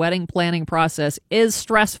say the wedding planning process is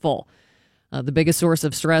stressful. The biggest source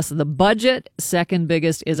of stress, the budget. Second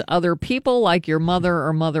biggest is other people, like your mother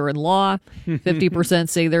or mother-in-law. 50%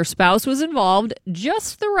 say their spouse was involved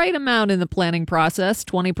just the right amount in the planning process.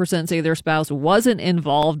 20% say their spouse wasn't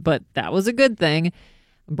involved, but that was a good thing.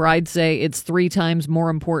 Brides say it's 3 times more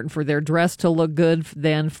important for their dress to look good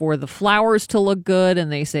than for the flowers to look good.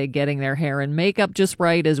 And they say getting their hair and makeup just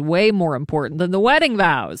right is way more important than the wedding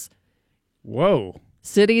vows. Whoa.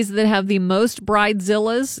 Cities that have the most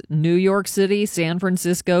bridezillas: New York City, San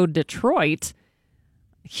Francisco, Detroit.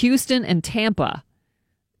 Houston, and Tampa.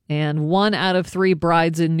 And 1 out of 3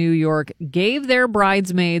 brides in New York gave their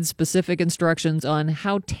bridesmaids specific instructions on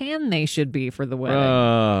how tan they should be for the wedding.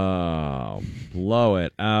 Oh, blow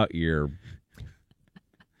it out your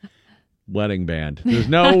wedding band. There's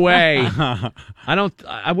no way.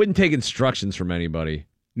 I wouldn't take instructions from anybody.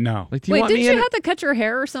 No. Like, do you Wait, want didn't me you in have to cut your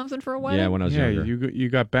hair or something for a wedding? Yeah, when I was younger. you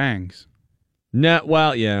got bangs. No,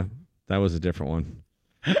 well, yeah, that was a different one.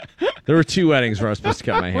 There were 2 weddings where I was supposed to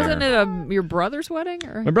cut my hair. Wasn't it your brother's wedding?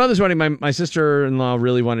 Or? My brother's wedding, my sister-in-law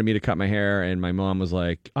really wanted me to cut my hair, and my mom was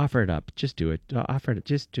like, offer it up. Just do it. Offer it.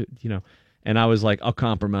 Just do it, And I was like, I'll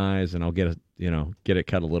compromise, and I'll get it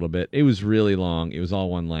cut a little bit. It was really long. It was all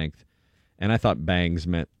one length. And I thought bangs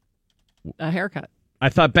meant... A haircut. I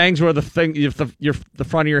thought bangs were the thing, the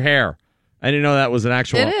front of your hair. I didn't know that was an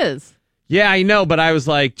actual... It is. Yeah, I know, but I was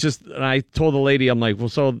like, and I told the lady, I'm like, well,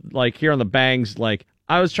 so, like, here on the bangs, like,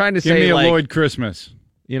 I was trying to Give say, me a like, Lloyd Christmas.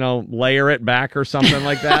 Layer it back or something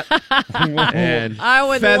like that. And I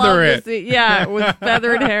would feather love it. to see. Yeah, with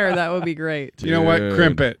feathered hair, that would be great. You know what?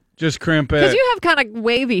 Crimp it. Just crimp it. Because you have kind of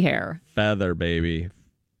wavy hair. Feather, baby.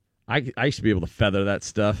 I used to be able to feather that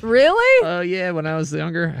stuff. Really? Oh, yeah, when I was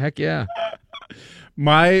younger. Heck yeah.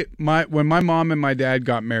 When my mom and my dad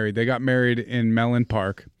got married, they got married in Mellon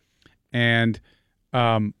Park. And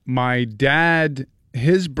my dad,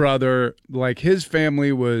 his brother, like his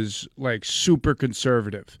family was like super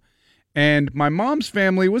conservative. And my mom's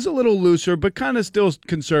family was a little looser, but kind of still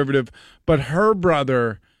conservative. But her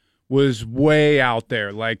brother was way out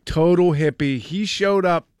there, like total hippie. He showed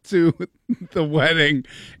up to the wedding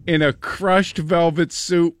in a crushed velvet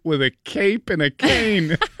suit with a cape and a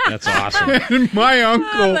cane. That's awesome. And my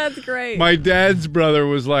uncle, that's great. My dad's brother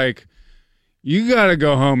was like, you got to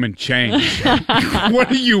go home and change.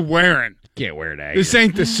 What are you wearing? Can't wear that. This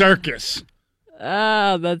ain't the circus.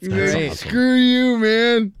 Oh, that's great. awesome. Screw you,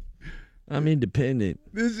 man. I'm independent.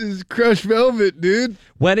 This is crushed velvet, dude.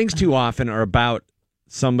 Weddings too often are about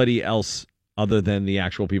somebody else other than the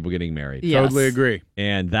actual people getting married. Yes. Totally agree.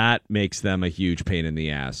 And that makes them a huge pain in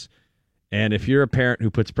the ass. And if you're a parent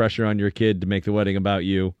who puts pressure on your kid to make the wedding about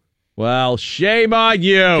you, well, shame on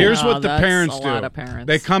you. Here's what the parents do. Lot of parents.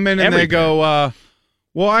 They come in and they go,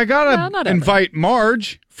 well, I got to invite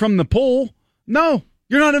Marge from the pool. No,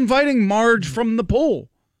 you're not inviting Marge from the pool.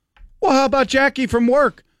 Well, how about Jackie from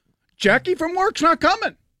work? Jackie from work's not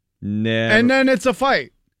coming. Never. And then it's a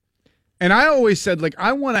fight. And I always said, like,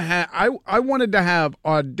 I wanted to have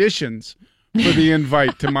auditions for the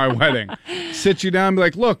invite to my wedding. Sit you down and be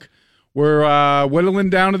like, look, we're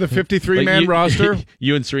whittling down to the 53-man roster.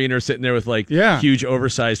 You and Serena are sitting there with, like, huge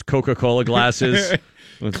oversized Coca-Cola glasses.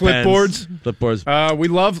 With Clipboards. Pens. Clipboards. We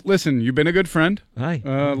love, listen, you've been a good friend. Hi.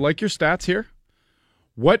 Like your stats here.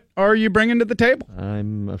 What are you bringing to the table?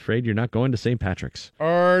 I'm afraid you're not going to St. Patrick's.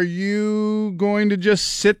 Are you going to just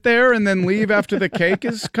sit there and then leave after the cake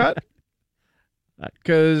is cut?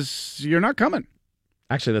 Because you're not coming.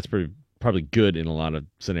 Actually, that's probably good in a lot of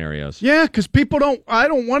scenarios. Yeah, because I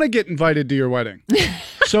don't want to get invited to your wedding.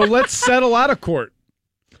 So let's settle out of court.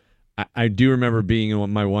 I do remember being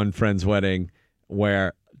in my one friend's wedding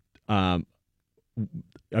where a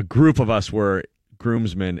group of us were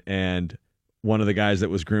groomsmen, and one of the guys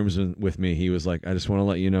that was groomsman with me, he was like, I just want to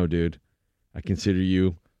let you know, dude, I consider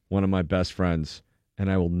you one of my best friends,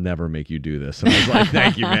 and I will never make you do this. And I was like,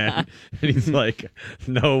 thank you, man. And he's like,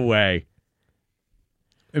 no way.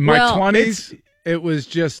 In my 20s, it was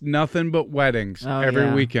just nothing but weddings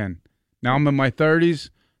every weekend. Now I'm in my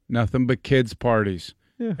 30s, nothing but kids' parties.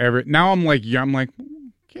 Yeah. Now I'm like,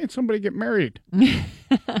 can't somebody get married?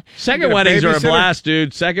 Second weddings are a blast,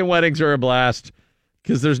 dude. Second weddings are a blast.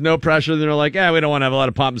 Because there's no pressure. They're like, we don't want to have a lot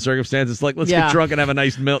of pomp and circumstance. It's like, let's get drunk and have a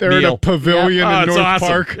nice meal. They're in a pavilion in North awesome.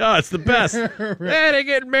 Park. Oh, it's the best. They're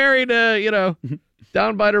getting married,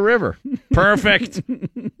 down by the river. Perfect.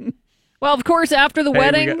 Well, of course, after the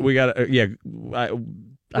wedding. We got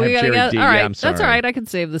I have Jerry D. All right, I'm sorry. that's all right. I can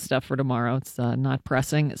save this stuff for tomorrow. It's not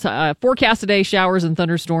pressing. So, forecast today, showers and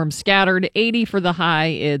thunderstorms scattered. 80 for the high.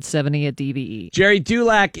 It's 70 at DVE. Jerry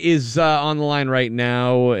Dulac is on the line right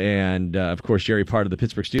now. And, of course, Jerry, part of the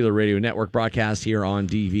Pittsburgh Steelers Radio Network broadcast here on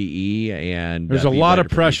DVE. And there's a lot of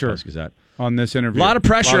pressure on this interview. A lot of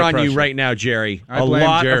pressure on you right now, Jerry. A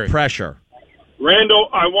lot of pressure. Randall,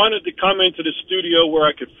 I wanted to come into the studio where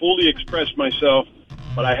I could fully express myself.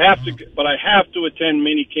 But I have to attend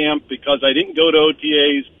minicamp because I didn't go to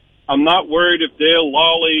OTAs. I'm not worried if Dale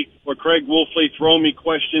Lawley or Craig Wolfley throw me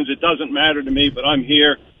questions. It doesn't matter to me, but I'm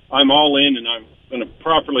here. I'm all in, and I'm going to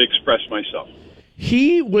properly express myself.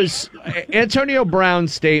 Antonio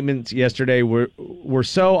Brown's statements yesterday were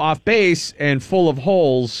so off base and full of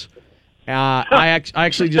holes I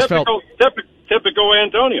actually just felt typical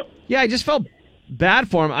Antonio. Yeah, I just felt bad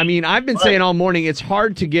for him. I mean, I've been saying all morning it's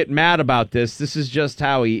hard to get mad about this. This is just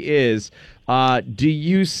how he is. Do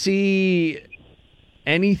you see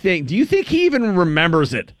anything? Do you think he even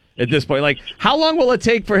remembers it at this point? Like, how long will it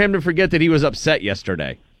take for him to forget that he was upset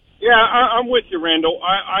yesterday? Yeah, I'm with you, Randall.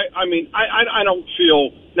 I mean, I don't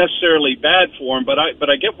feel necessarily bad for him, but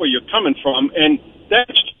I get where you're coming from, and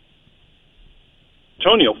that's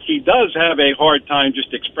Antonio. He does have a hard time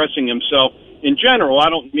just expressing himself in general. I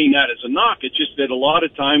don't mean that as a knock. It's just that a lot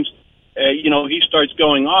of times, he starts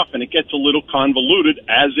going off, and it gets a little convoluted,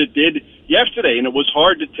 as it did yesterday, and it was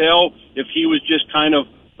hard to tell if he was just kind of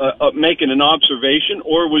making an observation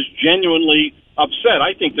or was genuinely upset.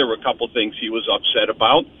 I think there were a couple things he was upset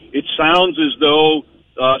about. It sounds as though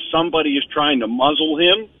somebody is trying to muzzle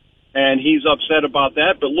him, and he's upset about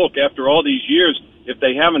that. But look, after all these years, if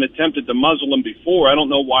they haven't attempted to muzzle him before, I don't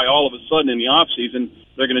know why all of a sudden in the off season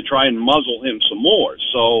they're going to try and muzzle him some more.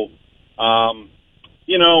 So,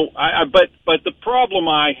 but the problem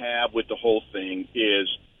I have with the whole thing is,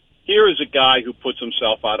 here is a guy who puts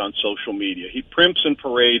himself out on social media. He primps and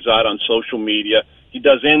parades out on social media. He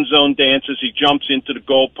does end zone dances. He jumps into the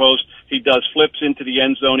goalpost. He does flips into the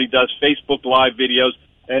end zone. He does Facebook Live videos,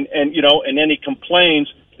 and then he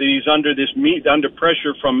complains that he's under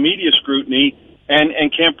pressure from media scrutiny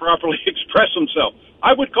and can't properly express himself.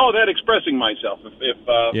 I would call that expressing myself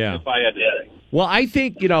if I had to say. Well, I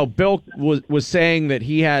think Bill was saying that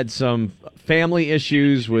he had some family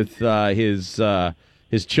issues with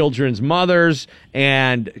his children's mothers,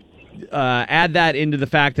 and add that into the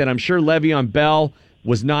fact that I'm sure Le'Veon Bell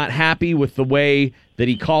was not happy with the way that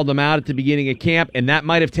he called him out at the beginning of camp, and that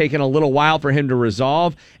might have taken a little while for him to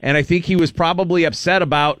resolve. And I think he was probably upset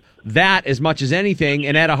about that as much as anything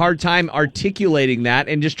and had a hard time articulating that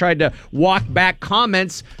and just tried to walk back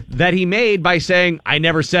comments that he made by saying, I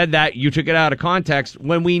never said that, you took it out of context,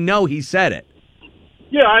 when we know he said it.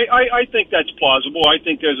 Yeah, I think that's plausible. I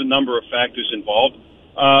think there's a number of factors involved.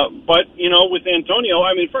 But with Antonio,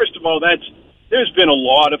 I mean, first of all, there's been a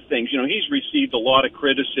lot of things. He's received a lot of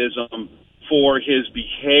criticism for his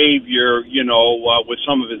behavior, with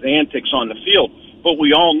some of his antics on the field. But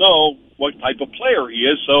we all know what type of player he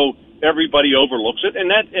is, so everybody overlooks it,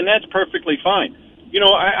 and that's perfectly fine.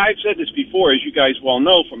 I've said this before, as you guys well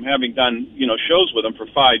know from having done, shows with him for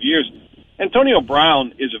 5 years. Antonio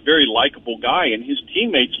Brown is a very likable guy, and his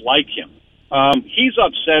teammates like him. He's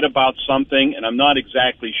upset about something, and I'm not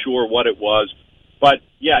exactly sure what it was. But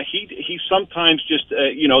yeah, he sometimes just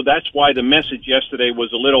that's why the message yesterday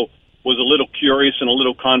was a little curious and a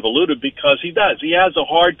little convoluted, because he has a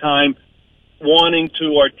hard time wanting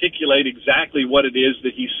to articulate exactly what it is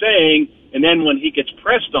that he's saying, and then when he gets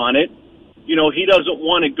pressed on it, he doesn't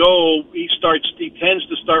want to go. He tends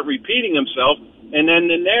to start repeating himself, and then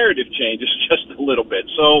the narrative changes just a little bit.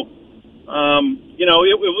 So.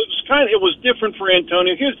 It was different for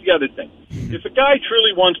Antonio. Here's the other thing. If a guy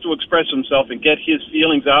truly wants to express himself and get his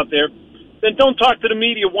feelings out there, then don't talk to the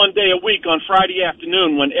media one day a week on Friday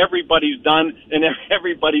afternoon when everybody's done and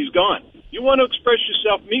everybody's gone. You want to express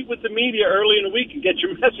yourself, meet with the media early in the week and get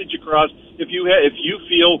your message across if you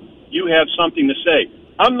feel you have something to say.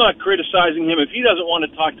 I'm not criticizing him. If he doesn't want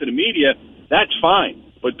to talk to the media, that's fine.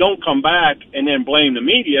 But don't come back and then blame the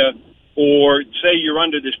media or say you're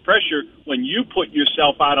under this pressure when you put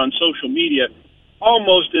yourself out on social media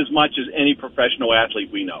almost as much as any professional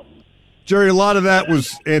athlete we know. Jerry, a lot of that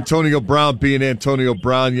was Antonio Brown being Antonio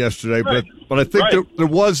Brown yesterday, right. but I think there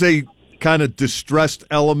was a kind of distressed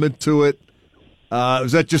element to it.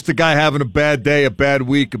 Was that just a guy having a bad day, a bad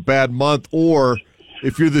week, a bad month? Or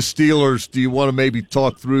if you're the Steelers, do you want to maybe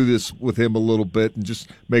talk through this with him a little bit and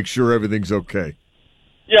just make sure everything's okay?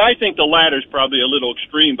 Yeah, I think the latter is probably a little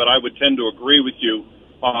extreme, but I would tend to agree with you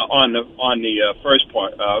on the first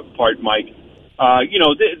part, Mike.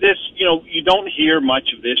 You don't hear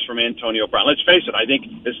much of this from Antonio Brown. Let's face it. I think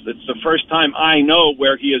it's the first time I know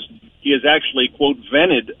where he has actually, quote,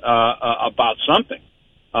 vented about something.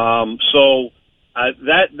 So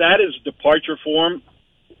that is a departure for him.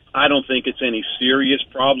 I don't think it's any serious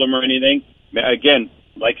problem or anything. Again,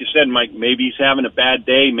 like you said, Mike, maybe he's having a bad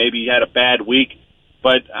day. Maybe he had a bad week.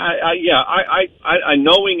 But I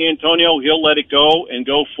knowing Antonio, he'll let it go and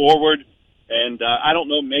go forward. And I don't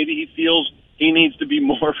know, maybe he feels he needs to be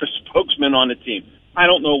more of a spokesman on the team. I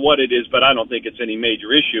don't know what it is, but I don't think it's any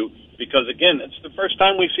major issue because, again, it's the first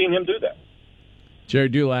time we've seen him do that. Jerry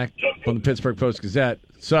Dulac from the Pittsburgh Post-Gazette.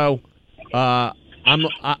 So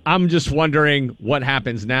I'm just wondering what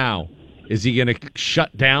happens now. Is he going to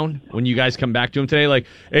shut down when you guys come back to him today? Like,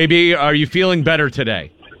 AB, are you feeling better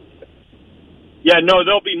today? Yeah, no,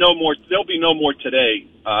 there'll be no more. There'll be no more today.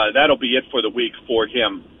 That'll be it for the week for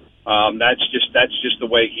him. That's just the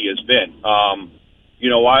way he has been.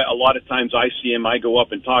 A lot of times I see him, I go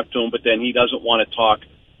up and talk to him, but then he doesn't want to talk,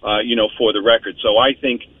 for the record. So I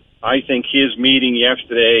think his meeting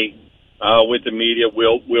yesterday with the media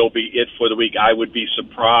will be it for the week. I would be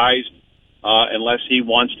surprised unless he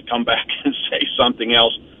wants to come back and say something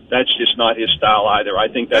else. That's just not his style either. I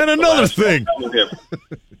think that's and another thing.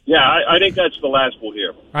 Yeah, I think that's the last we'll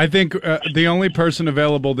hear. I think the only person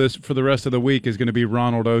available for the rest of the week is going to be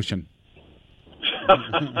Ronald Ocean.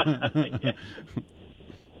 Maybe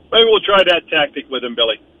we'll try that tactic with him,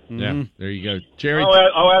 Billy. Yeah, there you go. Jerry,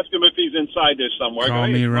 I'll ask him if he's inside there somewhere. Call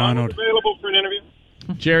me Ronald. Available for an interview?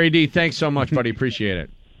 Jerry D, thanks so much, buddy. Appreciate it.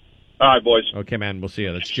 All right, boys. Okay, man. We'll see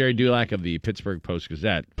you. That's Jerry Dulac of the Pittsburgh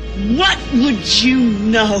Post-Gazette. What would you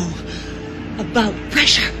know about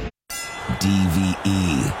pressure?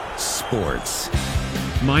 DVE Sports.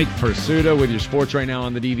 Mike Pursuta with your sports right now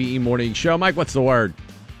on the DVE Morning Show. Mike, what's the word?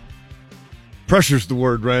 Pressure's the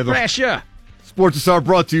word, Randall. Pressure. Sports this hour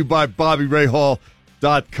brought to you by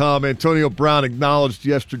BobbyRayHall.com. Antonio Brown acknowledged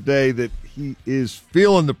yesterday that he is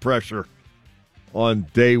feeling the pressure on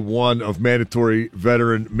day one of mandatory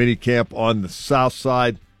veteran minicamp on the South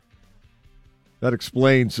Side. That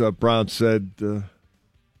explains, Brown said, the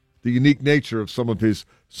unique nature of some of his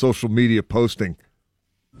social media posting.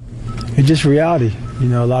 It's just reality.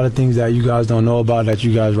 A lot of things that you guys don't know about that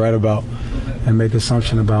you guys write about and make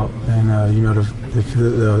assumption about. And,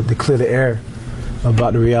 to clear the air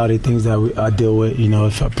about the reality things that I deal with,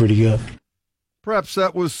 it felt pretty good. Perhaps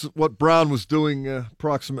that was what Brown was doing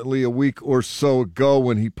approximately a week or so ago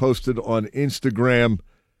when he posted on Instagram.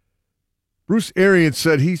 Bruce Arians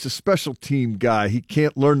said he's a special team guy. He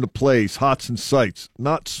can't learn the plays, hots and sights.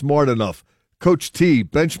 Not smart enough. Coach T,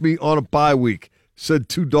 bench me on a bye week. Said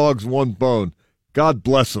 2 dogs, 1 bone. God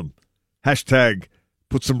bless him. Hashtag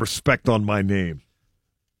put some respect on my name.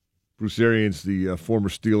 Bruce Arians, the former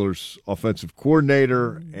Steelers offensive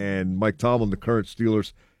coordinator, and Mike Tomlin, the current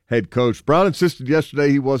Steelers head coach. Brown insisted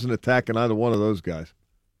yesterday he wasn't attacking either one of those guys.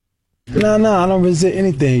 No, I don't resent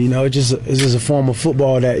anything. It's just a form of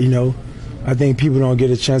football that, I think people don't get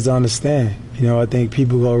a chance to understand. I think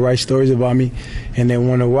people go write stories about me, and they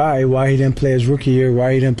wonder why he didn't play his rookie year,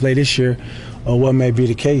 why he didn't play this year, or what may be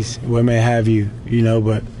the case, what may have you,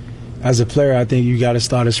 But as a player, I think you got to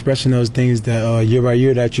start expressing those things that year by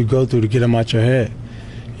year that you go through to get them out your head.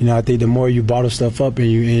 I think the more you bottle stuff up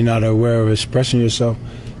and you're not aware of expressing yourself,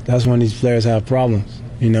 that's when these players have problems,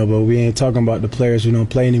 but we ain't talking about the players who don't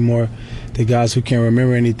play anymore, the guys who can't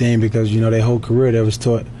remember anything because, their whole career they was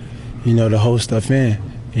taught, to hold stuff in.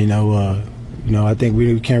 I think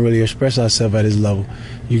we can't really express ourselves at this level.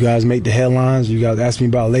 You guys make the headlines. You guys ask me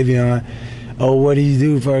about Le'Veon. Oh, what do you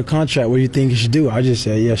do for a contract? What do you think you should do? I just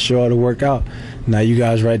say, yeah, sure, it'll work out. Now you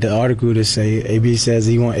guys write the article to say AB says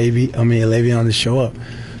he want Le'Veon to show up.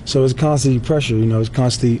 So it's constantly pressure, it's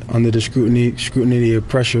constantly under the scrutiny of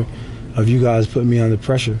pressure of you guys putting me under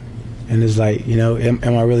pressure. And it's like, am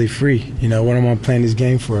I really free? What am I playing this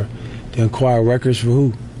game for? To acquire records for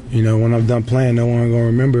who? When I'm done playing, no one gonna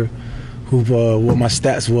remember what my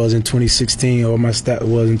stats was in 2016 or what my stat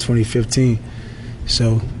was in 2015.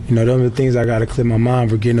 So, those are the things I got to clear my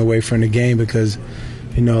mind for getting away from the game because,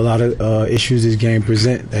 a lot of issues this game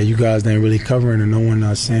present that you guys ain't really covering and no one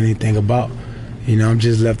not saying anything about. I'm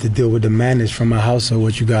just left to deal with the madness from my house of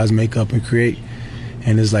what you guys make up and create.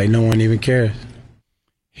 And it's like no one even cares.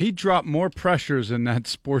 He dropped more pressures in that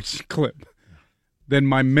sports clip than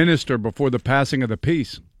my minister before the passing of the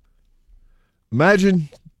peace. Imagine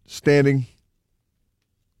standing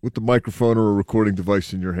with the microphone or a recording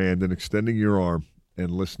device in your hand and extending your arm and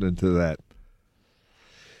listening to that.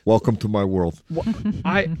 Welcome to my world.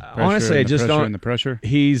 Honestly, I just don't. The pressure.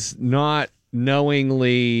 He's not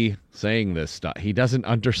knowingly saying this stuff. He doesn't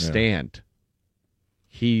understand. Yeah.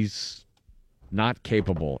 He's not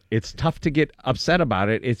capable. It's tough to get upset about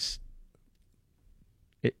it. It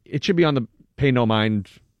should be on the pay no mind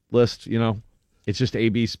list, It's just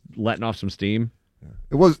AB's letting off some steam.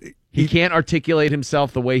 He can't articulate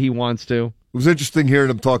himself the way he wants to. It was interesting hearing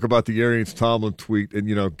him talk about the Arians Tomlin tweet and,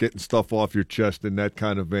 getting stuff off your chest in that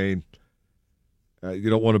kind of vein. You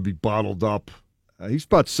don't want to be bottled up. He's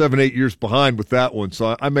about 7-8 years behind with that one,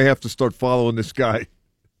 so I may have to start following this guy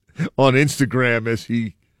on Instagram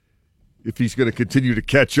if he's going to continue to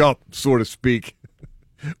catch up, so to speak.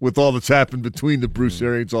 with all that's happened between the Bruce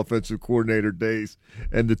Arians offensive coordinator days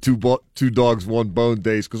and the two dogs, one bone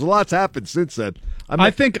days, because a lot's happened since then. I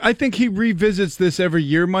think he revisits this every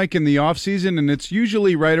year, Mike, in the offseason, and it's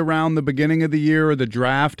usually right around the beginning of the year or the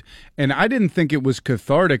draft. And I didn't think it was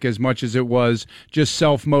cathartic as much as it was just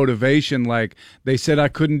self-motivation. Like, they said I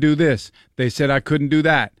couldn't do this. They said I couldn't do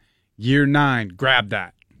that. Year 9, grab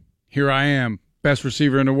that. Here I am, best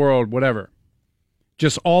receiver in the world, whatever.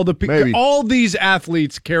 Just all these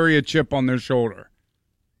athletes carry a chip on their shoulder.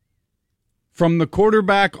 From the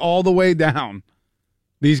quarterback all the way down.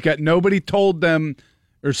 Nobody told them,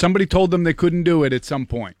 or somebody told them they couldn't do it at some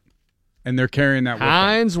point, and they're carrying that with them.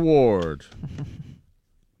 Hines Ward.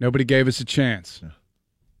 Nobody gave us a chance.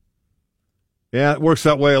 Yeah, it works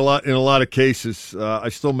that way in a lot of cases. I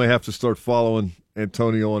still may have to start following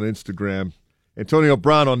Antonio on Instagram. Antonio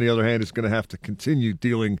Brown, on the other hand, is going to have to continue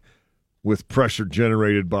dealing with pressure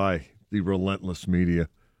generated by the relentless media.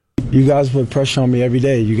 You guys put pressure on me every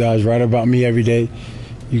day. You guys write about me every day.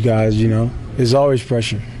 You guys, there's always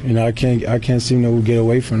pressure. I can't seem to get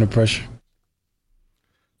away from the pressure.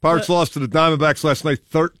 Pirates lost to the Diamondbacks last night,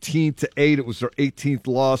 13-8. It was their 18th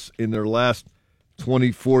loss in their last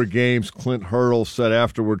 24 games. Clint Hurdle said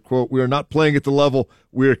afterward, quote, "We are not playing at the level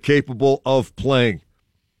we are capable of playing."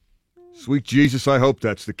 Sweet Jesus, I hope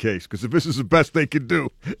that's the case, because if this is the best they can do,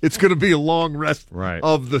 it's going to be a long rest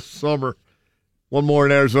of the summer. One more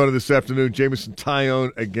in Arizona this afternoon. Jameson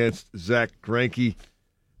Taillon against Zach Greinke.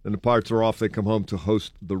 Then the Pirates are off. They come home to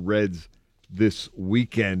host the Reds this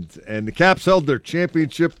weekend. And the Caps held their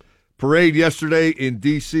championship parade yesterday in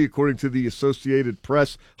D.C., according to the Associated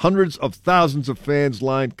Press. Hundreds of thousands of fans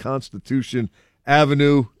lined Constitution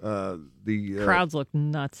Avenue. The crowds look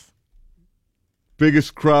nuts.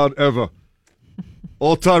 Biggest crowd ever.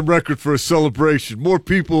 All-time record for a celebration. More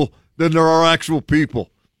people than there are actual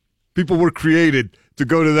people. People were created to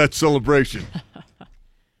go to that celebration.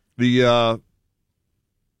 The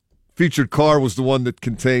featured car was the one that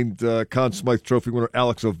contained Conn Smythe Trophy winner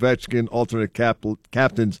Alex Ovechkin, alternate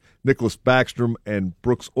captains Nicholas Backstrom and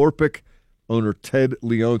Brooks Orpik, owner Ted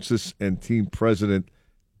Leonsis, and team president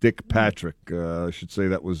Dick Patrick. I should say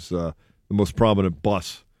that was the most prominent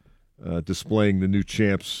bus displaying the new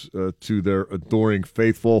champs to their adoring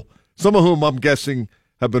faithful, some of whom I'm guessing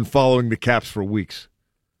have been following the Caps for weeks.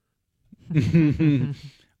 A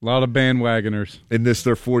lot of bandwagoners. In this,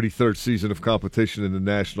 their 43rd season of competition in the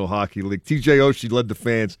National Hockey League. TJ Oshie led the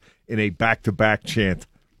fans in a back-to-back chant.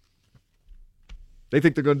 They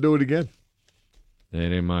think they're going to do it again. Yeah,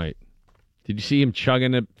 they might. Did you see him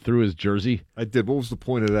chugging it through his jersey? I did. What was the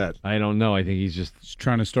point of that? I don't know. I think he's just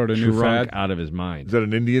trying to start a new fad. Out of his mind. Is that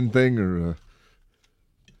an Indian thing? Or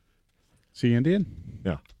is he Indian?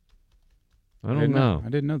 Yeah. I don't know. I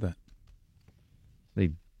didn't know that.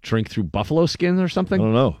 They drink through buffalo skins or something? I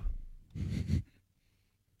don't know.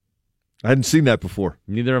 I hadn't seen that before.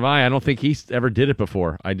 Neither have I. I don't think he ever did it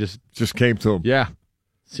before. I just came to him. Yeah.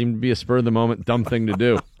 Seemed to be a spur-of-the-moment dumb thing to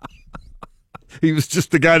do. He was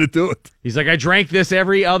just the guy to do it. He's like, I drank this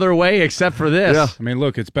every other way except for this. Yeah. I mean,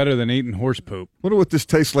 look, it's better than eating horse poop. Wonder what this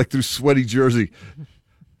tastes like through sweaty jersey.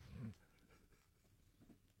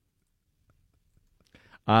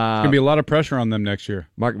 There's going to be a lot of pressure on them next year.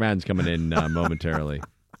 Mark Madden's coming in momentarily.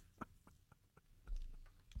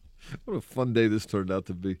 What a fun day this turned out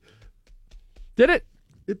to be. Did it?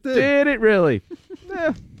 It did. Did it really?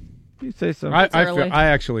 Yeah. You say so. I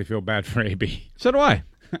actually feel bad for AB. So do I.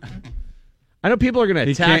 I know people are going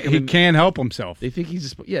to attack him. He can't help himself. They think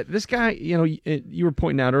he's this guy, you were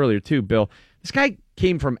pointing out earlier too, Bill. This guy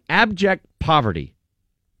came from abject poverty.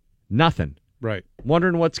 Nothing. Right.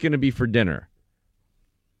 Wondering what's going to be for dinner.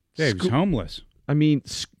 Yeah, he was homeless. I mean,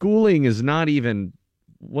 schooling is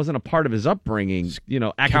wasn't a part of his upbringing,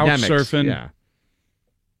 academics. Couch surfing. Yeah.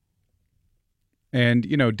 And,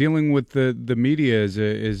 dealing with the media is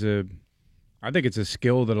a I think it's a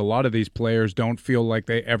skill that a lot of these players don't feel like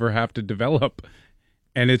they ever have to develop.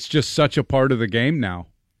 And it's just such a part of the game now.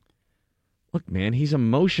 Look, man, he's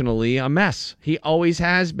emotionally a mess. He always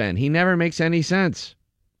has been. He never makes any sense.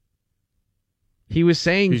 He was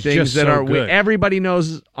saying things that everybody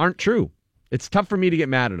knows aren't true. It's tough for me to get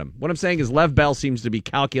mad at him. What I'm saying is Lev Bell seems to be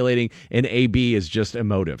calculating and AB is just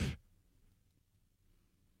emotive.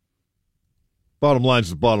 Bottom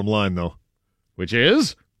line's the bottom line, though. Which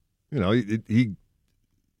is? He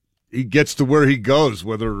gets to where he goes,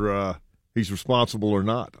 whether he's responsible or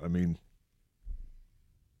not. I mean,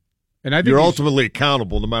 and I think you're ultimately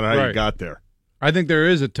accountable no matter how you got there. I think there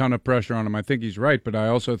is a ton of pressure on him. I think he's right, but I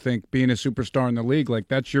also think being a superstar in the league,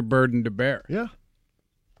 that's your burden to bear. Yeah.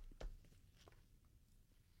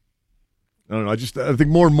 I don't know. I think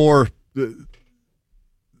more and more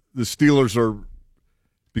the Steelers are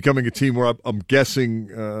becoming a team where I'm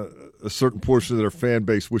guessing a certain portion of their fan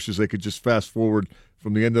base wishes they could just fast forward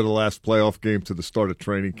from the end of the last playoff game to the start of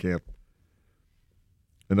training camp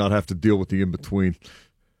and not have to deal with the in-between.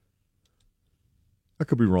 I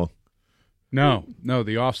could be wrong. No,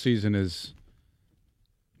 the offseason is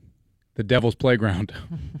the devil's playground.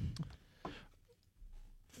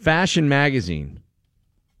 Fashion Magazine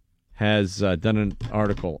has done an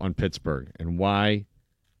article on Pittsburgh and why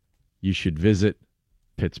you should visit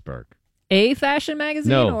Pittsburgh. A fashion magazine?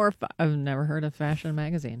 No. Or I've never heard of Fashion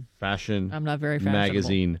Magazine. I'm not very fashionable.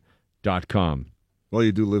 Magazine.com. Well,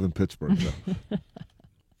 you do live in Pittsburgh, though.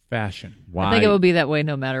 Fashion. Why? I think it would be that way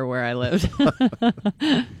no matter where I lived.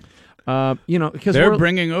 Because they're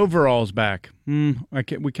bringing overalls back.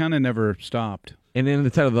 We kind of never stopped. And then the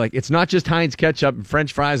title, like, it's not just Heinz ketchup and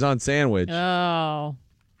French fries on sandwich. Oh.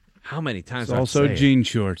 How many times? It's also jean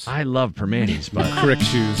shorts. I love Permanis, but Crick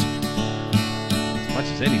shoes. As much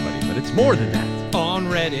as anybody, but it's more than that. On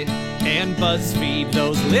Reddit and BuzzFeed,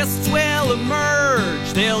 those lists will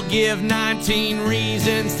emerge. They'll give 19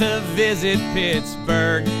 reasons to visit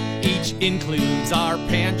Pittsburgh. Each includes our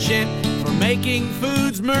penchant for making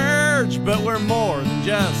foods merge, but we're more than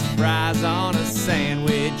just fries on a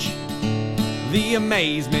sandwich. The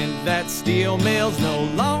amazement that steel mills no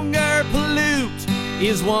longer pollute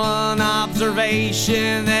is one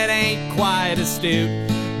observation that ain't quite astute.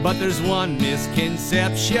 But there's one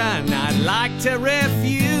misconception I'd like to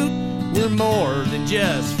refute. We're more than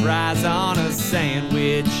just fries on a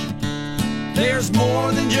sandwich. There's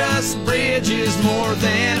more than just bridges, more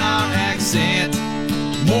than our accent,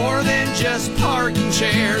 more than just parking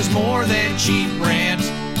chairs, more than cheap rent.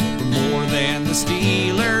 We're more than the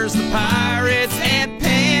Steelers, the Pirates, and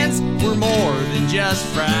Pens. We're more than just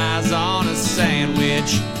fries on a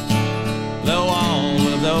sandwich. Though all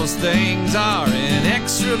of those things are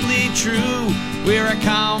inexorably true, we're a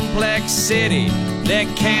complex city that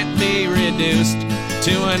can't be reduced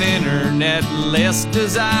to an internet list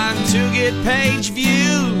designed to get page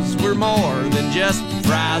views. We're more than just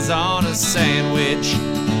fries on a sandwich.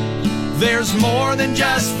 There's more than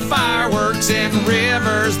just fireworks and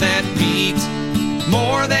rivers that beat,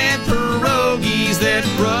 more than pierogies that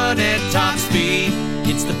run at top speed.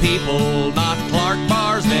 It's the people, not Clark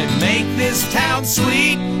bars, that make this town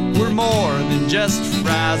sweet. We're more than just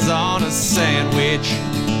fries on a sandwich.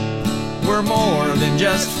 We're more than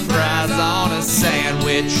just fries on a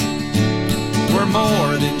sandwich. We're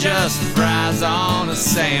more than just fries on a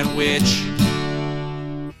sandwich.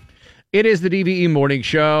 It is the DVE Morning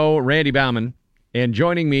Show. Randy Baumann. And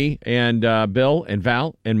joining me and Bill and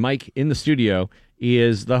Val and Mike in the studio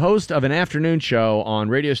is the host of an afternoon show on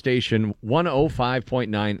radio station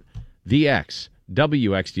 105.9 The X,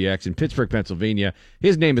 WXDX in Pittsburgh, Pennsylvania.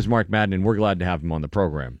 His name is Mark Madden, and we're glad to have him on the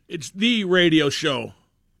program. It's the radio show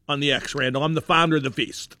on The X, Randall. I'm the founder of The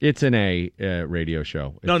Feast. It's an radio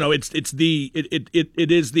show. No, it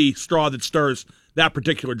is the straw that stirs that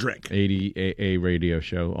particular drink. A radio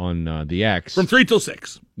show on The X. From 3 till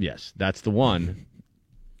 6. Yes, that's the one.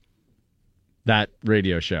 That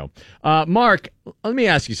radio show. Mark, let me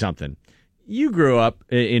ask you something. You grew up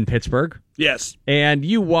in Pittsburgh. Yes. And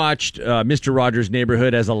you watched Mr. Rogers'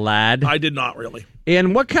 Neighborhood as a lad. I did not really.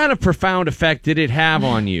 And what kind of profound effect did it have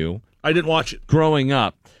on you? I didn't watch it. Growing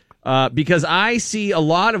up. Because I see a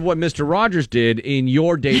lot of what Mr. Rogers did in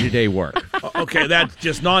your day-to-day work. Okay, that's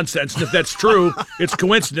just nonsense. And if that's true, it's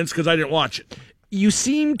coincidence because I didn't watch it. You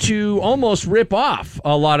seem to almost rip off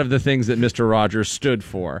a lot of the things that Mr. Rogers stood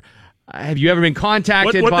for. Have you ever been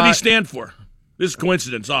contacted What by... did he stand for? This is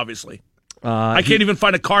coincidence, obviously. I can't even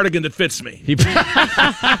find a cardigan that fits me.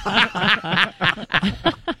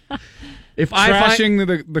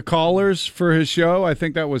 Trashing the callers for his show, I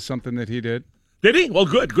think that was something that he did. Did he? Well,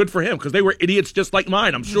 good. Good for him, because they were idiots just like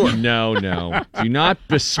mine, I'm sure. No. Do not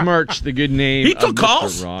besmirch the good name he took of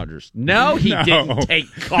calls. Mr. Rogers. No, he didn't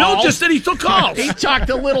take calls. Bill just said he took calls. He talked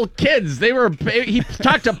to little kids. He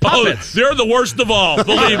talked to puppets. They're the worst of all,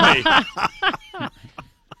 believe me.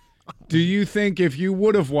 Do you think if you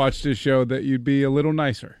would have watched his show that you'd be a little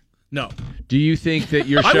nicer? No. Do you think that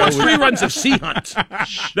your show... I watched reruns of Sea Hunt.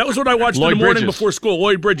 That was what I watched Lloyd in the morning Bridges. before school,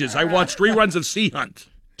 Lloyd Bridges. I watched reruns of Sea Hunt.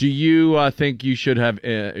 Do you think you should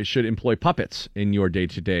employ puppets in your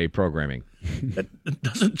day-to-day programming? That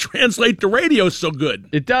doesn't translate to radio so good.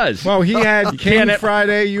 It does. Well, he had King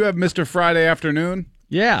Friday. You have Mr. Friday Afternoon.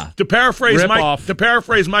 Yeah. To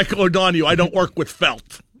paraphrase Michael O'Donoghue, I don't work with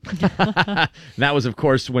felt. That was, of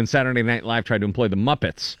course, when Saturday Night Live tried to employ the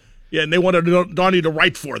Muppets. Yeah, and they wanted Donnie to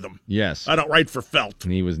write for them. Yes. I don't write for felt.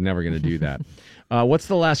 And he was never going to do that. What's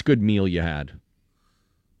the last good meal you had?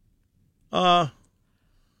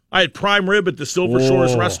 I had prime rib at the Silver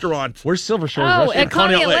Shores restaurant. Where's Silver Shores Oh, restaurant? at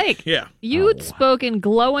Conneaut Lake. Yeah. You spoke in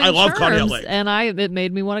glowing I love Conneaut terms, Lake. and it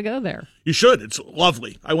made me want to go there. You should. It's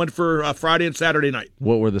lovely. I went for Friday and Saturday night.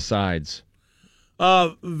 What were the sides?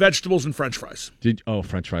 Vegetables and French fries.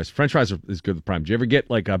 French fries. French fries is good with prime. Did you ever get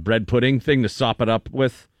like a bread pudding thing to sop it up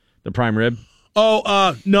with the prime rib?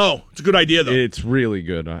 Oh, no. It's a good idea, though. It's really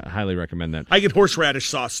good. I highly recommend that. I get horseradish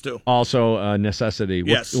sauce, too. Also a necessity.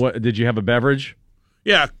 Yes. What did you have a beverage?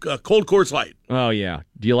 Yeah, cold Coors Light. Oh, yeah.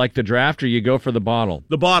 Do you like the draft or you go for the bottle?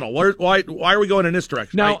 The bottle. Why are we going in this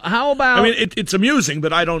direction? Now, how about... I mean, it's amusing,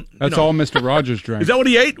 but I don't... That's all Mr. Rogers drank. Is that what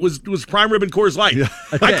he ate? Was prime rib and Coors Light? Yeah.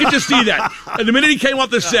 I could just see that. And the minute he came off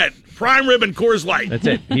the set, prime rib and Coors Light. That's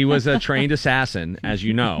it. He was a trained assassin, as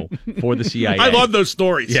you know, for the CIA. I love those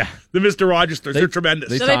stories. Yeah. The Mr. Rogers stories. They're tremendous.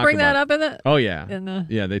 Did they bring that up in it? Oh, yeah.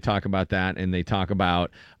 Yeah, they talk about that, and they talk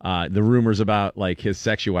about the rumors about like his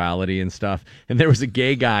sexuality and stuff. And there was a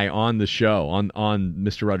gay guy on the show, on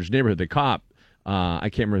Mr. Rogers' Neighborhood, the cop. I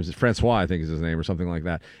can't remember, is Francois, I think is his name, or something like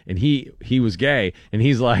that. And he was gay, and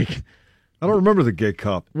he's like... I don't remember the gay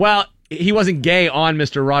cop. Well, he wasn't gay on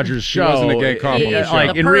Mr. Rogers' show. He wasn't a gay cop on the show.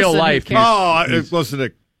 Like, in real life. It wasn't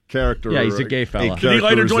a character. Yeah, he's a gay fella. Did he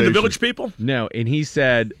later join the Village People? No, and he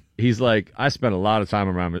said, he's like, I spent a lot of time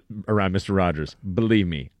around Mr. Rogers. Believe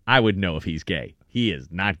me, I would know if he's gay. He is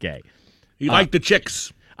not gay. He liked the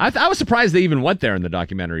chicks. I was surprised they even went there in the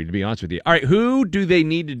documentary, to be honest with you. All right, who do they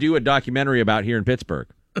need to do a documentary about here in Pittsburgh?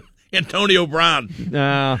 Antonio Brown.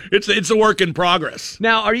 It's a work in progress.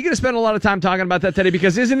 Now, are you going to spend a lot of time talking about that today?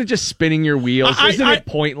 Because isn't it just spinning your wheels? Isn't it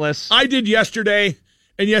pointless? I did yesterday,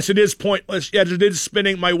 and yes, it is pointless. Yes, it is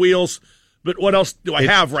spinning my wheels. But what else do I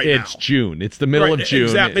have right now? It's June. It's the middle of June.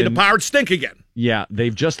 Exactly. The Pirates stink again. Yeah,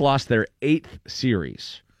 they've just lost their 8th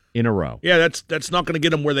series in a row. Yeah, that's not going to get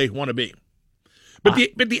them where they want to be. But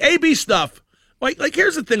the AB stuff, like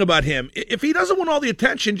here's the thing about him. If he doesn't want all the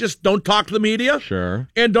attention, just don't talk to the media. Sure.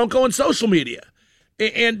 And don't go on social media.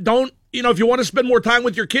 And don't, if you want to spend more time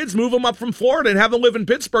with your kids, move them up from Florida and have them live in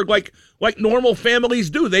Pittsburgh like normal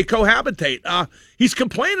families do. They cohabitate. He's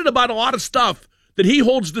complaining about a lot of stuff that he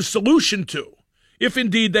holds the solution to, if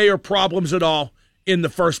indeed they are problems at all in the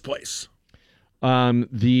first place.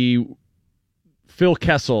 The Phil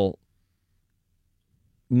Kessel,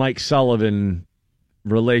 Mike Sullivan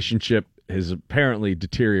relationship has apparently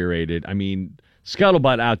deteriorated. I mean,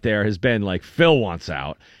 scuttlebutt out there has been like, Phil wants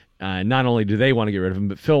out. Not only do they want to get rid of him,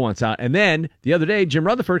 but Phil wants out. And then the other day, Jim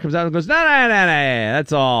Rutherford comes out and goes, no,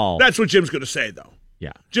 that's all. That's what Jim's going to say, though.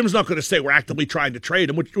 Yeah. Jim's not going to say we're actively trying to trade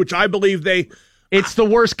him, which I believe they... It's the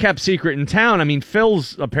worst kept secret in town. I mean,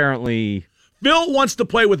 Phil's apparently... Phil wants to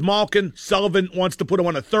play with Malkin. Sullivan wants to put him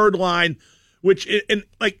on a third line,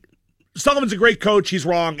 Sullivan's a great coach. He's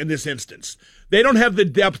wrong in this instance. They don't have the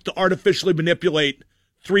depth to artificially manipulate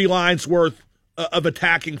 3 lines worth of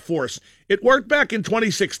attacking force. It worked back in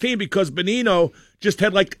 2016 because Bonino just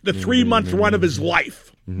had like the 3-month run of his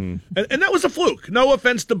life. Mm-hmm. And that was a fluke. No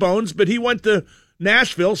offense to Bones, but he went to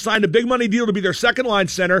Nashville, signed a big money deal to be their second line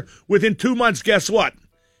center. Within 2 months, guess what?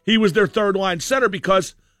 He was their third line center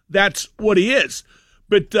because that's what he is.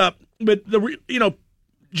 But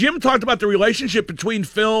Jim talked about the relationship between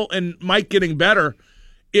Phil and Mike getting better.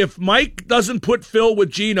 If Mike doesn't put Phil with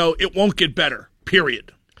Gino, it won't get better.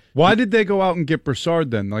 Period. Why did they go out and get Broussard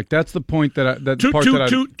then? Like that's the point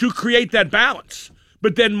to create that balance.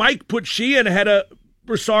 But then Mike put Sheehan ahead of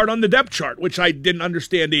Broussard on the depth chart, which I didn't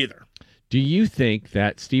understand either. Do you think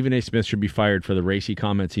that Stephen A. Smith should be fired for the racy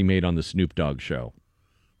comments he made on the Snoop Dogg show?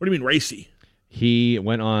 What do you mean racy? He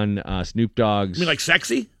went on Snoop Dogg's... You mean like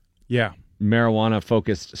sexy? Yeah.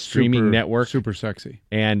 Marijuana-focused streaming network. Super sexy.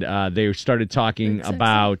 And they started talking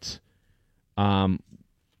about the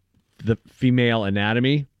female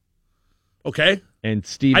anatomy. Okay. And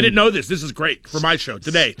Stephen... I didn't know this. This is great for my show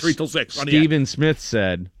today, 3 till 6. Stephen Smith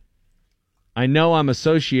said, I know I'm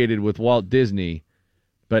associated with Walt Disney,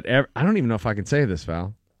 but I don't even know if I can say this,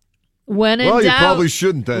 Val. When in doubt, you probably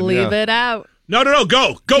shouldn't then. Leave it out. No,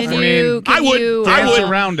 go for it. I would dance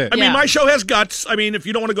around it. I mean, my show has guts. I mean, if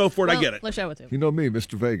you don't want to go for it, I get it. Let's show it to you. Know me,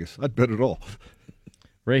 Mr. Vegas. I'd bet it all.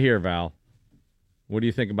 Right here, Val. What do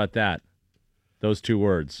you think about that? Those 2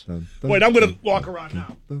 words. Wait, I'm going to walk around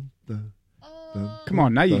now. Come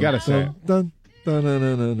on, now you got to say it.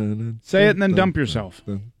 Say it and then dump yourself.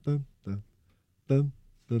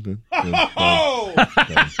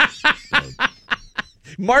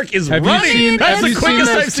 Mark is running. That's the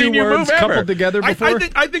quickest I've seen you move ever. Coupled together before?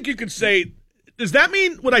 I think you could say. Does that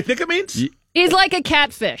mean what I think it means? He's like a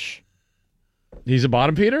catfish. He's a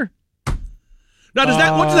bottom feeder?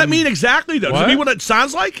 Now, what does that mean exactly, though? Does it mean what it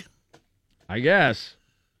sounds like? I guess.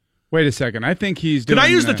 Wait a second. I think he's Did doing I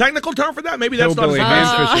use the technical term for that? Maybe that's not hillbilly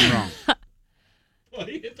hand fishing wrong. Well,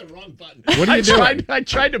 you hit the wrong button. What are you doing? I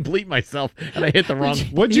tried to bleep myself, and I hit the wrong.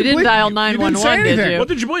 What'd You you didn't bleep? dial You 911, didn't say did you? What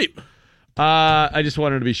did you bleep? I just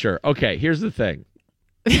wanted to be sure. Okay, here's the thing.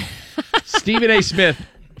 Stephen A. Smith,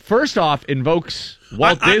 first off, invokes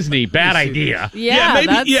Walt Disney. Bad idea. Yeah, maybe.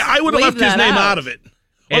 that's- Yeah, I would have leave left his that name out. out of it.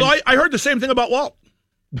 Although I heard the same thing about Walt.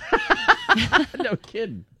 No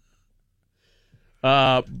kidding.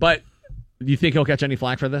 But do you think he'll catch any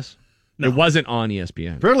flack for this? No. It wasn't on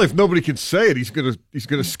ESPN. Apparently, if nobody can say it, he's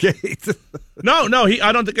gonna skate. No,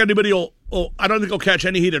 I don't think anybody will. I don't think he'll catch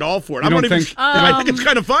any heat at all for it. You I don't think- I think it's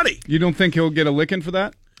kind of funny, You don't think he'll get a licking for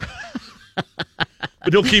that?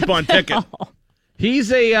 but he'll keep on ticking.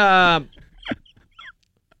 He's a.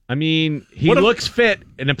 I mean, he What if- looks fit,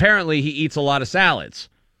 and apparently he eats a lot of salads.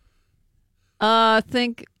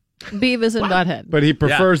 Think Beavis and Butthead. But he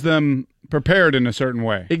prefers them prepared in a certain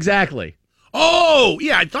way. Exactly. Oh,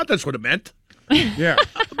 yeah, I thought that's what it meant. Yeah.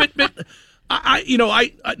 But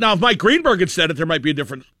I now if Mike Greenberg had said it, there might be a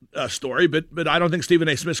different story. But I don't think Stephen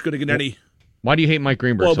A. Smith's going to get any. Why do you hate Mike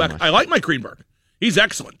Greenberg so much? I like Mike Greenberg. He's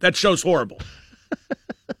excellent. That show's horrible.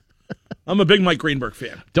 I'm a big Mike Greenberg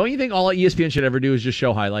fan. Don't you think all ESPN should ever do is just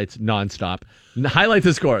show highlights nonstop? Highlights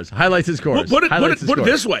and scores. Highlights and scores. Put it highlights and put it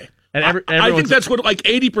scores. this way. And I think everyone's- that's what like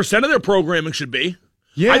 80% of their programming should be.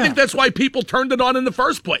 Yeah. I think that's why people turned it on in the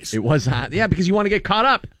first place. It was yeah, because you want to get caught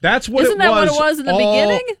up. That's what Isn't it that was. what it was in the all,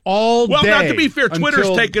 beginning? All Well, day. not to be fair, Twitter's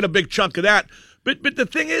until- taken a big chunk of that. But the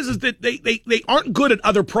thing is that they aren't good at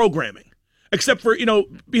other programming. Except for,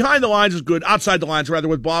 Behind the Lines is good. Outside the Lines, rather,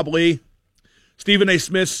 with Bob Lee. Stephen A.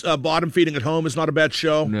 Smith's Bottom Feeding at Home is not a bad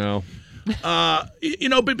show. No.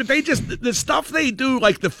 But they just, the stuff they do,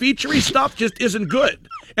 like the featurey stuff, just isn't good.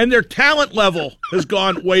 And their talent level has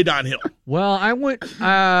gone way downhill. Well, I wouldn't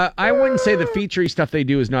say the featurey stuff they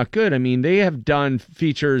do is not good. I mean, they have done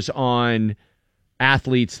features on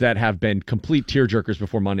athletes that have been complete tearjerkers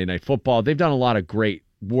before Monday Night Football. They've done a lot of great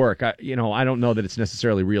work. I don't know that it's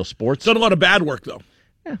necessarily real sports. Done a lot of bad work, though.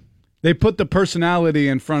 They put the personality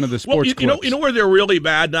in front of the Well, sports you know clips. where they're really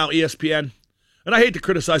bad now, ESPN? And I hate to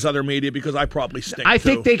criticize other media because I probably stink, I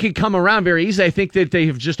think they could come around very easy. I think that they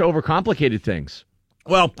have just overcomplicated things.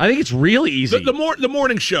 Well, I think it's really easy. The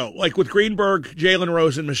morning show, like with Greenberg, Jalen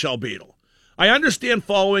Rose, and Michelle Beadle. I understand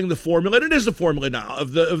following the formula, and it is the formula now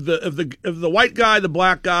of the white guy, the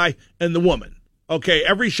black guy, and the woman. Okay,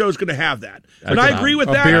 every show's going to have that, and I agree with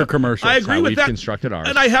that. Beer commercial. I agree How with we've that. constructed ours.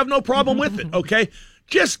 And I have no problem with it. Okay,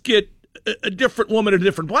 just get a different woman and a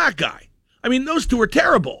different black guy. I mean, those two are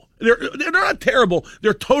terrible. They're not terrible.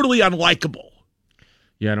 They're totally unlikable.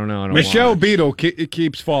 Yeah, I don't know. Michelle Beadle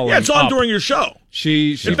keeps falling. Yeah, it's on up. during your show.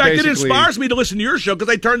 She In fact, it basically- inspires me to listen to your show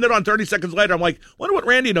because I turned it on 30 seconds later. I'm like, wonder what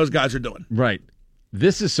Randy and those guys are doing. Right.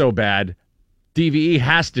 This is so bad. DVE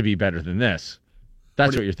has to be better than this.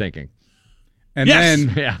 That's what you're thinking. And Yes.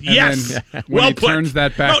 then, Yeah. and Yes. then when Well he put. turns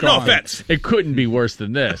that back No on. offense. It couldn't be worse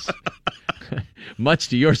than this. Much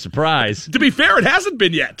to your surprise. To be fair, it hasn't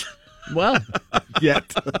been yet. Well,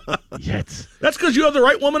 Yet. That's because you have the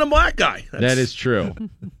right woman and black guy. that is true.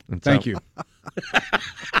 Thank you.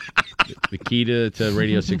 The key to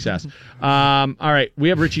radio success. All right, we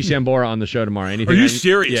have Richie Sambora on the show tomorrow. Anything? Are you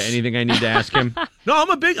serious? Yeah. Anything I need to ask him? No, I'm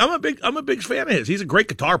a big fan of his. He's a great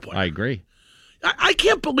guitar player. I agree. I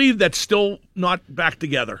can't believe that's still not back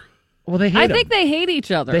together. Well, they hate I him. think they hate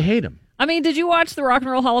each other. They hate him. I mean, did you watch the Rock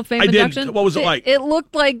and Roll Hall of Fame I did. induction? What was it like? It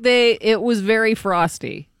looked like it was very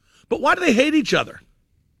frosty. But why do they hate each other?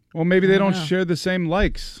 Well, maybe they don't share the same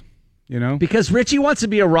likes. Because Richie wants to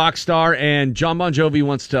be a rock star and John Bon Jovi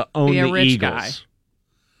wants to own Be a the rich Eagles. guy.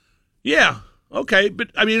 Yeah. Okay, but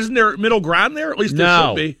I mean, isn't there middle ground there? At least there No.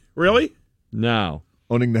 should be. Really? No.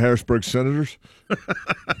 Owning the Harrisburg Senators?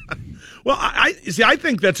 Well, I see. I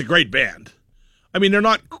think that's a great band. I mean, they're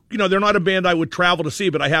not a band I would travel to see,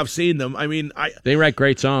 but I have seen them. I mean, They write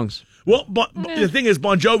great songs. Well, the thing is,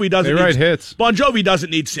 Bon Jovi doesn't. They write hits. Bon Jovi doesn't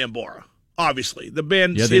need Sambora. Obviously, the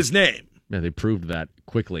band's his name. Yeah, they proved that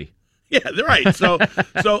quickly. Yeah, they're right. So,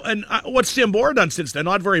 and what's Sambora done since then?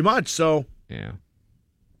 Not very much. So,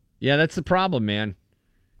 Yeah, that's the problem, man.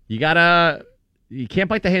 You can't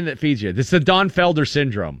bite the hand that feeds you. This is the Don Felder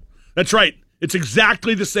syndrome. that's right. It's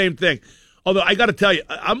exactly the same thing. Although I got to tell you,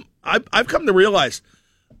 I've come to realize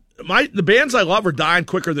the bands I love are dying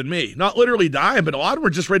quicker than me. Not literally dying, but a lot of them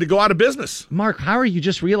are just ready to go out of business. Mark, how are you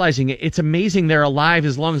just realizing it? It's amazing they're alive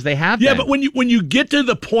as long as they have Yeah, been. but when you get to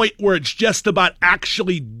the point where it's just about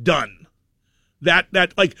actually done, that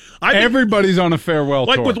like Everybody's on a farewell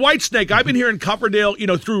like tour. with Whitesnake, I've been hearing Coverdale,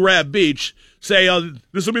 through Rab Beach say,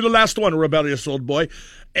 "This will be the last one, rebellious old boy,"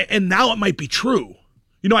 and now it might be true.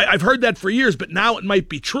 You know, I've heard that for years, but now it might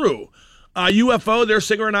be true. UFO, their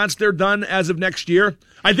singer announced they're done as of next year.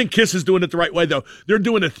 I think Kiss is doing it the right way, though. They're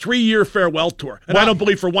doing a 3-year farewell tour, and I don't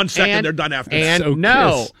believe for 1 second they're done after that.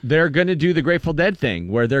 And they're going to do the Grateful Dead thing,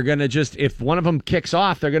 where they're going to just, if one of them kicks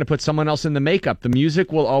off, they're going to put someone else in the makeup. The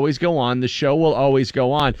music will always go on. The show will always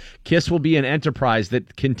go on. Kiss will be an enterprise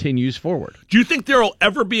that continues forward. Do you think there will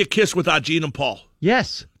ever be a Kiss without Gene and Paul?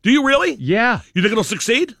 Yes. Do you really? Yeah. You think it'll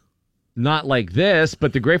succeed? Not like this,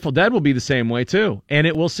 but the Grateful Dead will be the same way too, and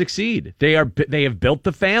it will succeed. They have built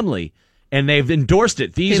the family, and they've endorsed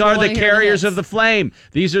it. These are the carriers of the flame.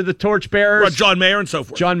 These are the torchbearers. Well, John Mayer and so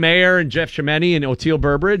forth. John Mayer and Jeff Chimeni and Oteil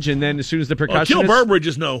Burbridge, and then as soon as the percussionist... Oteil Burbridge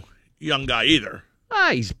is no young guy either.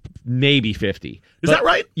 He's maybe 50. Is that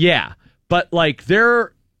right? Yeah, but like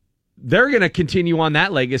they're going to continue on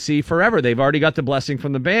that legacy forever. They've already got the blessing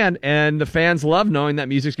from the band, and the fans love knowing that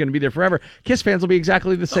music's going to be there forever. Kiss fans will be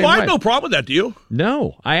exactly the same way. I have no problem with that, do you?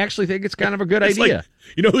 No. I actually think it's kind of a good idea. Like,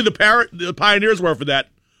 you know who the pioneers were for that?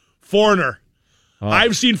 Foreigner. Oh.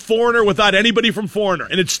 I've seen Foreigner without anybody from Foreigner,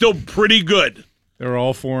 and it's still pretty good. They're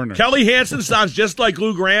all Foreigner. Kelly Hansen sounds just like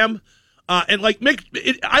Lou Gramm. And like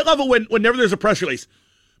Mick, I love it whenever there's a press release.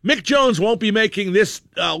 Mick Jones won't be making this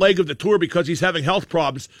leg of the tour because he's having health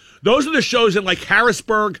problems. Those are the shows in like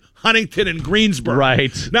Harrisburg, Huntington, and Greensboro.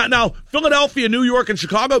 Right. Now, Philadelphia, New York, and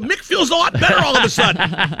Chicago, Mick feels a lot better all of a sudden.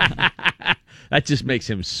 That just makes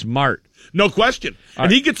him smart. No question.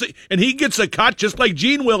 And he gets a cut just like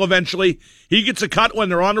Gene will eventually. He gets a cut when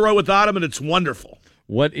they're on the road without him, and it's wonderful.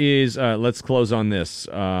 What is, let's close on this.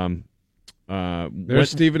 There's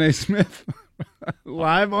Stephen A. Smith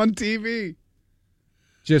live on TV.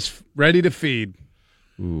 Just ready to feed.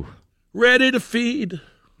 Ooh. Ready to feed.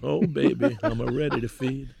 Oh, baby, I'm ready to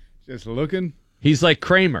feed. Just looking. He's like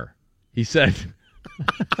Kramer. He said.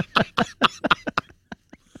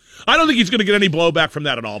 I don't think he's going to get any blowback from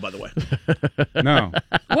that at all, by the way. No.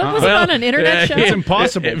 What was it on an internet show? It's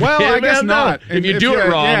impossible. Well, I guess not. If you do it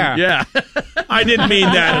wrong, yeah. I didn't mean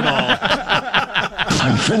that at all.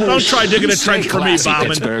 Don't try digging a trench for me,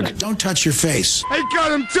 Bauman. Don't touch your face. They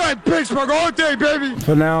got him dead, Pittsburgh, all day, baby.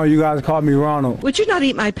 For now, you guys call me Ronald. Would you not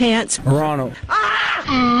eat my pants? Ronald.